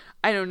change.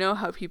 I don't know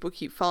how people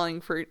keep falling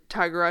for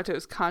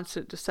Tagarato's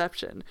constant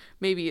deception.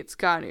 Maybe it's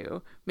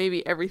Ganu.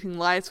 Maybe everything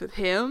lies with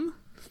him."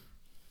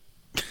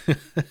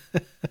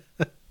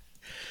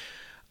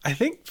 I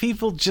think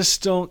people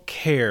just don't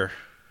care.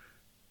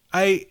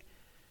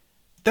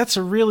 That's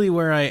really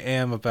where I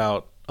am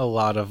about a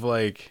lot of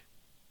like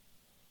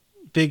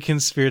big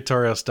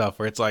conspiratorial stuff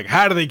where it's like,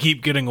 how do they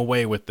keep getting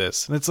away with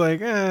this? And it's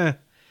like,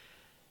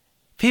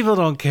 people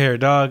don't care,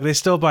 dog. They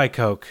still buy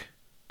Coke.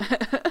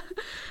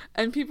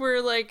 And people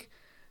are like,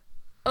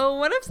 Oh,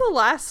 one of the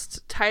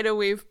last Tidal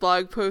Wave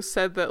blog posts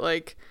said that,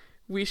 like,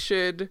 we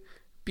should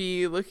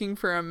be looking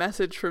for a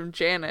message from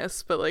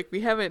Janice, but, like,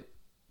 we haven't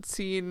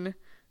seen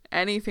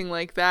anything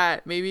like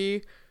that.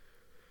 Maybe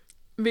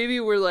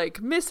we're,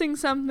 like, missing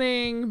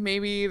something.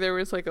 Maybe there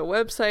was, like, a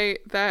website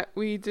that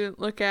we didn't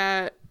look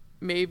at.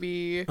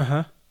 Maybe.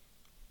 Uh-huh.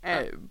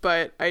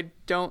 But I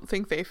don't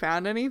think they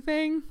found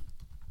anything.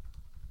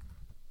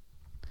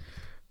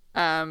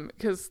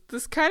 Because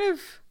this kind of,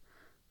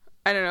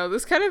 I don't know,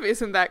 this kind of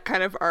isn't that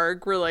kind of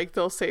arc where, like,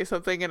 they'll say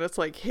something and it's,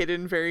 like,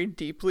 hidden very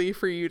deeply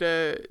for you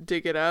to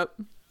dig it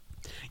up.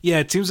 Yeah,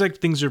 it seems like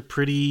things are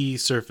pretty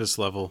surface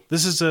level.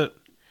 This is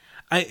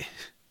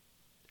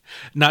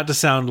not to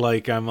sound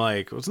like I'm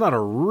like, well, it's not a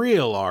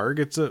real ARG,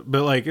 it's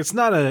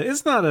not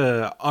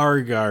a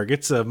ARG,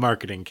 it's a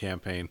marketing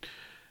campaign.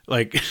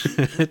 Like,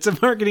 it's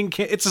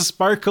a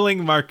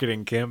sparkling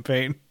marketing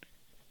campaign.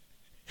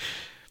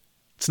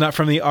 It's not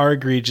from the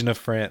ARG region of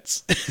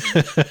France.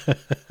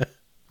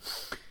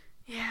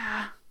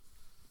 Yeah.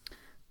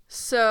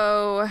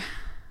 So,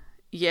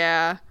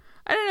 yeah.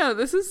 I don't know,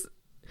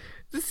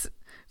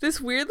 this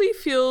weirdly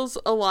feels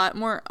a lot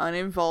more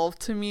uninvolved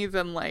to me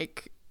than,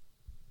 like,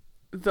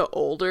 the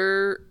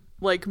older,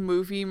 like,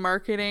 movie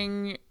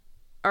marketing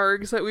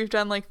ARGs that we've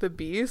done, like The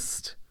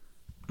Beast.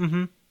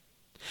 Mm-hmm.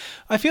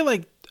 I feel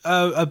like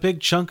a big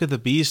chunk of The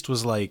Beast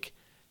was, like,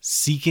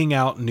 seeking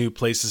out new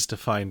places to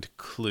find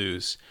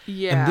clues.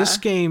 Yeah. And this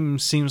game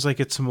seems like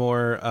it's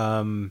more,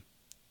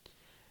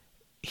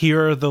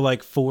 here are the,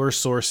 like, 4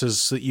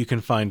 sources that you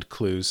can find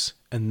clues.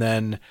 And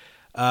then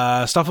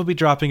stuff will be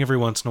dropping every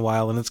once in a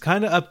while, and it's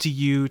kind of up to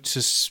you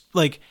to,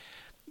 like,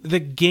 the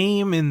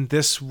game in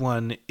this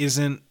one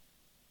isn't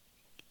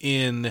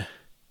in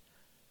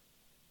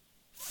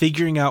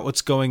figuring out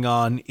what's going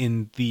on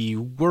in the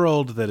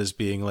world that is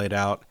being laid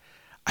out.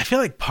 I feel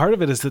like part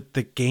of it is that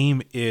the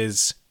game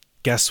is,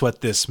 guess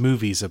what this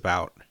movie's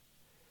about?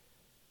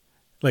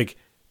 Like,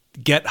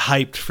 get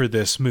hyped for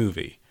this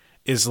movie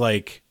is,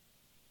 like,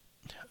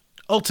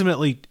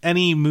 ultimately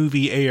any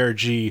movie ARG,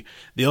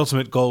 the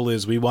ultimate goal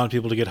is we want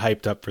people to get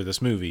hyped up for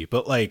this movie.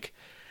 But, like,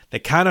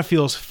 that kind of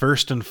feels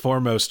first and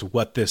foremost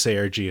what this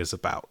ARG is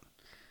about.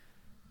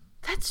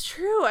 That's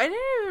true. I didn't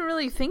even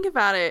really think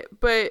about it,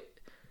 but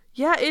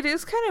yeah, it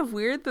is kind of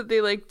weird that they,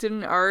 like,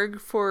 didn't ARG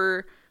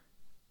for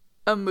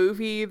a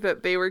movie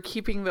that they were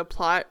keeping the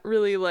plot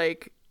really,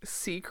 like,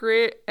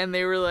 secret, and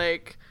they were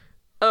like,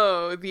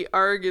 oh, the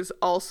ARG is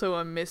also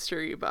a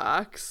mystery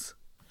box.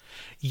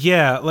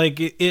 Yeah, like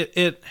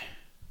it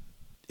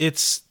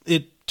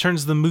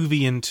turns the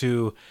movie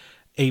into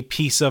a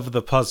piece of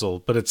the puzzle,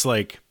 but it's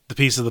like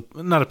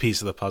not a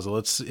piece of the puzzle.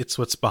 It's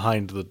what's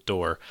behind the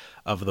door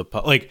of the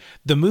like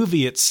the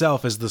movie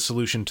itself is the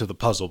solution to the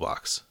puzzle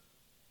box,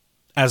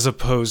 as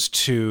opposed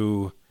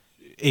to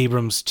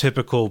Abrams'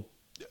 typical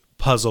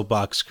puzzle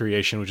box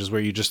creation, which is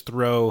where you just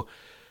throw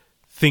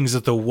things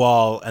at the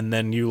wall and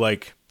then you,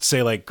 like,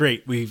 say, like,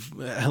 great, we've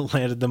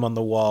landed them on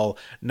the wall.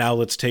 Now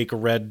let's take a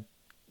red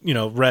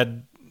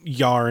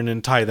yarn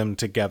and tie them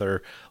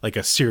together like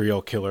a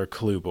serial killer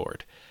clue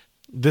board.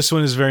 This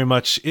one is very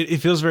much, it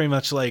feels very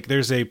much like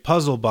there's a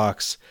puzzle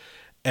box,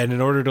 and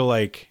in order to,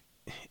 like,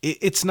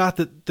 it's not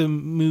that the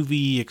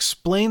movie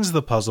explains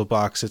the puzzle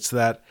box, it's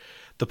that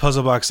the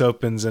puzzle box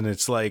opens and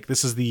it's like,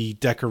 this is the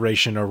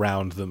decoration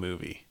around the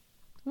movie.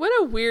 What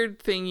a weird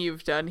thing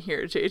you've done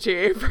here, J.J.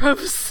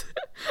 Abrams.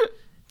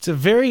 It's a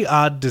very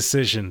odd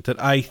decision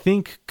that I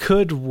think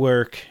could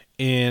work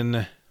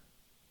in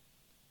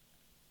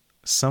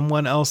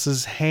someone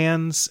else's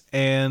hands,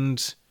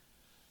 and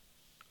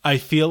I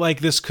feel like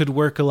this could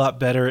work a lot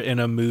better in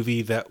a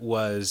movie that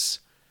was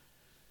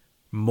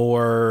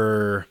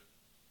more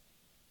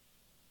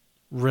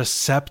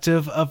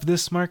receptive of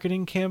this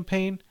marketing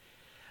campaign.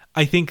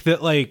 I think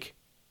that, like,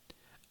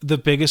 the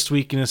biggest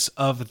weakness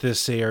of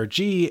this ARG,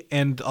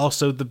 and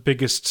also the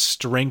biggest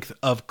strength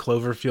of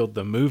Cloverfield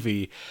the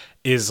movie,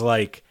 is,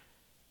 like,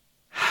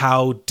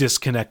 how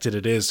disconnected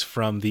it is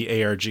from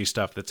the ARG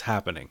stuff that's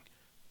happening.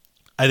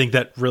 I think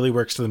that really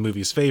works to the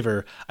movie's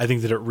favor. I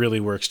think that it really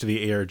works to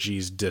the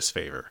ARG's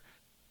disfavor.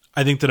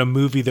 I think that a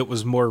movie that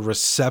was more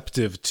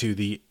receptive to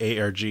the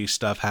ARG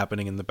stuff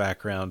happening in the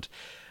background,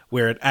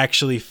 where it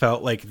actually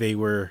felt like they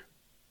were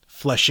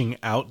fleshing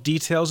out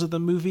details of the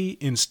movie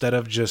instead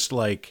of just,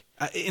 like,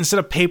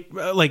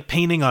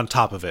 painting on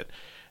top of it.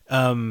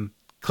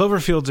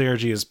 Cloverfield's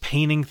ARG is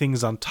painting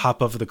things on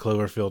top of the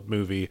Cloverfield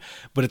movie,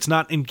 but it's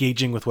not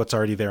engaging with what's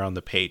already there on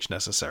the page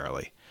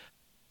necessarily.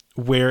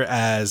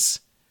 Whereas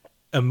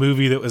a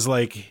movie that was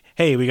like,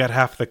 hey, we got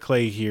half the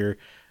clay here,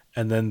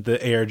 and then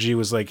the ARG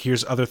was like,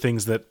 here's other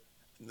things that,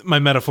 my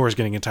metaphor is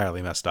getting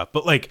entirely messed up,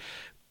 but, like,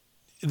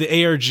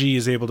 the ARG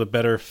is able to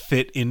better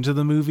fit into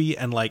the movie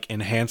and, like,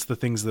 enhance the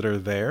things that are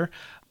there,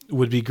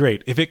 would be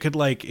great. If it could,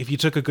 like, if you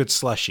took a good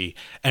slushie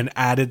and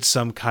added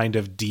some kind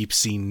of deep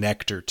sea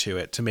nectar to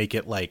it to make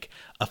it, like,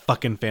 a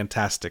fucking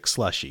fantastic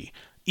slushie,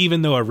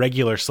 even though a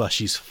regular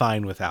slushie's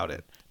fine without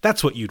it.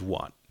 That's what you'd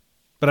want.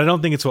 But I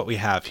don't think it's what we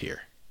have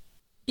here.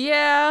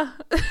 Yeah.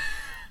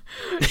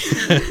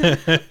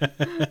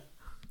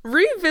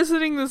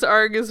 Revisiting this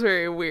arc is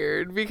very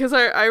weird because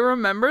I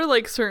remember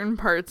like certain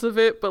parts of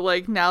it, but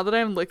like now that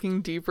I'm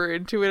looking deeper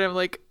into it, I'm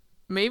like,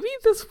 maybe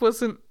this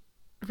wasn't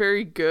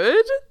very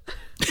good.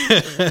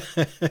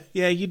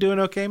 Yeah, you doing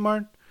okay,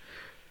 Marn?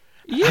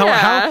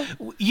 Yeah.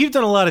 How you've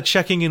done a lot of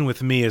checking in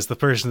with me as the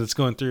person that's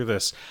going through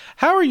this.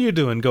 How are you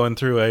doing going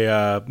through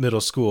a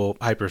middle school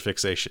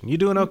hyperfixation? You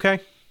doing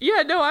okay?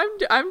 Yeah, no,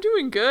 I'm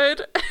doing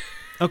good.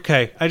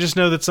 Okay, I just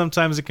know that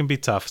sometimes it can be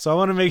tough, so I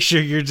want to make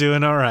sure you're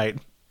doing all right.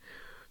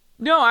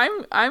 No,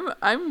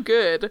 I'm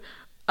good.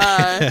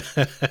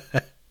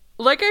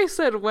 Like I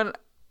said, when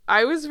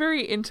I was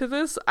very into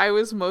this, I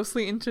was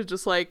mostly into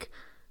just like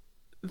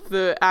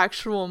the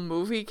actual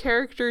movie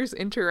characters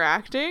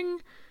interacting,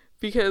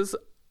 because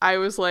I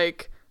was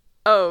like,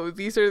 oh,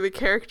 these are the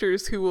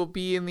characters who will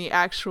be in the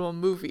actual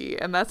movie,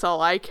 and that's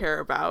all I care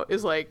about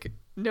is like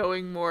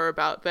knowing more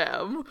about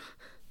them.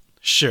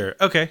 Sure.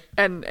 Okay.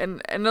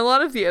 And a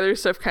lot of the other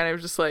stuff kind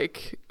of just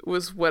like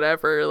was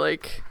whatever,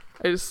 like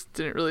I just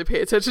didn't really pay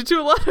attention to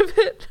a lot of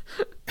it.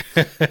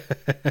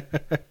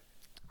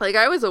 Like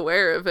I was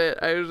aware of it.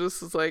 I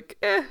was like,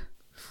 eh.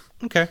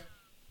 Okay.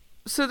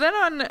 So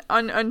then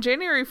on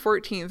January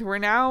 14th, we're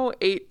now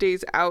 8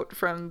 days out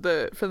from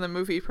the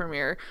movie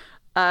premiere.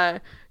 The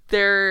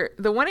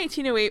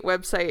 11808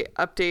 website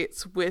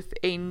updates with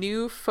a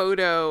new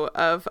photo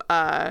of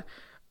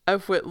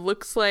what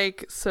looks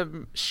like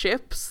some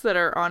ships that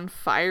are on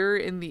fire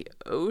in the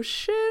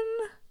ocean.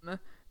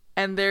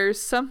 And there's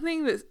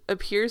something that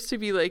appears to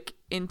be like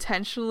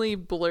intentionally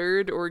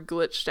blurred or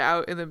glitched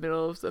out in the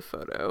middle of the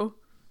photo.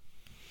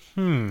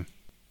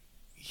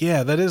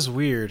 Yeah, that is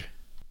weird.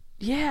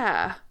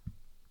 Yeah.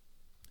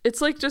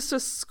 It's like just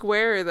a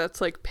square that's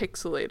like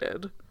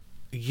pixelated.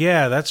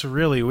 Yeah, that's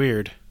really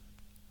weird.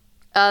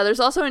 There's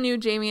also a new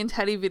Jamie and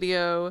Teddy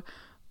video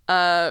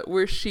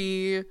where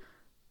she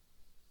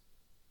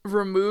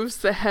removes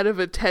the head of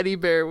a teddy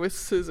bear with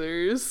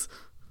scissors.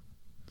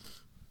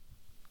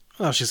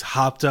 Oh, she's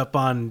hopped up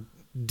on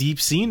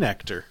deep sea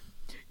nectar.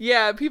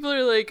 Yeah, people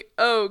are like,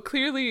 oh,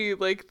 clearly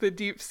like the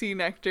deep sea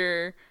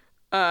nectar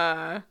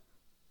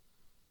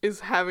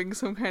is having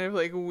some kind of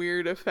like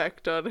weird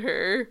effect on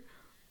her.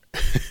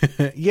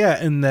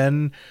 Yeah, and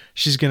then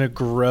she's gonna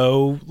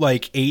grow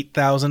like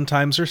 8,000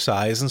 times her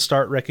size and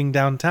start wrecking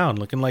downtown,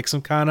 looking like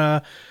some kind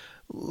of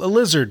a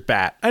lizard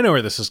bat. I know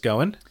where this is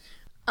going.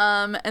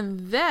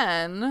 And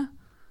then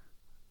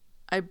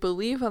I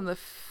believe on the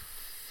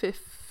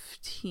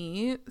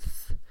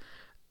 15th,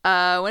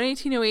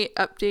 11808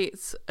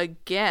 updates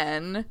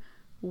again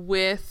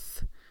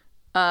with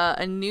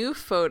a new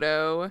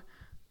photo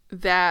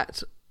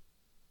that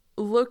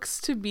looks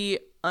to be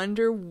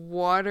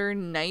underwater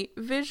night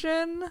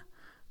vision.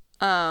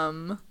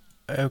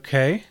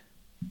 Okay.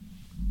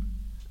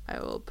 I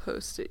will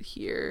post it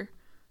here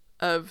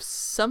of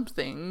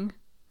something.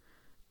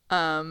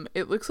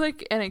 It looks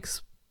like an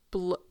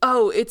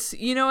it's,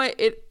 you know what?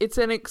 It's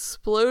an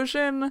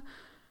explosion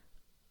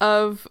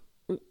of,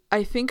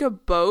 I think, a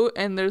boat,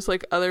 and there's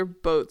like other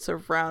boats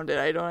around it.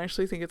 I don't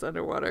actually think it's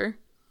underwater.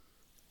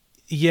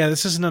 Yeah,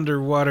 this isn't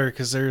underwater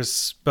because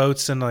there's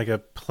boats and like a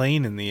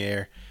plane in the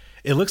air.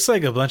 It looks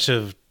like a bunch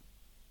of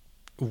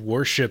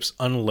warships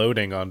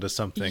unloading onto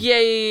something.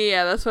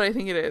 Yeah. That's what I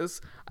think it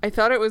is. I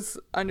thought it was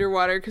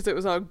underwater because it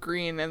was all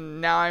green,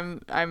 and now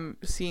I'm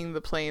seeing the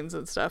planes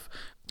and stuff.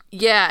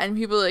 Yeah, and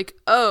people are like,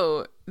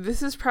 oh,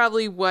 this is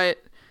probably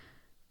what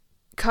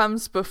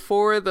comes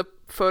before the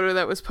photo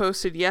that was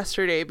posted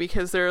yesterday,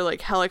 because there are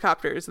like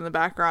helicopters in the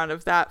background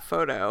of that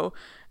photo,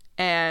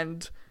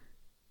 and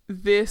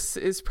this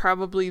is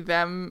probably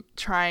them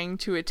trying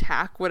to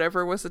attack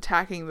whatever was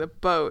attacking the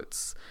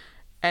boats.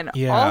 And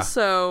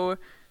also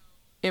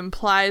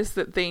implies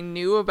that they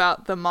knew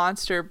about the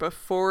monster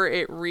before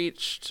it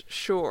reached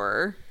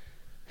shore.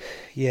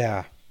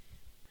 Yeah.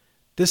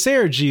 This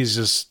ARG is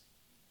just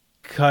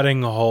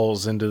cutting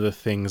holes into the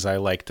things I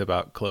liked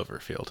about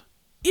Cloverfield.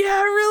 Yeah,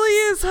 it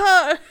really is,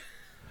 huh?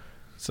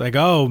 It's like,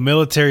 oh,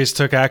 militaries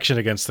took action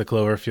against the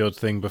Cloverfield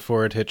thing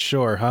before it hit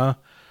shore, huh?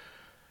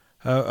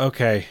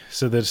 Okay,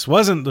 so this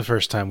wasn't the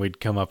first time we'd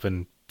come up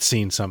and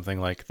seen something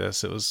like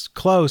this. It was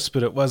close,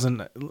 but it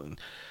wasn't.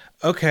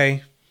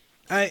 Okay,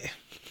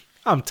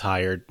 I'm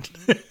tired.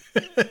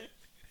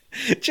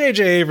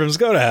 J.J. Abrams,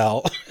 go to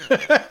hell.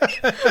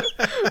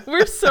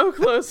 We're so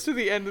close to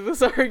the end of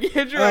this arc,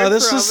 Andrew, I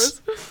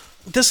promise.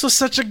 This was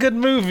such a good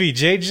movie,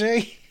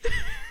 JJ.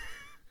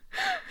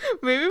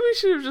 Maybe we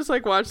should have just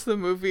like watched the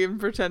movie and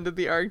pretended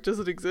the arc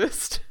doesn't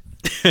exist.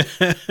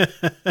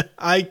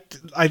 I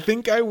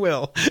think I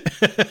will.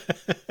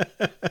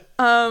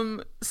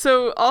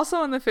 So also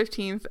on the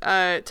 15th,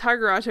 the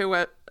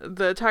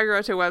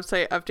Tigerotto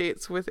website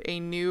updates with a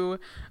new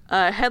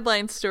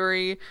headline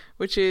story,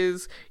 which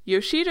is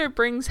Yoshida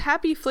brings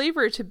happy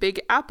flavor to Big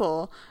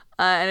Apple,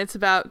 and it's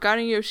about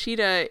Ganu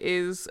Yoshida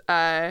is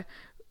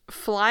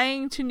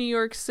flying to New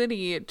York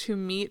City to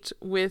meet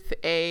with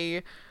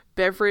a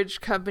beverage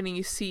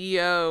company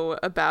CEO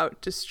about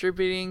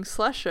distributing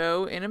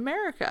Slusho in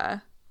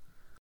America.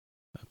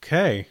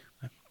 Okay.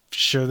 I'm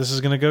sure this is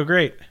going to go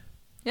great.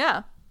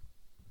 Yeah.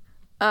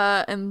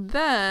 And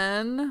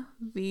then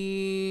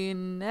the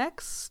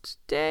next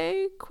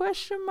day,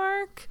 question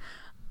mark,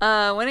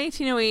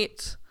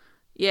 11808,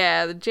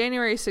 yeah, the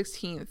January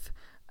 16th,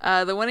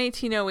 the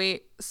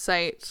 11808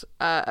 site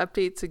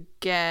updates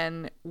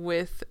again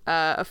with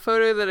a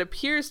photo that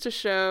appears to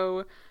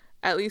show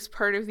at least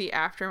part of the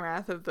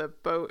aftermath of the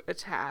boat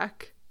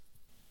attack.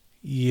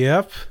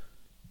 Yep.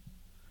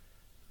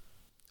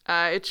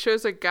 It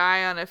shows a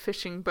guy on a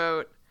fishing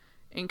boat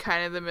in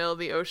kind of the middle of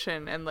the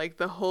ocean, and like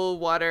the whole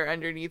water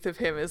underneath of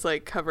him is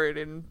like covered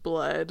in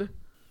blood.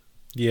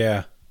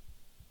 Yeah.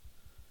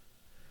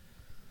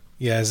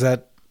 Yeah, is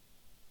that,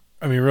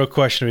 I mean, real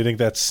question, do you think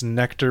that's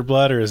nectar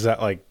blood or is that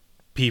like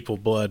people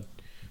blood?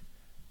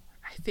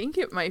 I think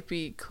it might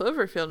be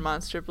Cloverfield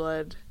monster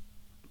blood.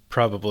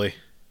 Probably.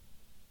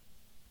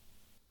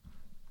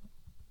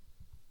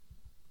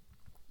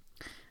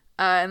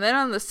 And then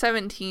on the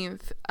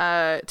 17th,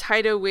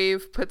 Tidal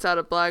Wave puts out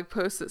a blog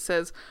post that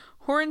says,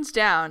 "Horns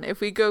down.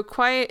 If we go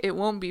quiet, it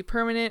won't be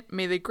permanent.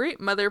 May the Great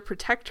Mother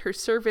protect her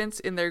servants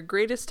in their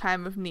greatest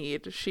time of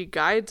need. She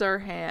guides our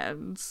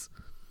hands."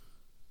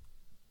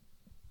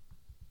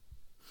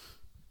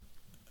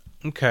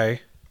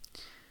 Okay.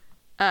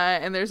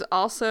 And there's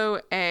also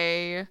on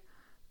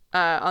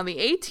the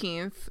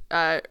 18th,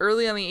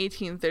 early on the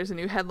 18th, there's a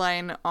new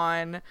headline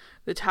on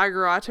the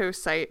Tagerato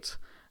site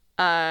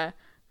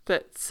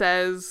that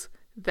says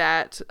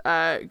that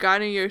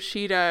Gano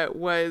Yoshida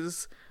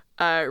was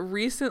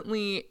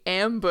recently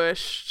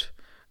ambushed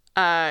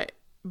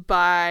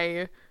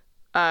by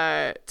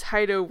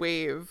Tidal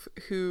Wave,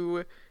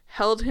 who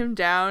held him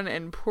down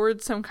and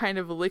poured some kind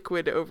of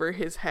liquid over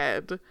his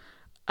head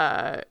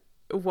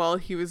while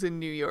he was in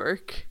New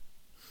York.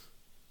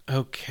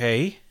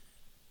 Okay.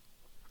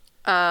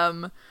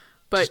 But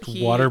just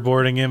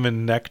waterboarding him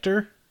in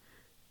nectar?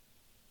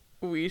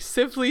 We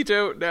simply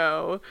don't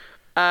know.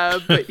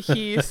 But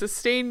he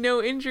sustained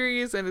no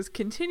injuries and is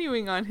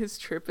continuing on his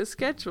trip as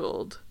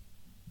scheduled.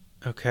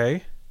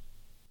 Okay.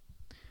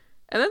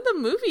 And then the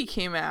movie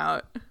came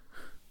out. I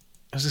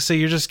was gonna say,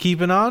 you're just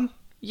keeping on?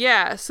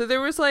 Yeah, so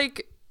there was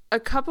like a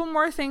couple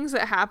more things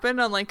that happened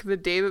on like the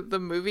day that the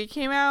movie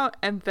came out,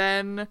 and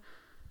then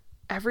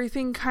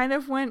everything kind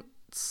of went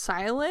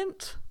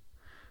silent.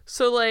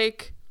 So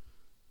like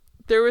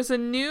there was a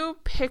new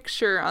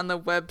picture on the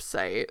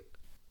website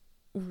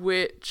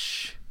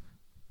which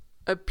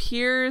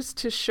appears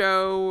to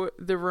show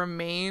the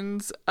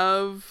remains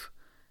of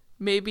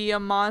maybe a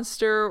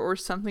monster or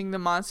something the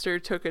monster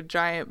took a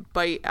giant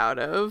bite out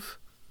of.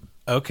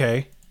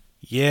 Okay.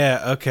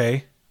 Yeah,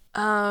 okay.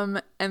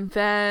 And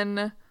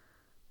then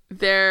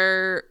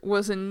there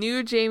was a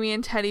new Jamie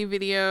and Teddy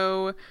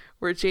video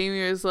where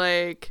Jamie was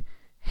like,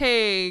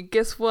 "Hey,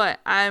 guess what?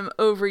 I'm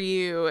over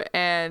you,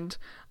 and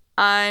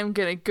I'm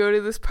gonna go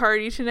to this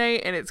party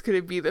tonight, and it's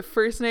gonna be the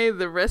first night of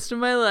the rest of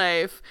my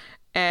life,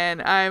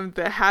 and I'm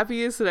the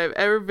happiest that I've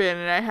ever been,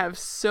 and I have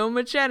so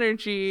much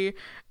energy,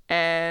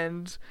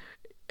 and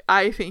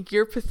I think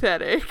you're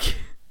pathetic."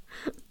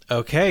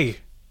 Okay.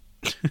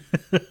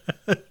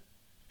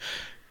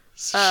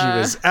 She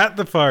was at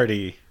the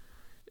party.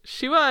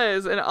 She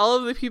was, and all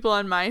of the people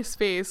on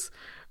MySpace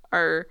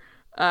are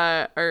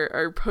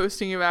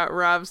posting about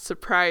Rob's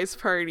surprise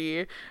party,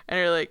 and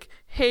are like,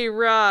 "Hey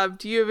Rob,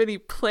 do you have any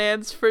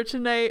plans for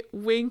tonight?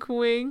 Wink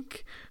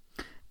wink."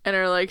 And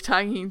are like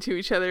talking to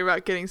each other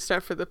about getting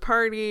stuff for the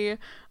party.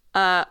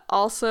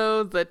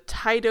 Also, the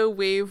Tidal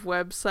Wave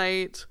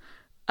website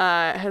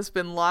has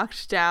been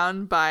locked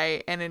down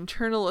by an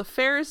internal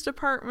affairs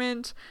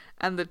department,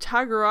 and the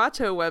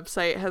Tagerato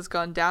website has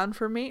gone down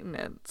for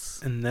maintenance.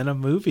 And then a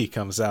movie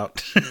comes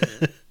out.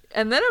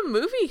 And then a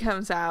movie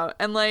comes out,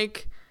 and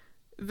like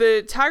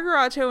the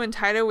Tagerato and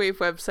Tidal Wave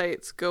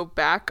websites go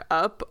back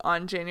up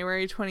on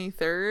January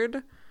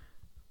 23rd,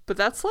 but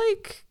that's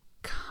like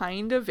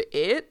kind of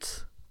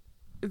it.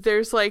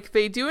 There's like,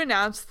 they do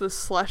announce the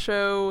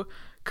Slusho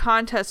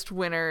contest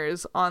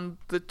winners on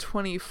the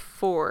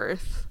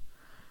 24th.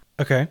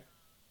 Okay.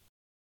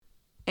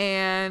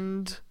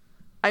 And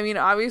I mean,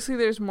 obviously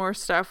there's more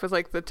stuff with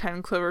like the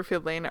 10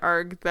 Cloverfield Lane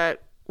arc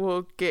that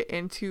we'll get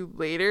into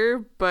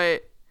later,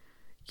 but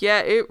yeah,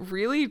 it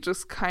really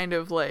just kind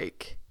of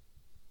like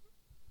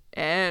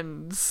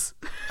ends.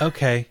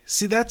 Okay.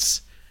 See,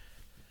 that's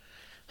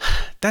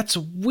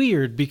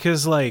weird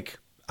because like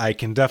I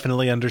can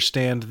definitely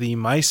understand the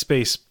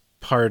MySpace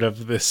part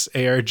of this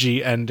ARG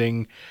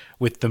ending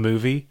with the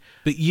movie,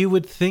 but you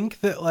would think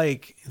that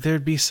like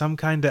there'd be some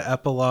kind of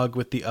epilogue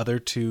with the other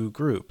two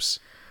groups.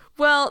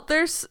 Well,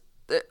 there's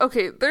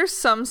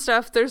some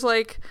stuff. There's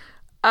like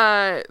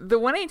the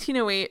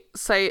 11808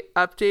 site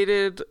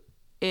updated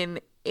in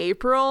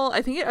April.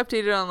 I think it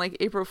updated on like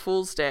April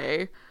Fool's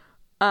Day.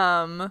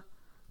 And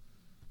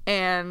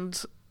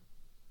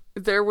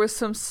there was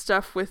some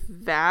stuff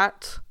with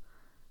that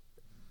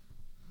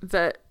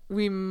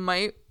we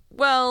might,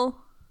 well,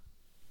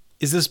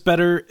 is it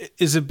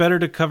better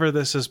to cover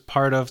this as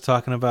part of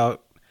talking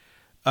about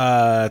 10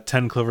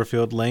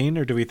 Cloverfield Lane,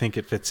 or do we think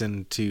it fits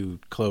into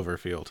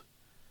Cloverfield?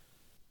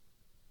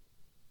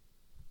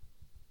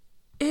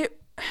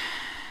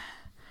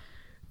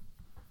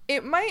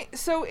 It might.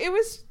 So it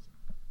was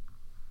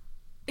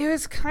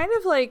kind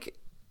of like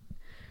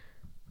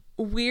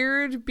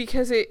weird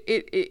because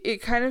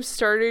it kind of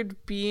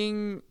started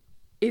being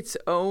its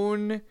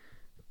own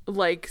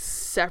like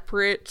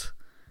separate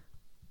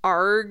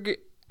arc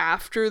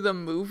after the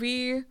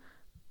movie,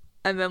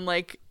 and then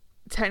like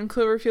 10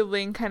 Cloverfield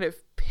Lane kind of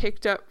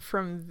picked up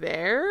from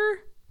there.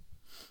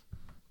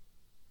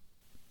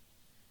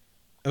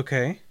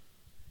 Okay.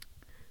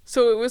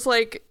 So it was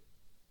like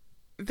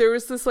there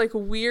was this like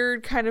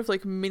weird kind of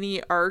like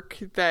mini arc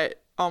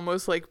that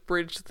almost like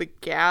bridged the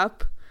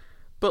gap,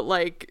 but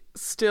like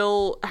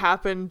still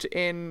happened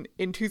in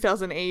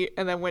 2008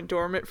 and then went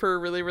dormant for a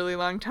really, really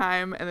long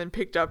time and then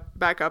picked up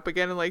back up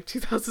again in like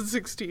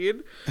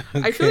 2016.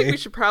 Okay. I feel like we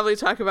should probably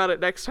talk about it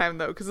next time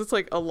though, because it's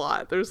like a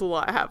lot. There's a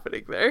lot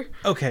happening there.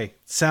 Okay,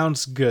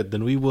 sounds good.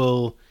 Then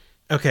we'll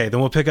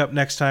pick up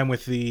next time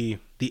with the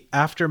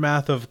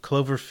aftermath of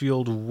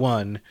Cloverfield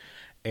 1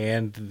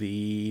 and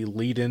the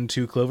lead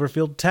into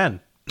Cloverfield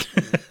 10.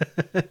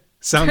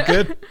 Sound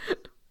good?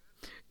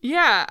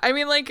 Yeah, I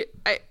mean, like,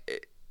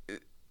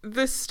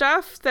 the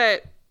stuff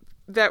that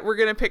we're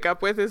gonna pick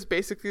up with is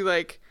basically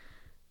like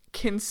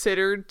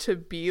considered to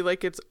be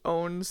like its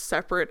own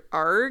separate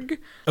arc.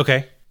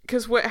 Okay.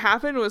 Because what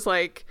happened was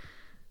like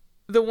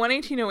the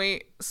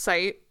 11808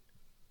 site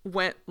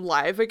went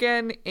live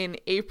again in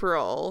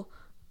April,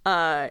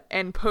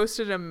 and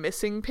posted a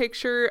missing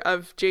picture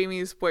of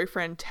Jamie's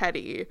boyfriend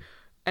Teddy,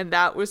 and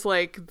that was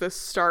like the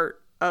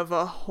start of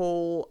a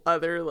whole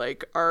other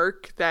like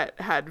arc that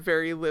had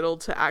very little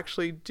to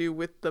actually do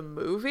with the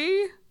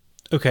movie.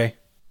 Okay.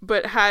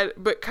 But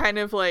kind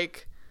of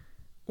like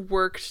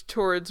worked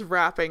towards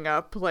wrapping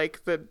up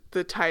like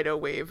the tidal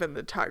wave and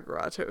the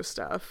Tagruato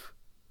stuff.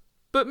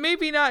 But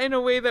maybe not in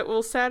a way that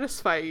will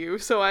satisfy you,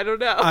 so I don't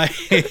know.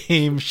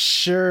 I'm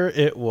sure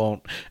it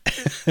won't.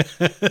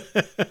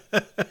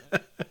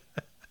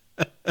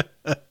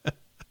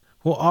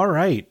 Well, all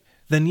right.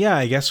 Then yeah,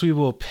 I guess we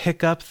will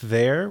pick up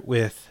there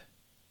with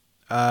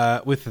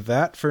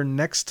that for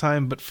next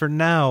time. But for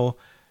now,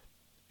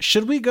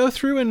 should we go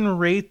through and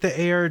rate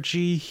the ARG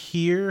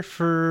here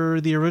for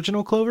the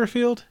original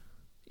Cloverfield?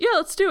 Yeah,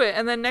 let's do it.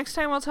 And then next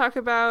time we'll talk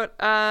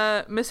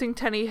about Missing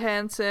Tenny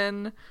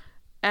Hansen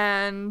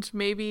and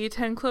maybe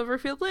 10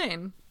 Cloverfield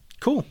Lane.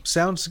 Cool.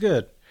 Sounds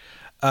good.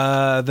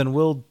 Then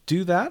we'll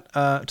do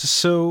that.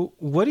 So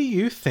what do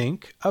you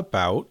think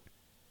about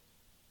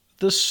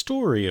the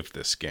story of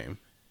this game?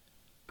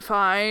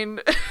 Fine.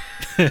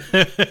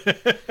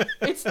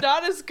 It's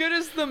not as good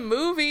as the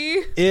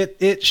movie.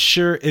 It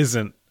sure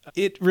isn't.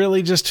 It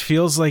really just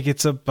feels like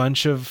it's a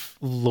bunch of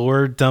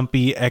lore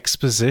dumpy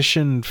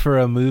exposition for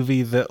a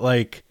movie that,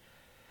 like,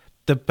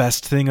 the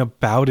best thing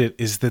about it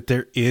is that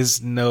there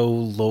is no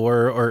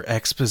lore or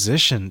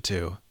exposition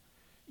to.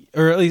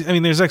 Or at least, I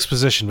mean, there's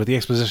exposition, but the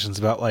exposition's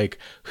about, like,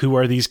 who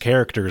are these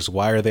characters?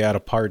 Why are they at a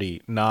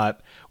party?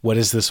 Not, what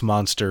is this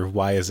monster?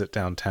 Why is it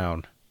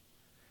downtown?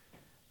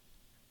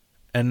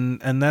 And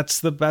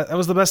that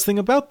was the best thing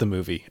about the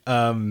movie.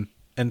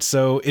 And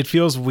so it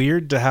feels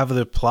weird to have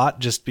the plot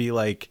just be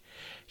like,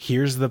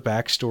 here's the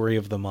backstory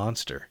of the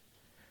monster.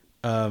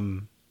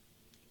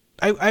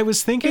 I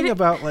was thinking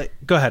about, like,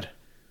 go ahead.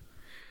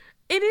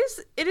 It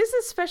is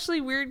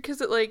especially weird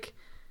because it like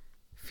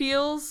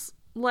feels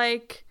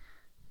like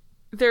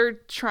they're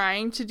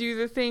trying to do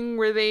the thing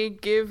where they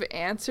give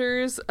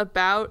answers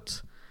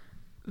about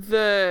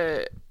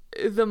the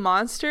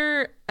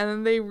monster and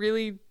then they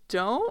really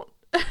don't.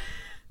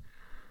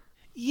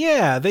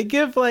 Yeah, they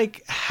give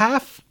like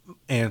half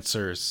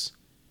answers,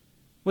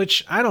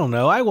 which I don't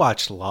know. I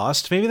watched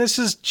Lost. Maybe this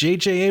is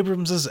J.J.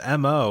 Abrams'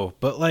 MO,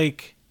 but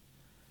like,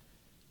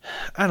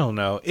 I don't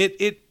know.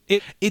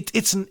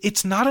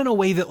 It's not in a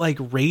way that like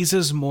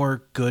raises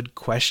more good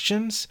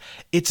questions.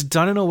 It's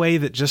done in a way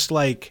that just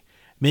like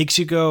makes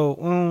you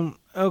go,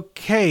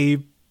 okay,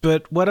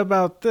 but what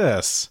about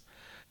this?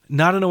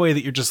 Not in a way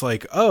that you're just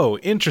like, oh,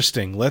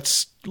 interesting,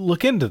 let's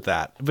look into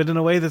that. But in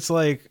a way that's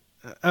like,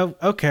 oh,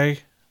 okay.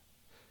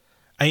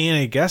 I mean,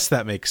 I guess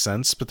that makes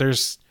sense, but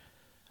there's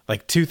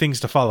like two things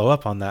to follow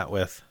up on that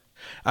with.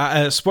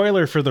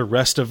 Spoiler for the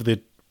rest of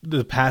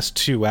the past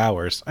 2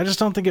 hours. I just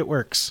don't think it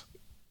works.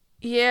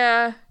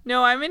 Yeah,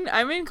 no,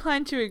 I'm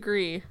inclined to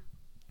agree.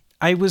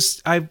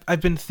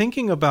 I've been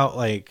thinking about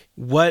like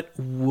what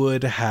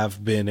would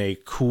have been a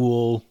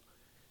cool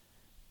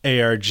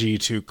ARG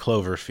to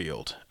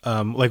Cloverfield.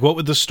 Like what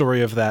would the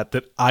story of that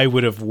I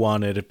would have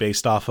wanted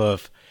based off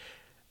of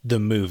the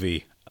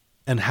movie,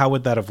 and how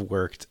would that have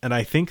worked? And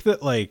I think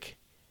that like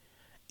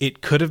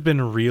it could have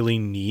been really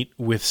neat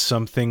with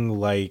something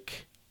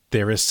like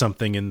There Is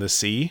Something in the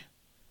Sea.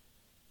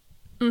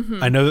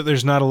 Mm-hmm. I know that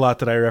there's not a lot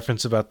that I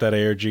reference about that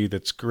ARG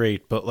that's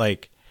great, but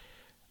like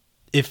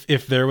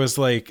if there was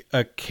like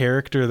a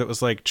character that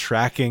was like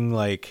tracking,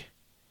 like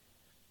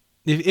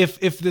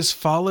if this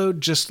followed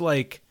just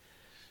like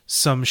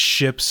some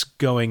ships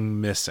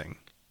going missing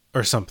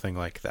or something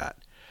like that.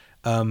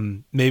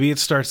 Maybe it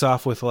starts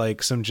off with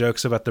like some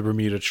jokes about the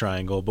Bermuda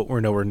Triangle, but we're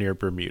nowhere near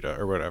Bermuda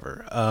or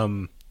whatever.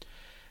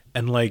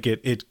 and like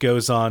it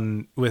goes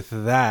on with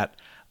that.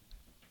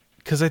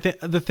 Because I think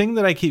the thing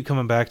that I keep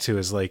coming back to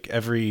is like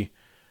every,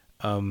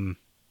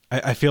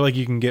 I feel like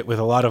you can get with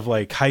a lot of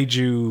like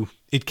kaiju,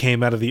 it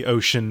came out of the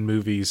ocean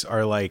movies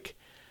are like,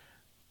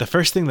 the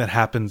first thing that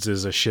happens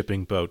is a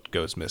shipping boat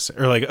goes missing,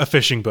 or like a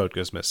fishing boat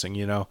goes missing,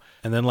 you know?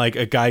 And then like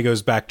a guy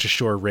goes back to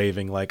shore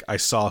raving like, I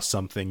saw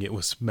something, it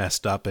was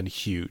messed up and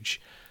huge.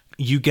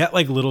 You get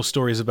like little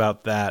stories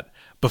about that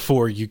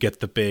before you get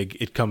the big,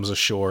 it comes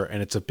ashore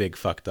and it's a big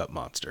fucked up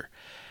monster.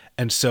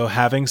 And so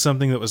having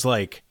something that was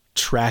like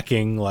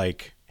tracking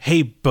like,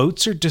 hey,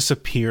 boats are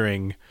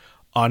disappearing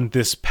on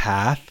this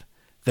path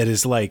that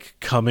is like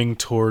coming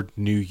toward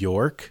New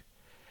York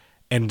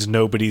and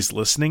nobody's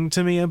listening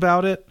to me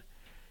about it.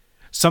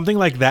 Something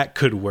like that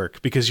could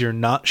work because you're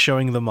not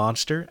showing the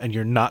monster and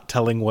you're not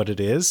telling what it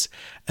is.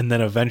 And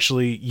then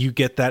eventually you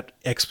get that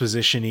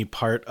exposition-y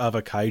part of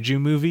a kaiju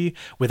movie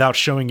without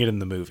showing it in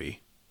the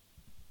movie.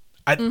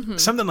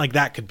 Something like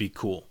that could be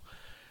cool.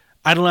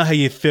 I don't know how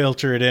you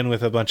filter it in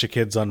with a bunch of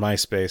kids on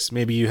MySpace.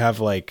 Maybe you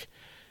have like,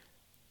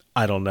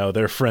 I don't know,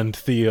 their friend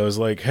Theo's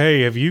like,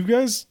 hey, have you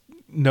guys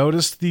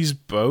noticed these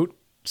boat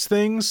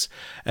things?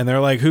 And they're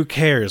like, who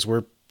cares?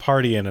 We're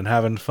partying and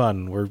having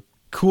fun. We're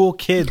cool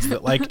kids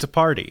that like to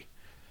party.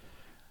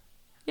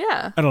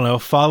 Yeah. I don't know.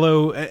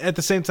 Follow at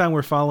the same time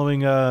we're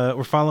following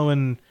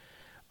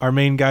our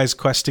main guy's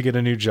quest to get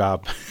a new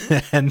job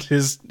and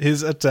his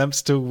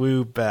attempts to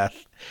woo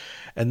Beth.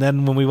 And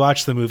then when we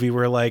watch the movie,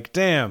 we're like,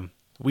 damn,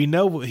 we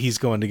know he's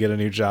going to get a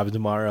new job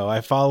tomorrow.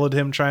 I followed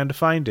him trying to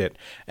find it.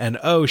 And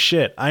oh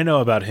shit, I know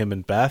about him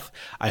and Beth.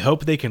 I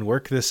hope they can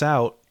work this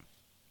out.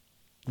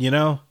 You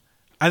know?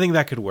 I think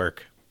that could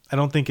work. I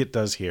don't think it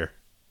does here.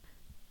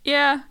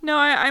 Yeah, no,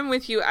 I'm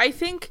with you. I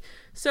think,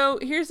 so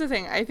here's the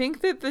thing. I think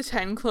that the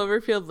 10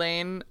 Cloverfield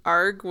Lane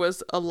arc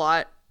was a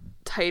lot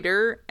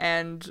tighter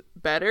and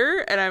better,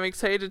 and I'm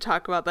excited to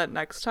talk about that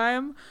next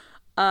time.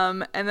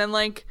 And then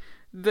like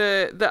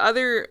the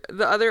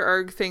other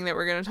arc thing that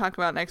we're going to talk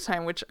about next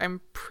time, which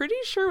I'm pretty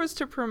sure was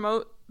to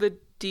promote the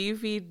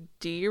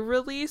DVD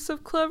release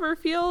of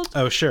Cloverfield.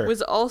 Oh, sure.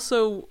 Was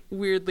also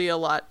weirdly a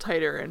lot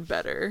tighter and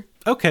better.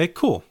 Okay,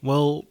 cool.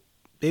 Well,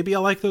 maybe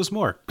I'll like those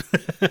more.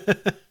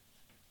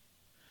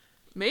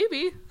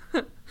 Maybe.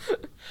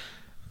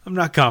 I'm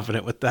not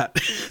confident with that.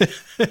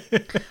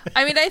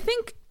 I mean, I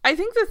think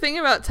the thing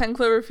about 10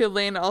 Cloverfield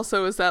Lane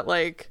also is that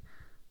like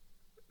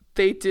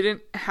they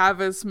didn't have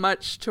as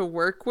much to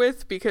work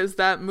with because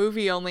that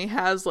movie only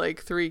has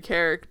like 3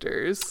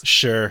 characters.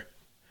 Sure.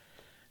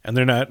 And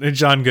they're not,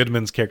 John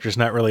Goodman's character's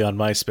not really on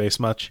MySpace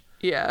much.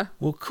 Yeah.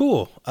 Well,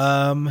 cool.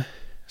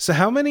 So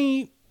how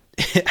many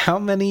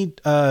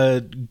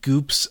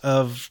goops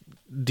of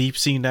deep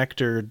sea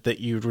nectar that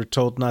you were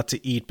told not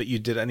to eat but you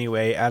did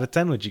anyway out of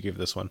 10 would you give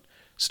this one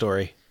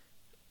story?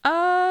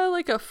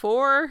 Like a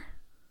 4.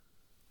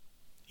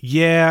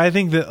 Yeah, I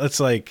think that it's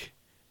like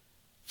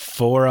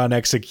 4 on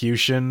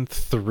execution,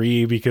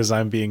 3 because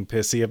I'm being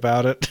pissy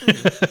about it.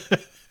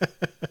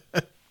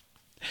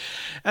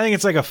 I think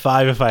it's like a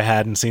 5 if I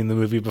hadn't seen the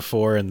movie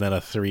before, and then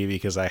a 3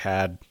 because I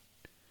had.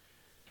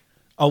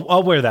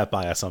 I'll wear that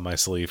bias on my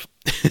sleeve.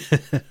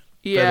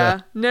 Yeah.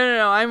 But,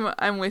 no.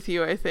 I'm with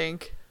you, I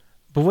think.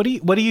 But what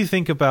do you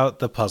think about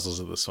the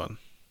puzzles of this one?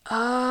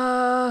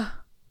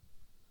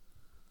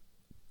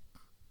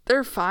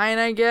 They're fine,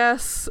 I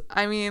guess.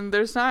 I mean,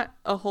 there's not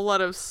a whole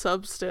lot of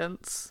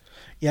substance.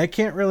 Yeah, I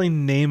can't really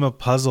name a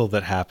puzzle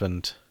that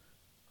happened.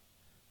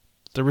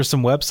 There were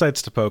some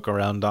websites to poke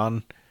around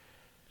on.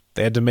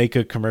 They had to make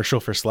a commercial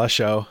for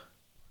Slusho.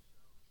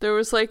 There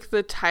was like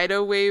the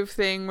tidal wave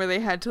thing where they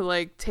had to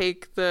like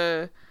take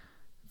the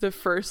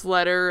first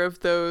letter of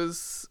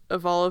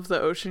all of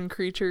the ocean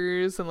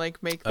creatures and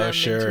like make them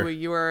into a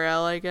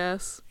URL, I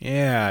guess.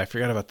 Yeah, I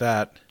forgot about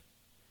that.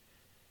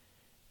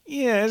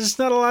 Yeah, there's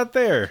not a lot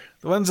there.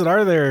 The ones that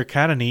are there are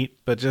kind of neat,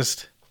 but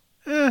just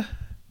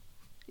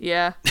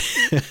Yeah.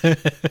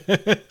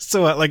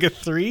 So what, like a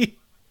 3?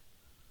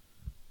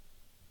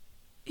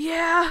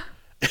 Yeah.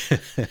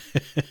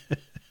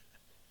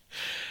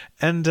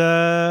 And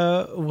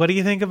what do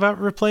you think about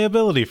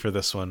replayability for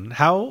this one?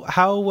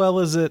 How well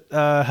is it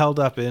held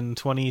up in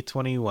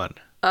 2021?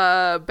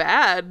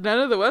 Bad. None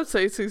of the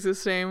websites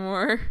exist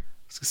anymore.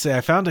 I was gonna say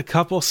I found a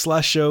couple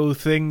Slusho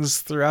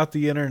things throughout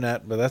the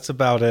internet, but that's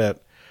about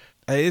it.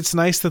 It's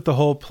nice that the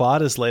whole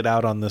plot is laid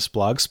out on this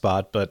blog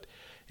spot, but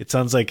it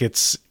sounds like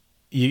it's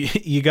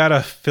you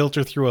gotta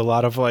filter through a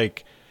lot of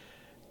like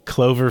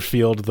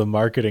Cloverfield the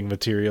marketing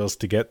materials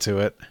to get to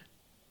it.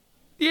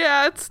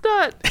 Yeah, it's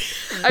not.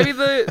 I mean,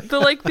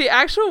 the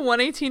actual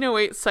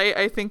 11808 site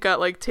I think got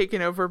like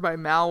taken over by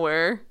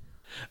malware.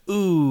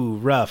 Ooh,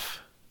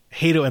 rough.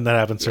 Hate it when that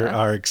happens for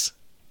ARGs.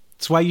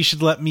 That's why you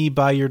should let me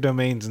buy your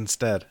domains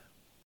instead.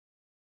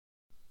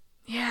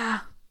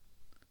 Yeah.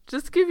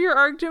 Just give your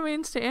ARG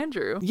domains to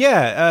Andrew.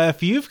 Yeah,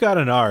 if you've got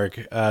an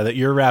ARG that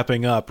you're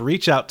wrapping up,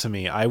 reach out to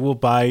me. I will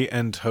buy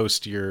and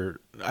host your...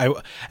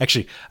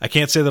 Actually, I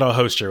can't say that I'll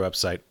host your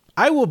website.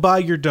 I will buy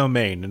your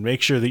domain and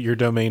make sure that your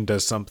domain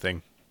does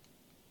something.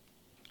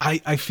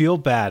 I feel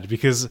bad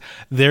because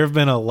there have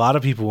been a lot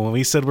of people, when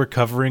we said we're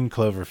covering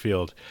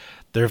Cloverfield,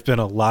 there have been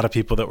a lot of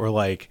people that were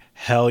like,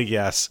 hell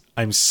yes,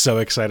 I'm so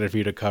excited for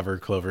you to cover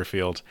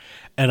Cloverfield.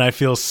 And I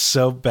feel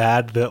so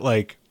bad that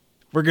like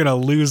we're going to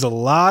lose a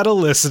lot of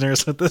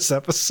listeners with this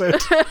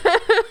episode.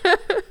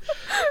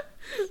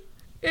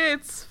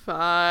 It's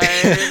fine.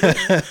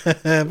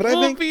 But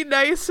We'll be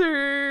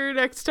nicer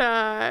next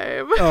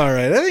time. All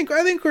right. I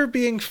think we're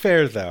being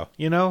fair though,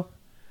 you know?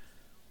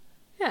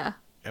 Yeah.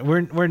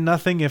 We're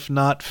nothing if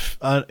not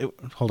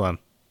hold on.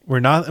 We're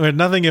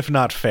nothing if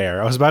not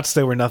fair. I was about to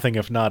say we're nothing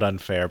if not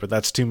unfair, but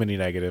that's too many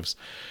negatives.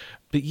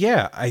 But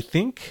yeah, I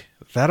think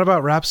that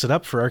about wraps it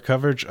up for our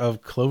coverage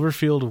of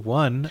Cloverfield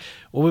 1.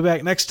 We'll be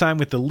back next time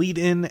with the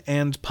lead-in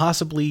and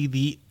possibly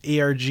the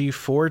ARG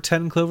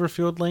 410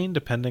 Cloverfield Lane,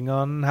 depending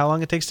on how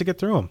long it takes to get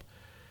through them.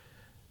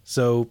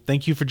 So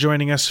thank you for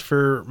joining us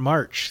for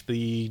March,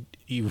 the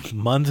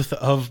month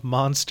of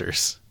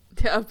monsters.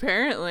 Yeah,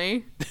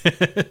 apparently.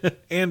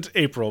 And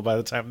April by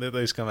the time that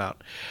those come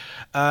out.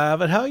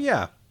 But hell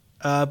yeah.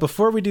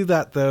 Before we do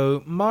that,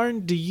 though,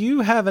 Marn, do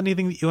you have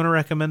anything that you want to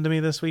recommend to me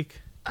this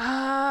week?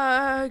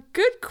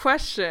 Good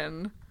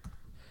question.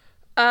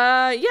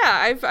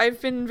 Yeah,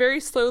 I've been very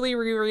slowly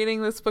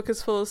rereading This Book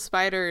Is Full of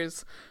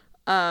Spiders,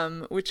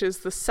 which is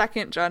the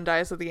second John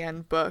Dies at the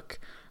End book.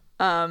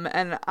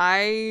 And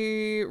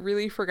I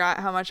really forgot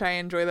how much I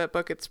enjoy that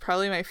book. It's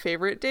probably my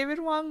favorite David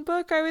Wong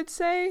book, I would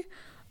say.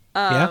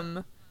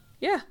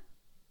 Yeah.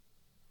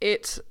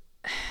 It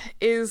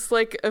is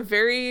like a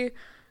very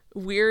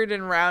weird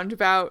and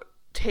roundabout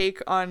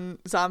take on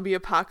zombie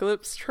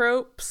apocalypse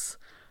tropes.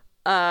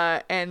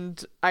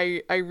 And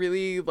I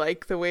really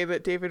like the way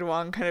that David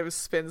Wong kind of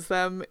spins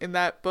them in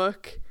that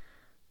book.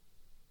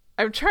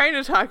 I'm trying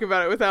to talk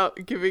about it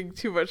without giving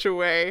too much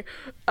away.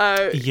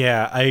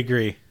 Yeah, I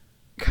agree.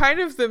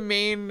 Kind of the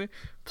main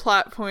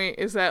plot point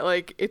is that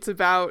like it's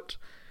about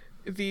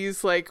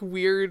these like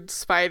weird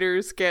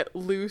spiders get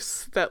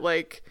loose that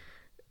like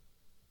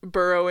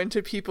burrow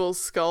into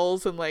people's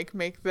skulls and like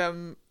make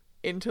them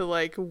into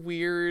like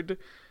weird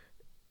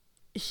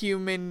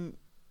human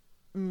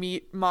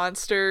meat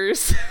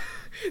monsters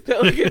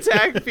that like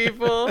attack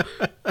people,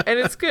 and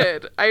it's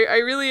good. I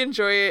really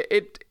enjoy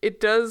it. It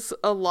does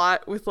a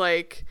lot with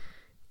like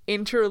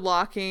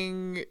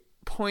interlocking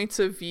points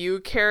of view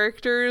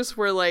characters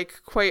where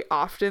like quite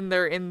often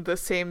they're in the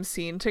same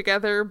scene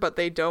together but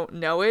they don't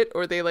know it,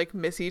 or they like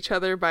miss each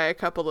other by a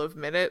couple of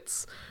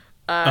minutes.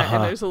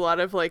 And there's a lot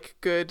of like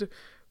good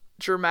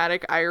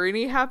dramatic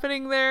irony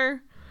happening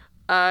there.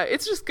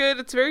 It's just good.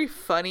 It's very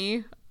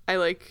funny. I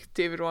like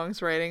David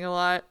Wong's writing a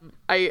lot.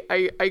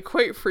 I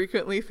quite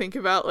frequently think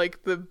about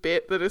like the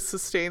bit that is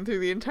sustained through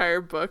the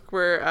entire book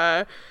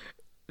where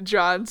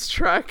John's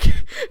truck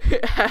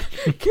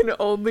can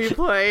only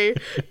play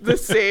the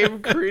same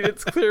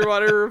Creedence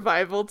Clearwater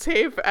Revival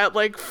tape at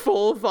like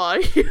full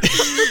volume.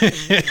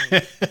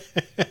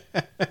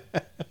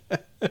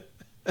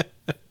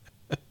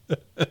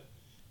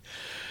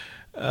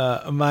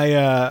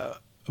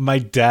 My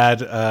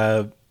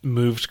dad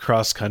moved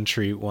cross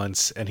country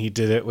once, and he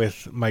did it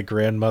with my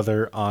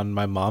grandmother on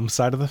my mom's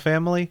side of the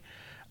family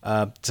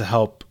to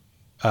help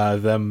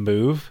them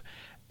move.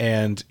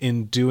 And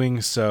in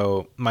doing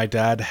so, my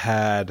dad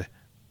had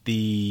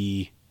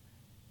the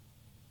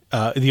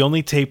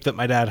only tape that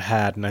my dad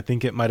had, and I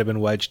think it might have been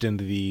wedged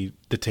into the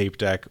tape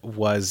deck,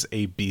 was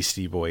a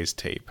Beastie Boys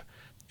tape.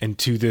 And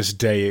to this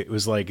day, it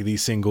was like the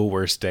single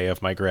worst day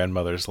of my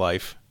grandmother's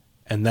life.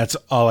 And that's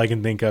all I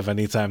can think of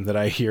anytime that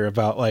I hear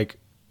about like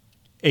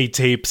a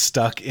tape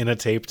stuck in a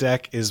tape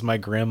deck is my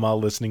grandma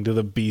listening to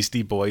the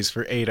Beastie Boys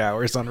for 8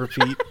 hours on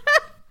repeat.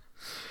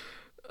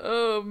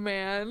 Oh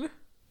man.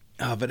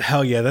 Oh, but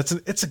hell yeah,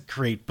 it's a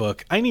great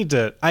book. I need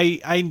to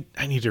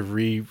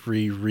reread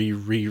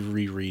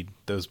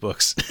those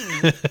books.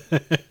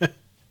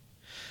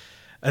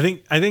 I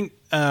think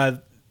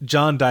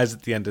John Dies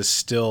at the End is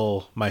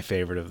still my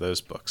favorite of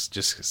those books,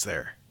 just because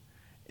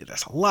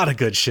there's a lot of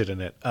good shit in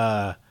it.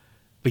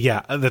 But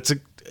yeah, that's a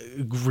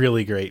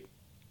really great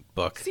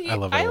book. See, I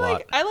love it a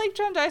lot. I like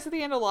John Dies at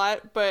the End a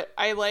lot, but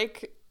I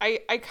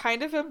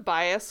kind of am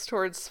biased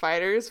towards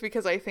Spiders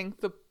because I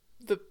think the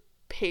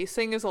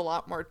pacing is a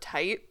lot more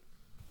tight.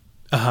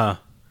 John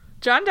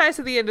Dies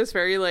at the End is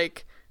very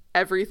like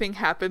everything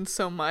happens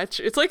so much.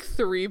 It's like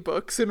 3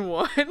 books in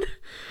one.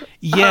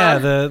 Yeah,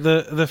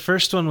 the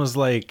first one was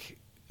like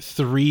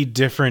 3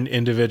 different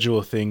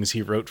individual things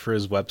he wrote for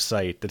his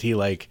website that he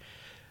like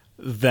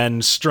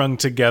then strung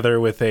together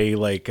with a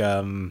like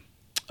a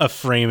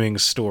framing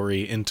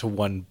story into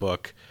one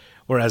book.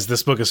 Whereas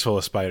This Book Is Full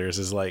of Spiders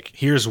is like,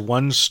 here's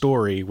one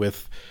story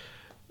with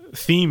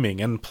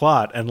theming and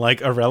plot and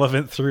like a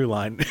relevant through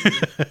line.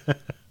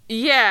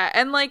 Yeah,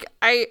 and like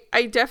I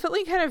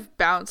definitely kind of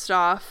bounced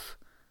off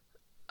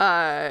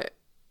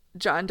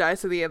John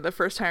Dies at the End the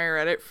first time I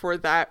read it for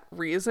that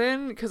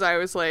reason, because I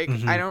was like,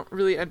 I don't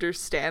really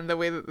understand the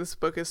way that this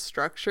book is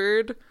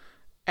structured,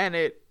 and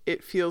it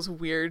feels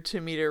weird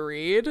to me to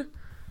read.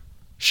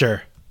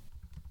 Sure.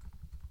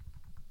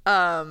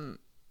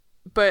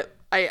 But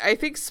I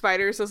think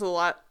Spiders is a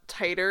lot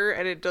tighter,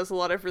 and it does a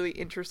lot of really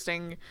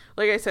interesting,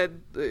 like I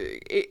said,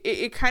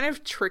 it kind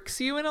of tricks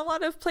you in a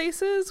lot of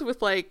places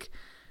with like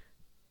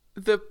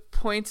the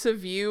points of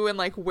view and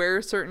like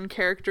where certain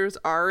characters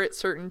are at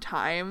certain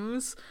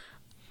times,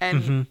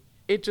 and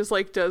it just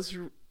like does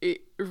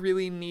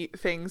really neat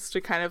things to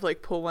kind of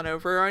like pull one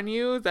over on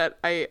you that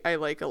I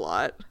like a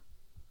lot.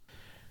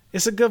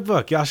 It's a good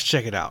book. Y'all should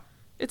check it out.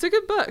 It's a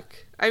good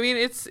book. I mean,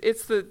 it's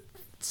the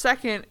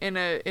second in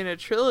a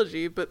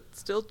trilogy, but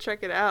still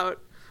check it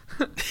out.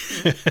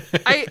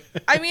 I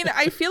mean,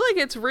 I feel like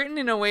it's written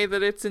in a way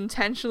that it's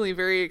intentionally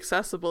very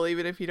accessible,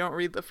 even if you don't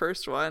read the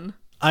first one.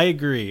 I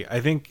agree. I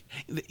think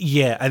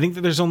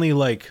that there's only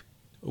like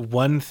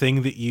one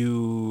thing that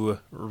you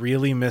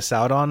really miss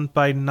out on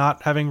by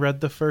not having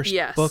read the first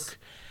book.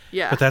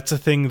 Yeah. But that's a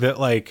thing that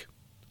like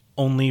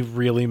only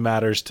really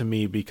matters to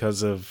me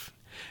because of,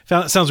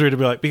 it sounds weird to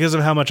be like, because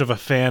of how much of a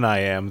fan I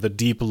am, the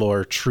deep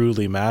lore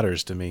truly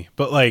matters to me.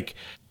 But like,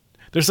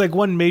 there's like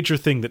one major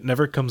thing that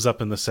never comes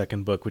up in the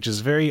second book, which is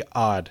very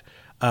odd,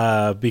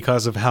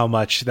 because of how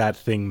much that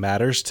thing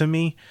matters to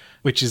me,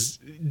 which is,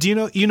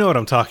 you know what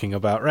I'm talking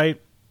about, right?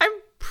 I'm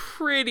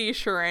pretty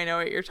sure I know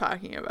what you're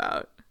talking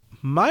about.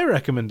 My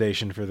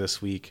recommendation for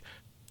this week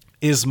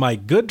is my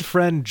good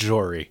friend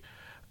Jory.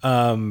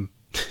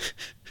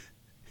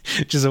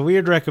 Which is a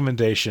weird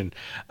recommendation.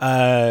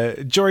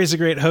 Jory's a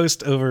great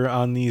host over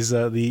on these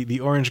the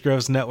Orange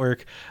Groves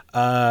Network.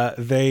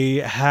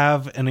 They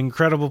have an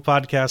incredible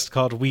podcast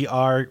called We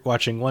Are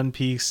Watching One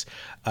Piece,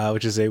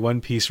 which is a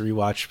One Piece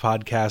rewatch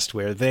podcast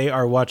where they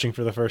are watching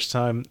for the first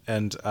time,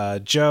 and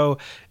Joe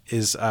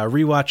is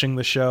rewatching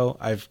the show.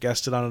 I've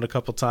guested on it a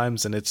couple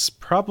times, and it's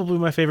probably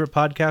my favorite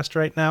podcast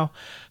right now.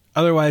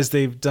 Otherwise,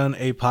 they've done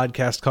a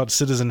podcast called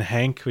Citizen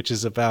Hank, which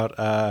is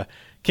about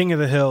King of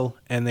the Hill,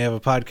 and they have a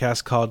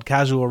podcast called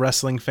Casual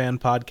Wrestling Fan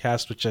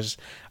Podcast, which is,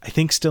 I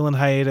think, still in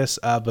hiatus,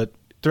 but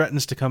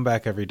threatens to come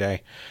back every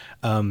day.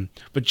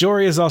 But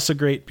Jory is also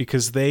great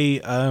because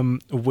they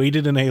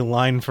waited in a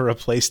line for a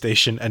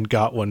PlayStation and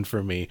got one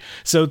for me.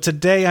 So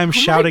today I'm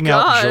shouting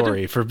out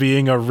Jory for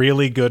being a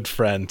really good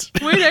friend.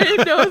 Wait, I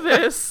didn't know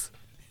this.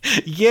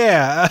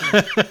 Yeah.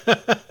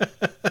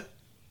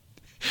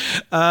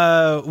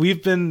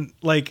 We've been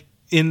like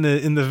in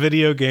the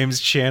video games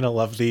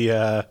channel of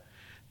the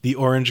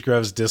Orange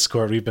Groves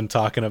Discord. We've been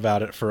talking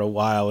about it for a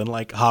while and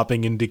like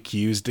hopping into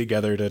queues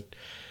together to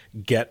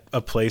get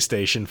a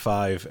PlayStation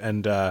 5.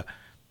 And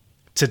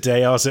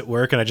today I was at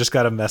work and I just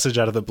got a message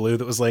out of the blue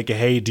that was like,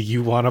 hey, do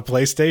you want a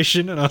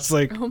PlayStation? And I was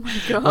like, oh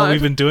my God. Well,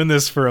 we've been doing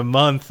this for a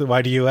month.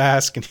 Why do you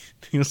ask? And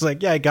he was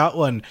like, yeah, I got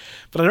one,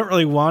 but I don't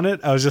really want it.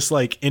 I was just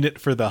like in it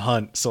for the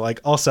hunt. So like,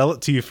 I'll sell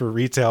it to you for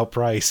retail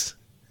price.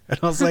 And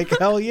I was like,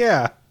 hell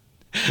yeah.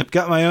 I've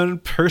got my own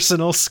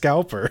personal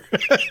scalper.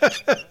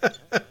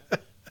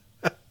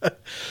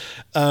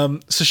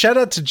 So shout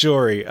out to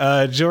Jory.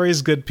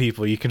 Jory's good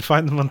people. You can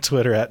find them on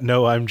Twitter at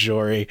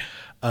 @NoI'mJory.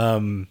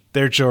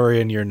 They're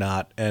Jory and you're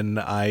not. And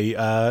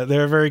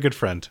they're a very good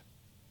friend.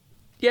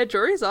 Yeah,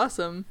 Jory's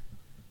awesome.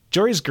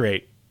 Jory's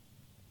great.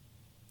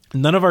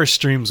 None of our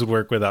streams would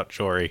work without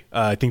Jory.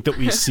 I think that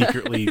we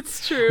secretly,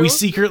 it's true. We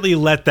secretly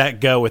let that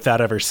go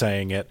without ever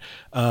saying it.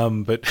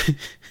 But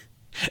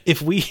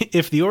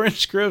if the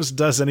Orange Groves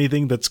does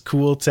anything that's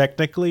cool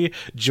technically,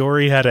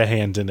 Jory had a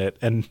hand in it,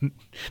 and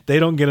they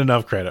don't get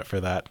enough credit for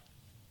that.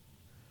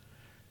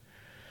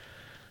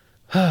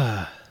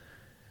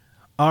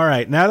 All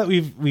right, now that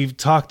we've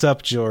talked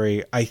up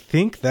Jory, I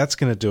think that's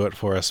going to do it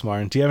for us,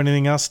 Martin. Do you have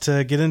anything else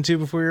to get into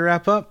before we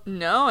wrap up?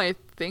 No, I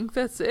think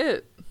that's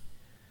it.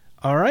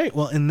 All right.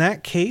 Well, in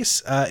that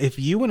case, if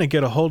you want to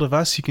get a hold of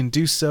us, you can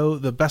do so.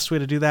 The best way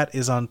to do that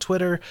is on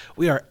Twitter.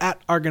 We are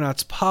at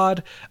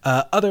ArgonautsPod.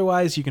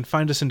 Otherwise, you can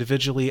find us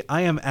individually.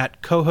 I am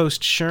at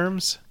co-host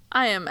Sherms.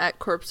 I am at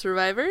Corpse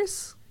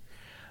Survivors.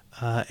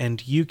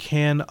 And you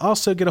can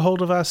also get a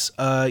hold of us.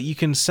 You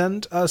can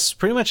send us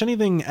pretty much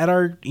anything at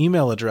our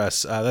email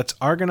address. That's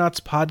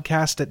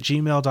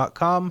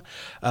argonautspodcast@gmail.com.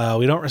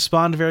 We don't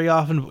respond very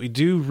often, but we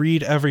do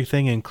read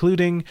everything,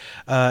 including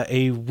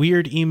a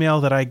weird email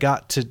that I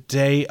got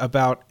today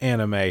about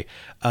anime.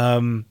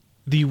 The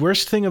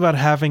worst thing about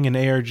having an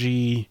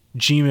ARG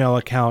Gmail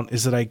account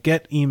is that I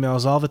get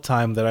emails all the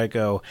time that I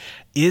go,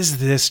 is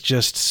this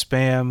just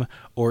spam,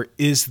 or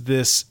is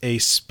this a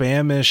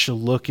spamish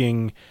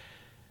looking...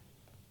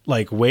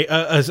 like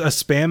a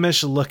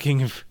spamish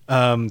looking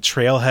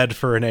trailhead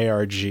for an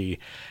ARG,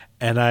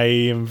 and I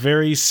am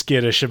very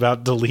skittish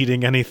about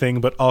deleting anything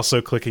but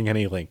also clicking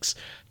any links.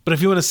 But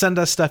if you want to send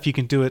us stuff, you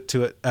can do it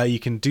you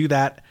can do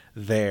that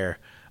there.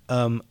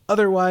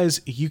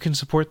 Otherwise, you can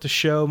support the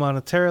show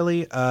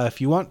monetarily if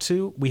you want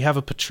to. We have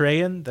a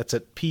Patreon that's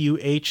at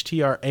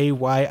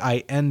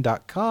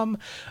PUHTRAYIN.com.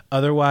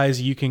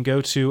 Otherwise, you can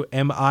go to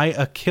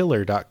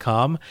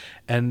amiakiller.com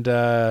and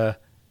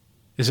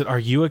is it Are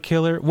You a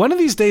Killer? One of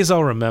these days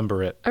I'll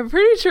remember it. I'm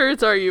pretty sure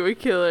it's Are You a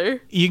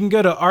Killer? You can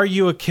go to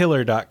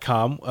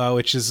areyouakiller.com,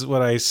 which is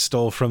what I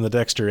stole from the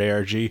Dexter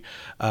ARG.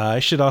 I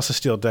should also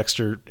steal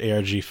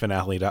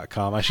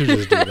DexterARGfinale.com. I should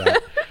just do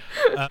that.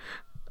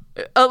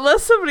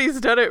 Unless somebody's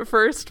done it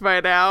first by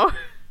now.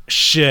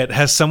 Shit,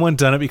 has someone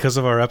done it because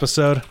of our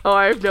episode? Oh,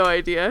 I have no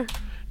idea.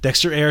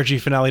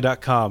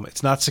 DexterARGfinale.com.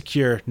 It's not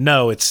secure.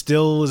 No, it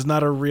still is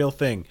not a real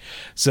thing.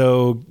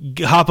 So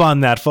hop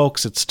on that,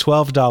 folks. It's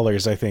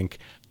 $12, I think.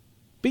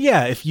 But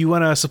yeah, if you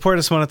want to support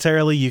us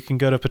monetarily, you can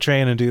go to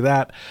Patreon and do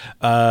that.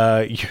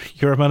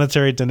 Your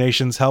monetary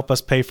donations help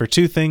us pay for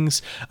two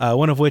things,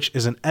 one of which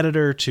is an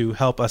editor to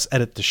help us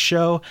edit the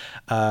show.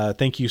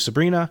 Thank you,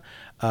 Sabrina.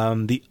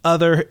 The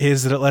other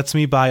is that it lets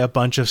me buy a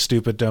bunch of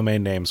stupid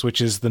domain names,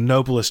 which is the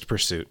noblest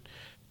pursuit.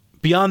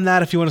 Beyond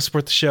that, if you want to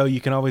support the show,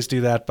 you can always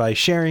do that by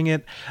sharing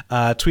it,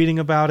 tweeting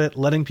about it,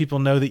 letting people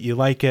know that you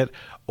like it,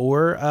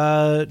 or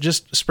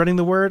just spreading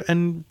the word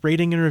and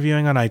rating and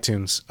reviewing on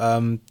iTunes.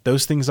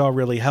 Those things all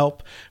really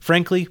help.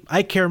 Frankly,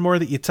 I care more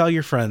that you tell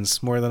your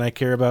friends more than I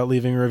care about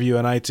leaving a review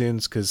on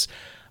iTunes, because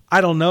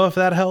I don't know if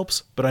that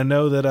helps, but I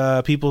know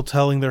that people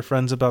telling their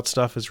friends about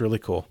stuff is really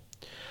cool.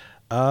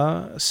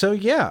 So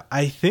yeah,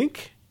 I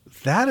think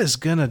that is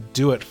going to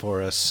do it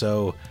for us.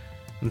 So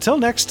until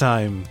next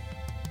time...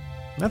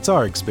 That's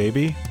ARGs,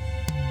 baby.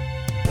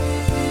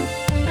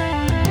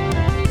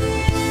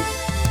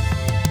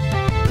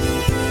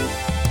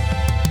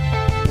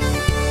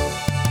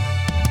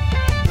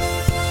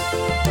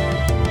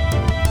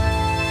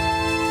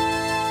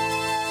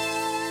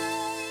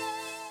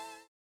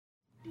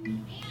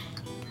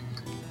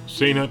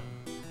 Seen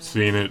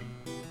it.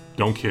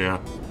 Don't care.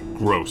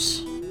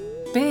 Gross.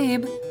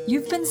 Babe,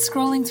 you've been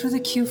scrolling through the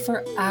queue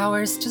for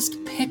hours. Just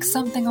pick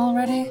something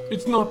already.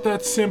 It's not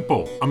that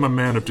simple. I'm a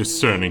man of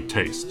discerning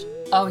taste.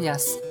 Oh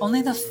yes,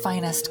 only the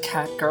finest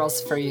cat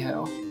girls for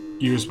you.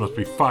 Ears must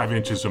be 5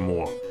 inches or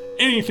more.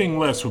 Anything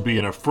less would be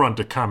an affront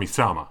to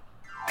Kami-sama.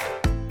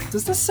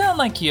 Does this sound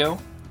like you?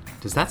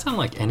 Does that sound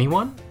like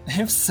anyone?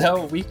 If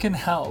so, we can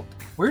help.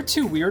 We're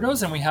two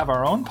weirdos and we have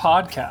our own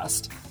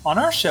podcast. On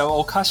our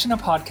show, Okashina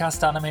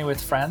Podcast Anime with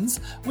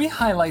Friends, we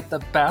highlight the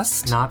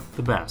best... Not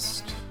the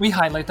best. We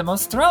highlight the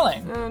most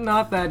thrilling.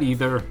 Not that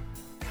either.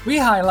 We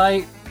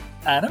highlight...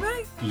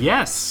 anime?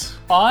 Yes!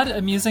 Odd,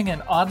 amusing,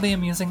 and oddly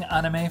amusing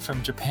anime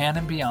from Japan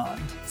and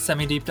beyond.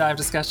 Semi-deep dive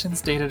discussions,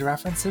 dated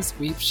references,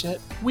 weep shit.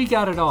 We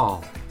got it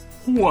all.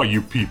 Who are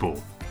you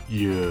people?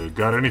 You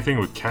got anything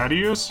with cat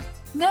ears?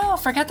 No,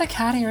 forget the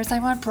cat ears. I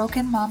want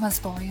broken mama's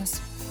boys.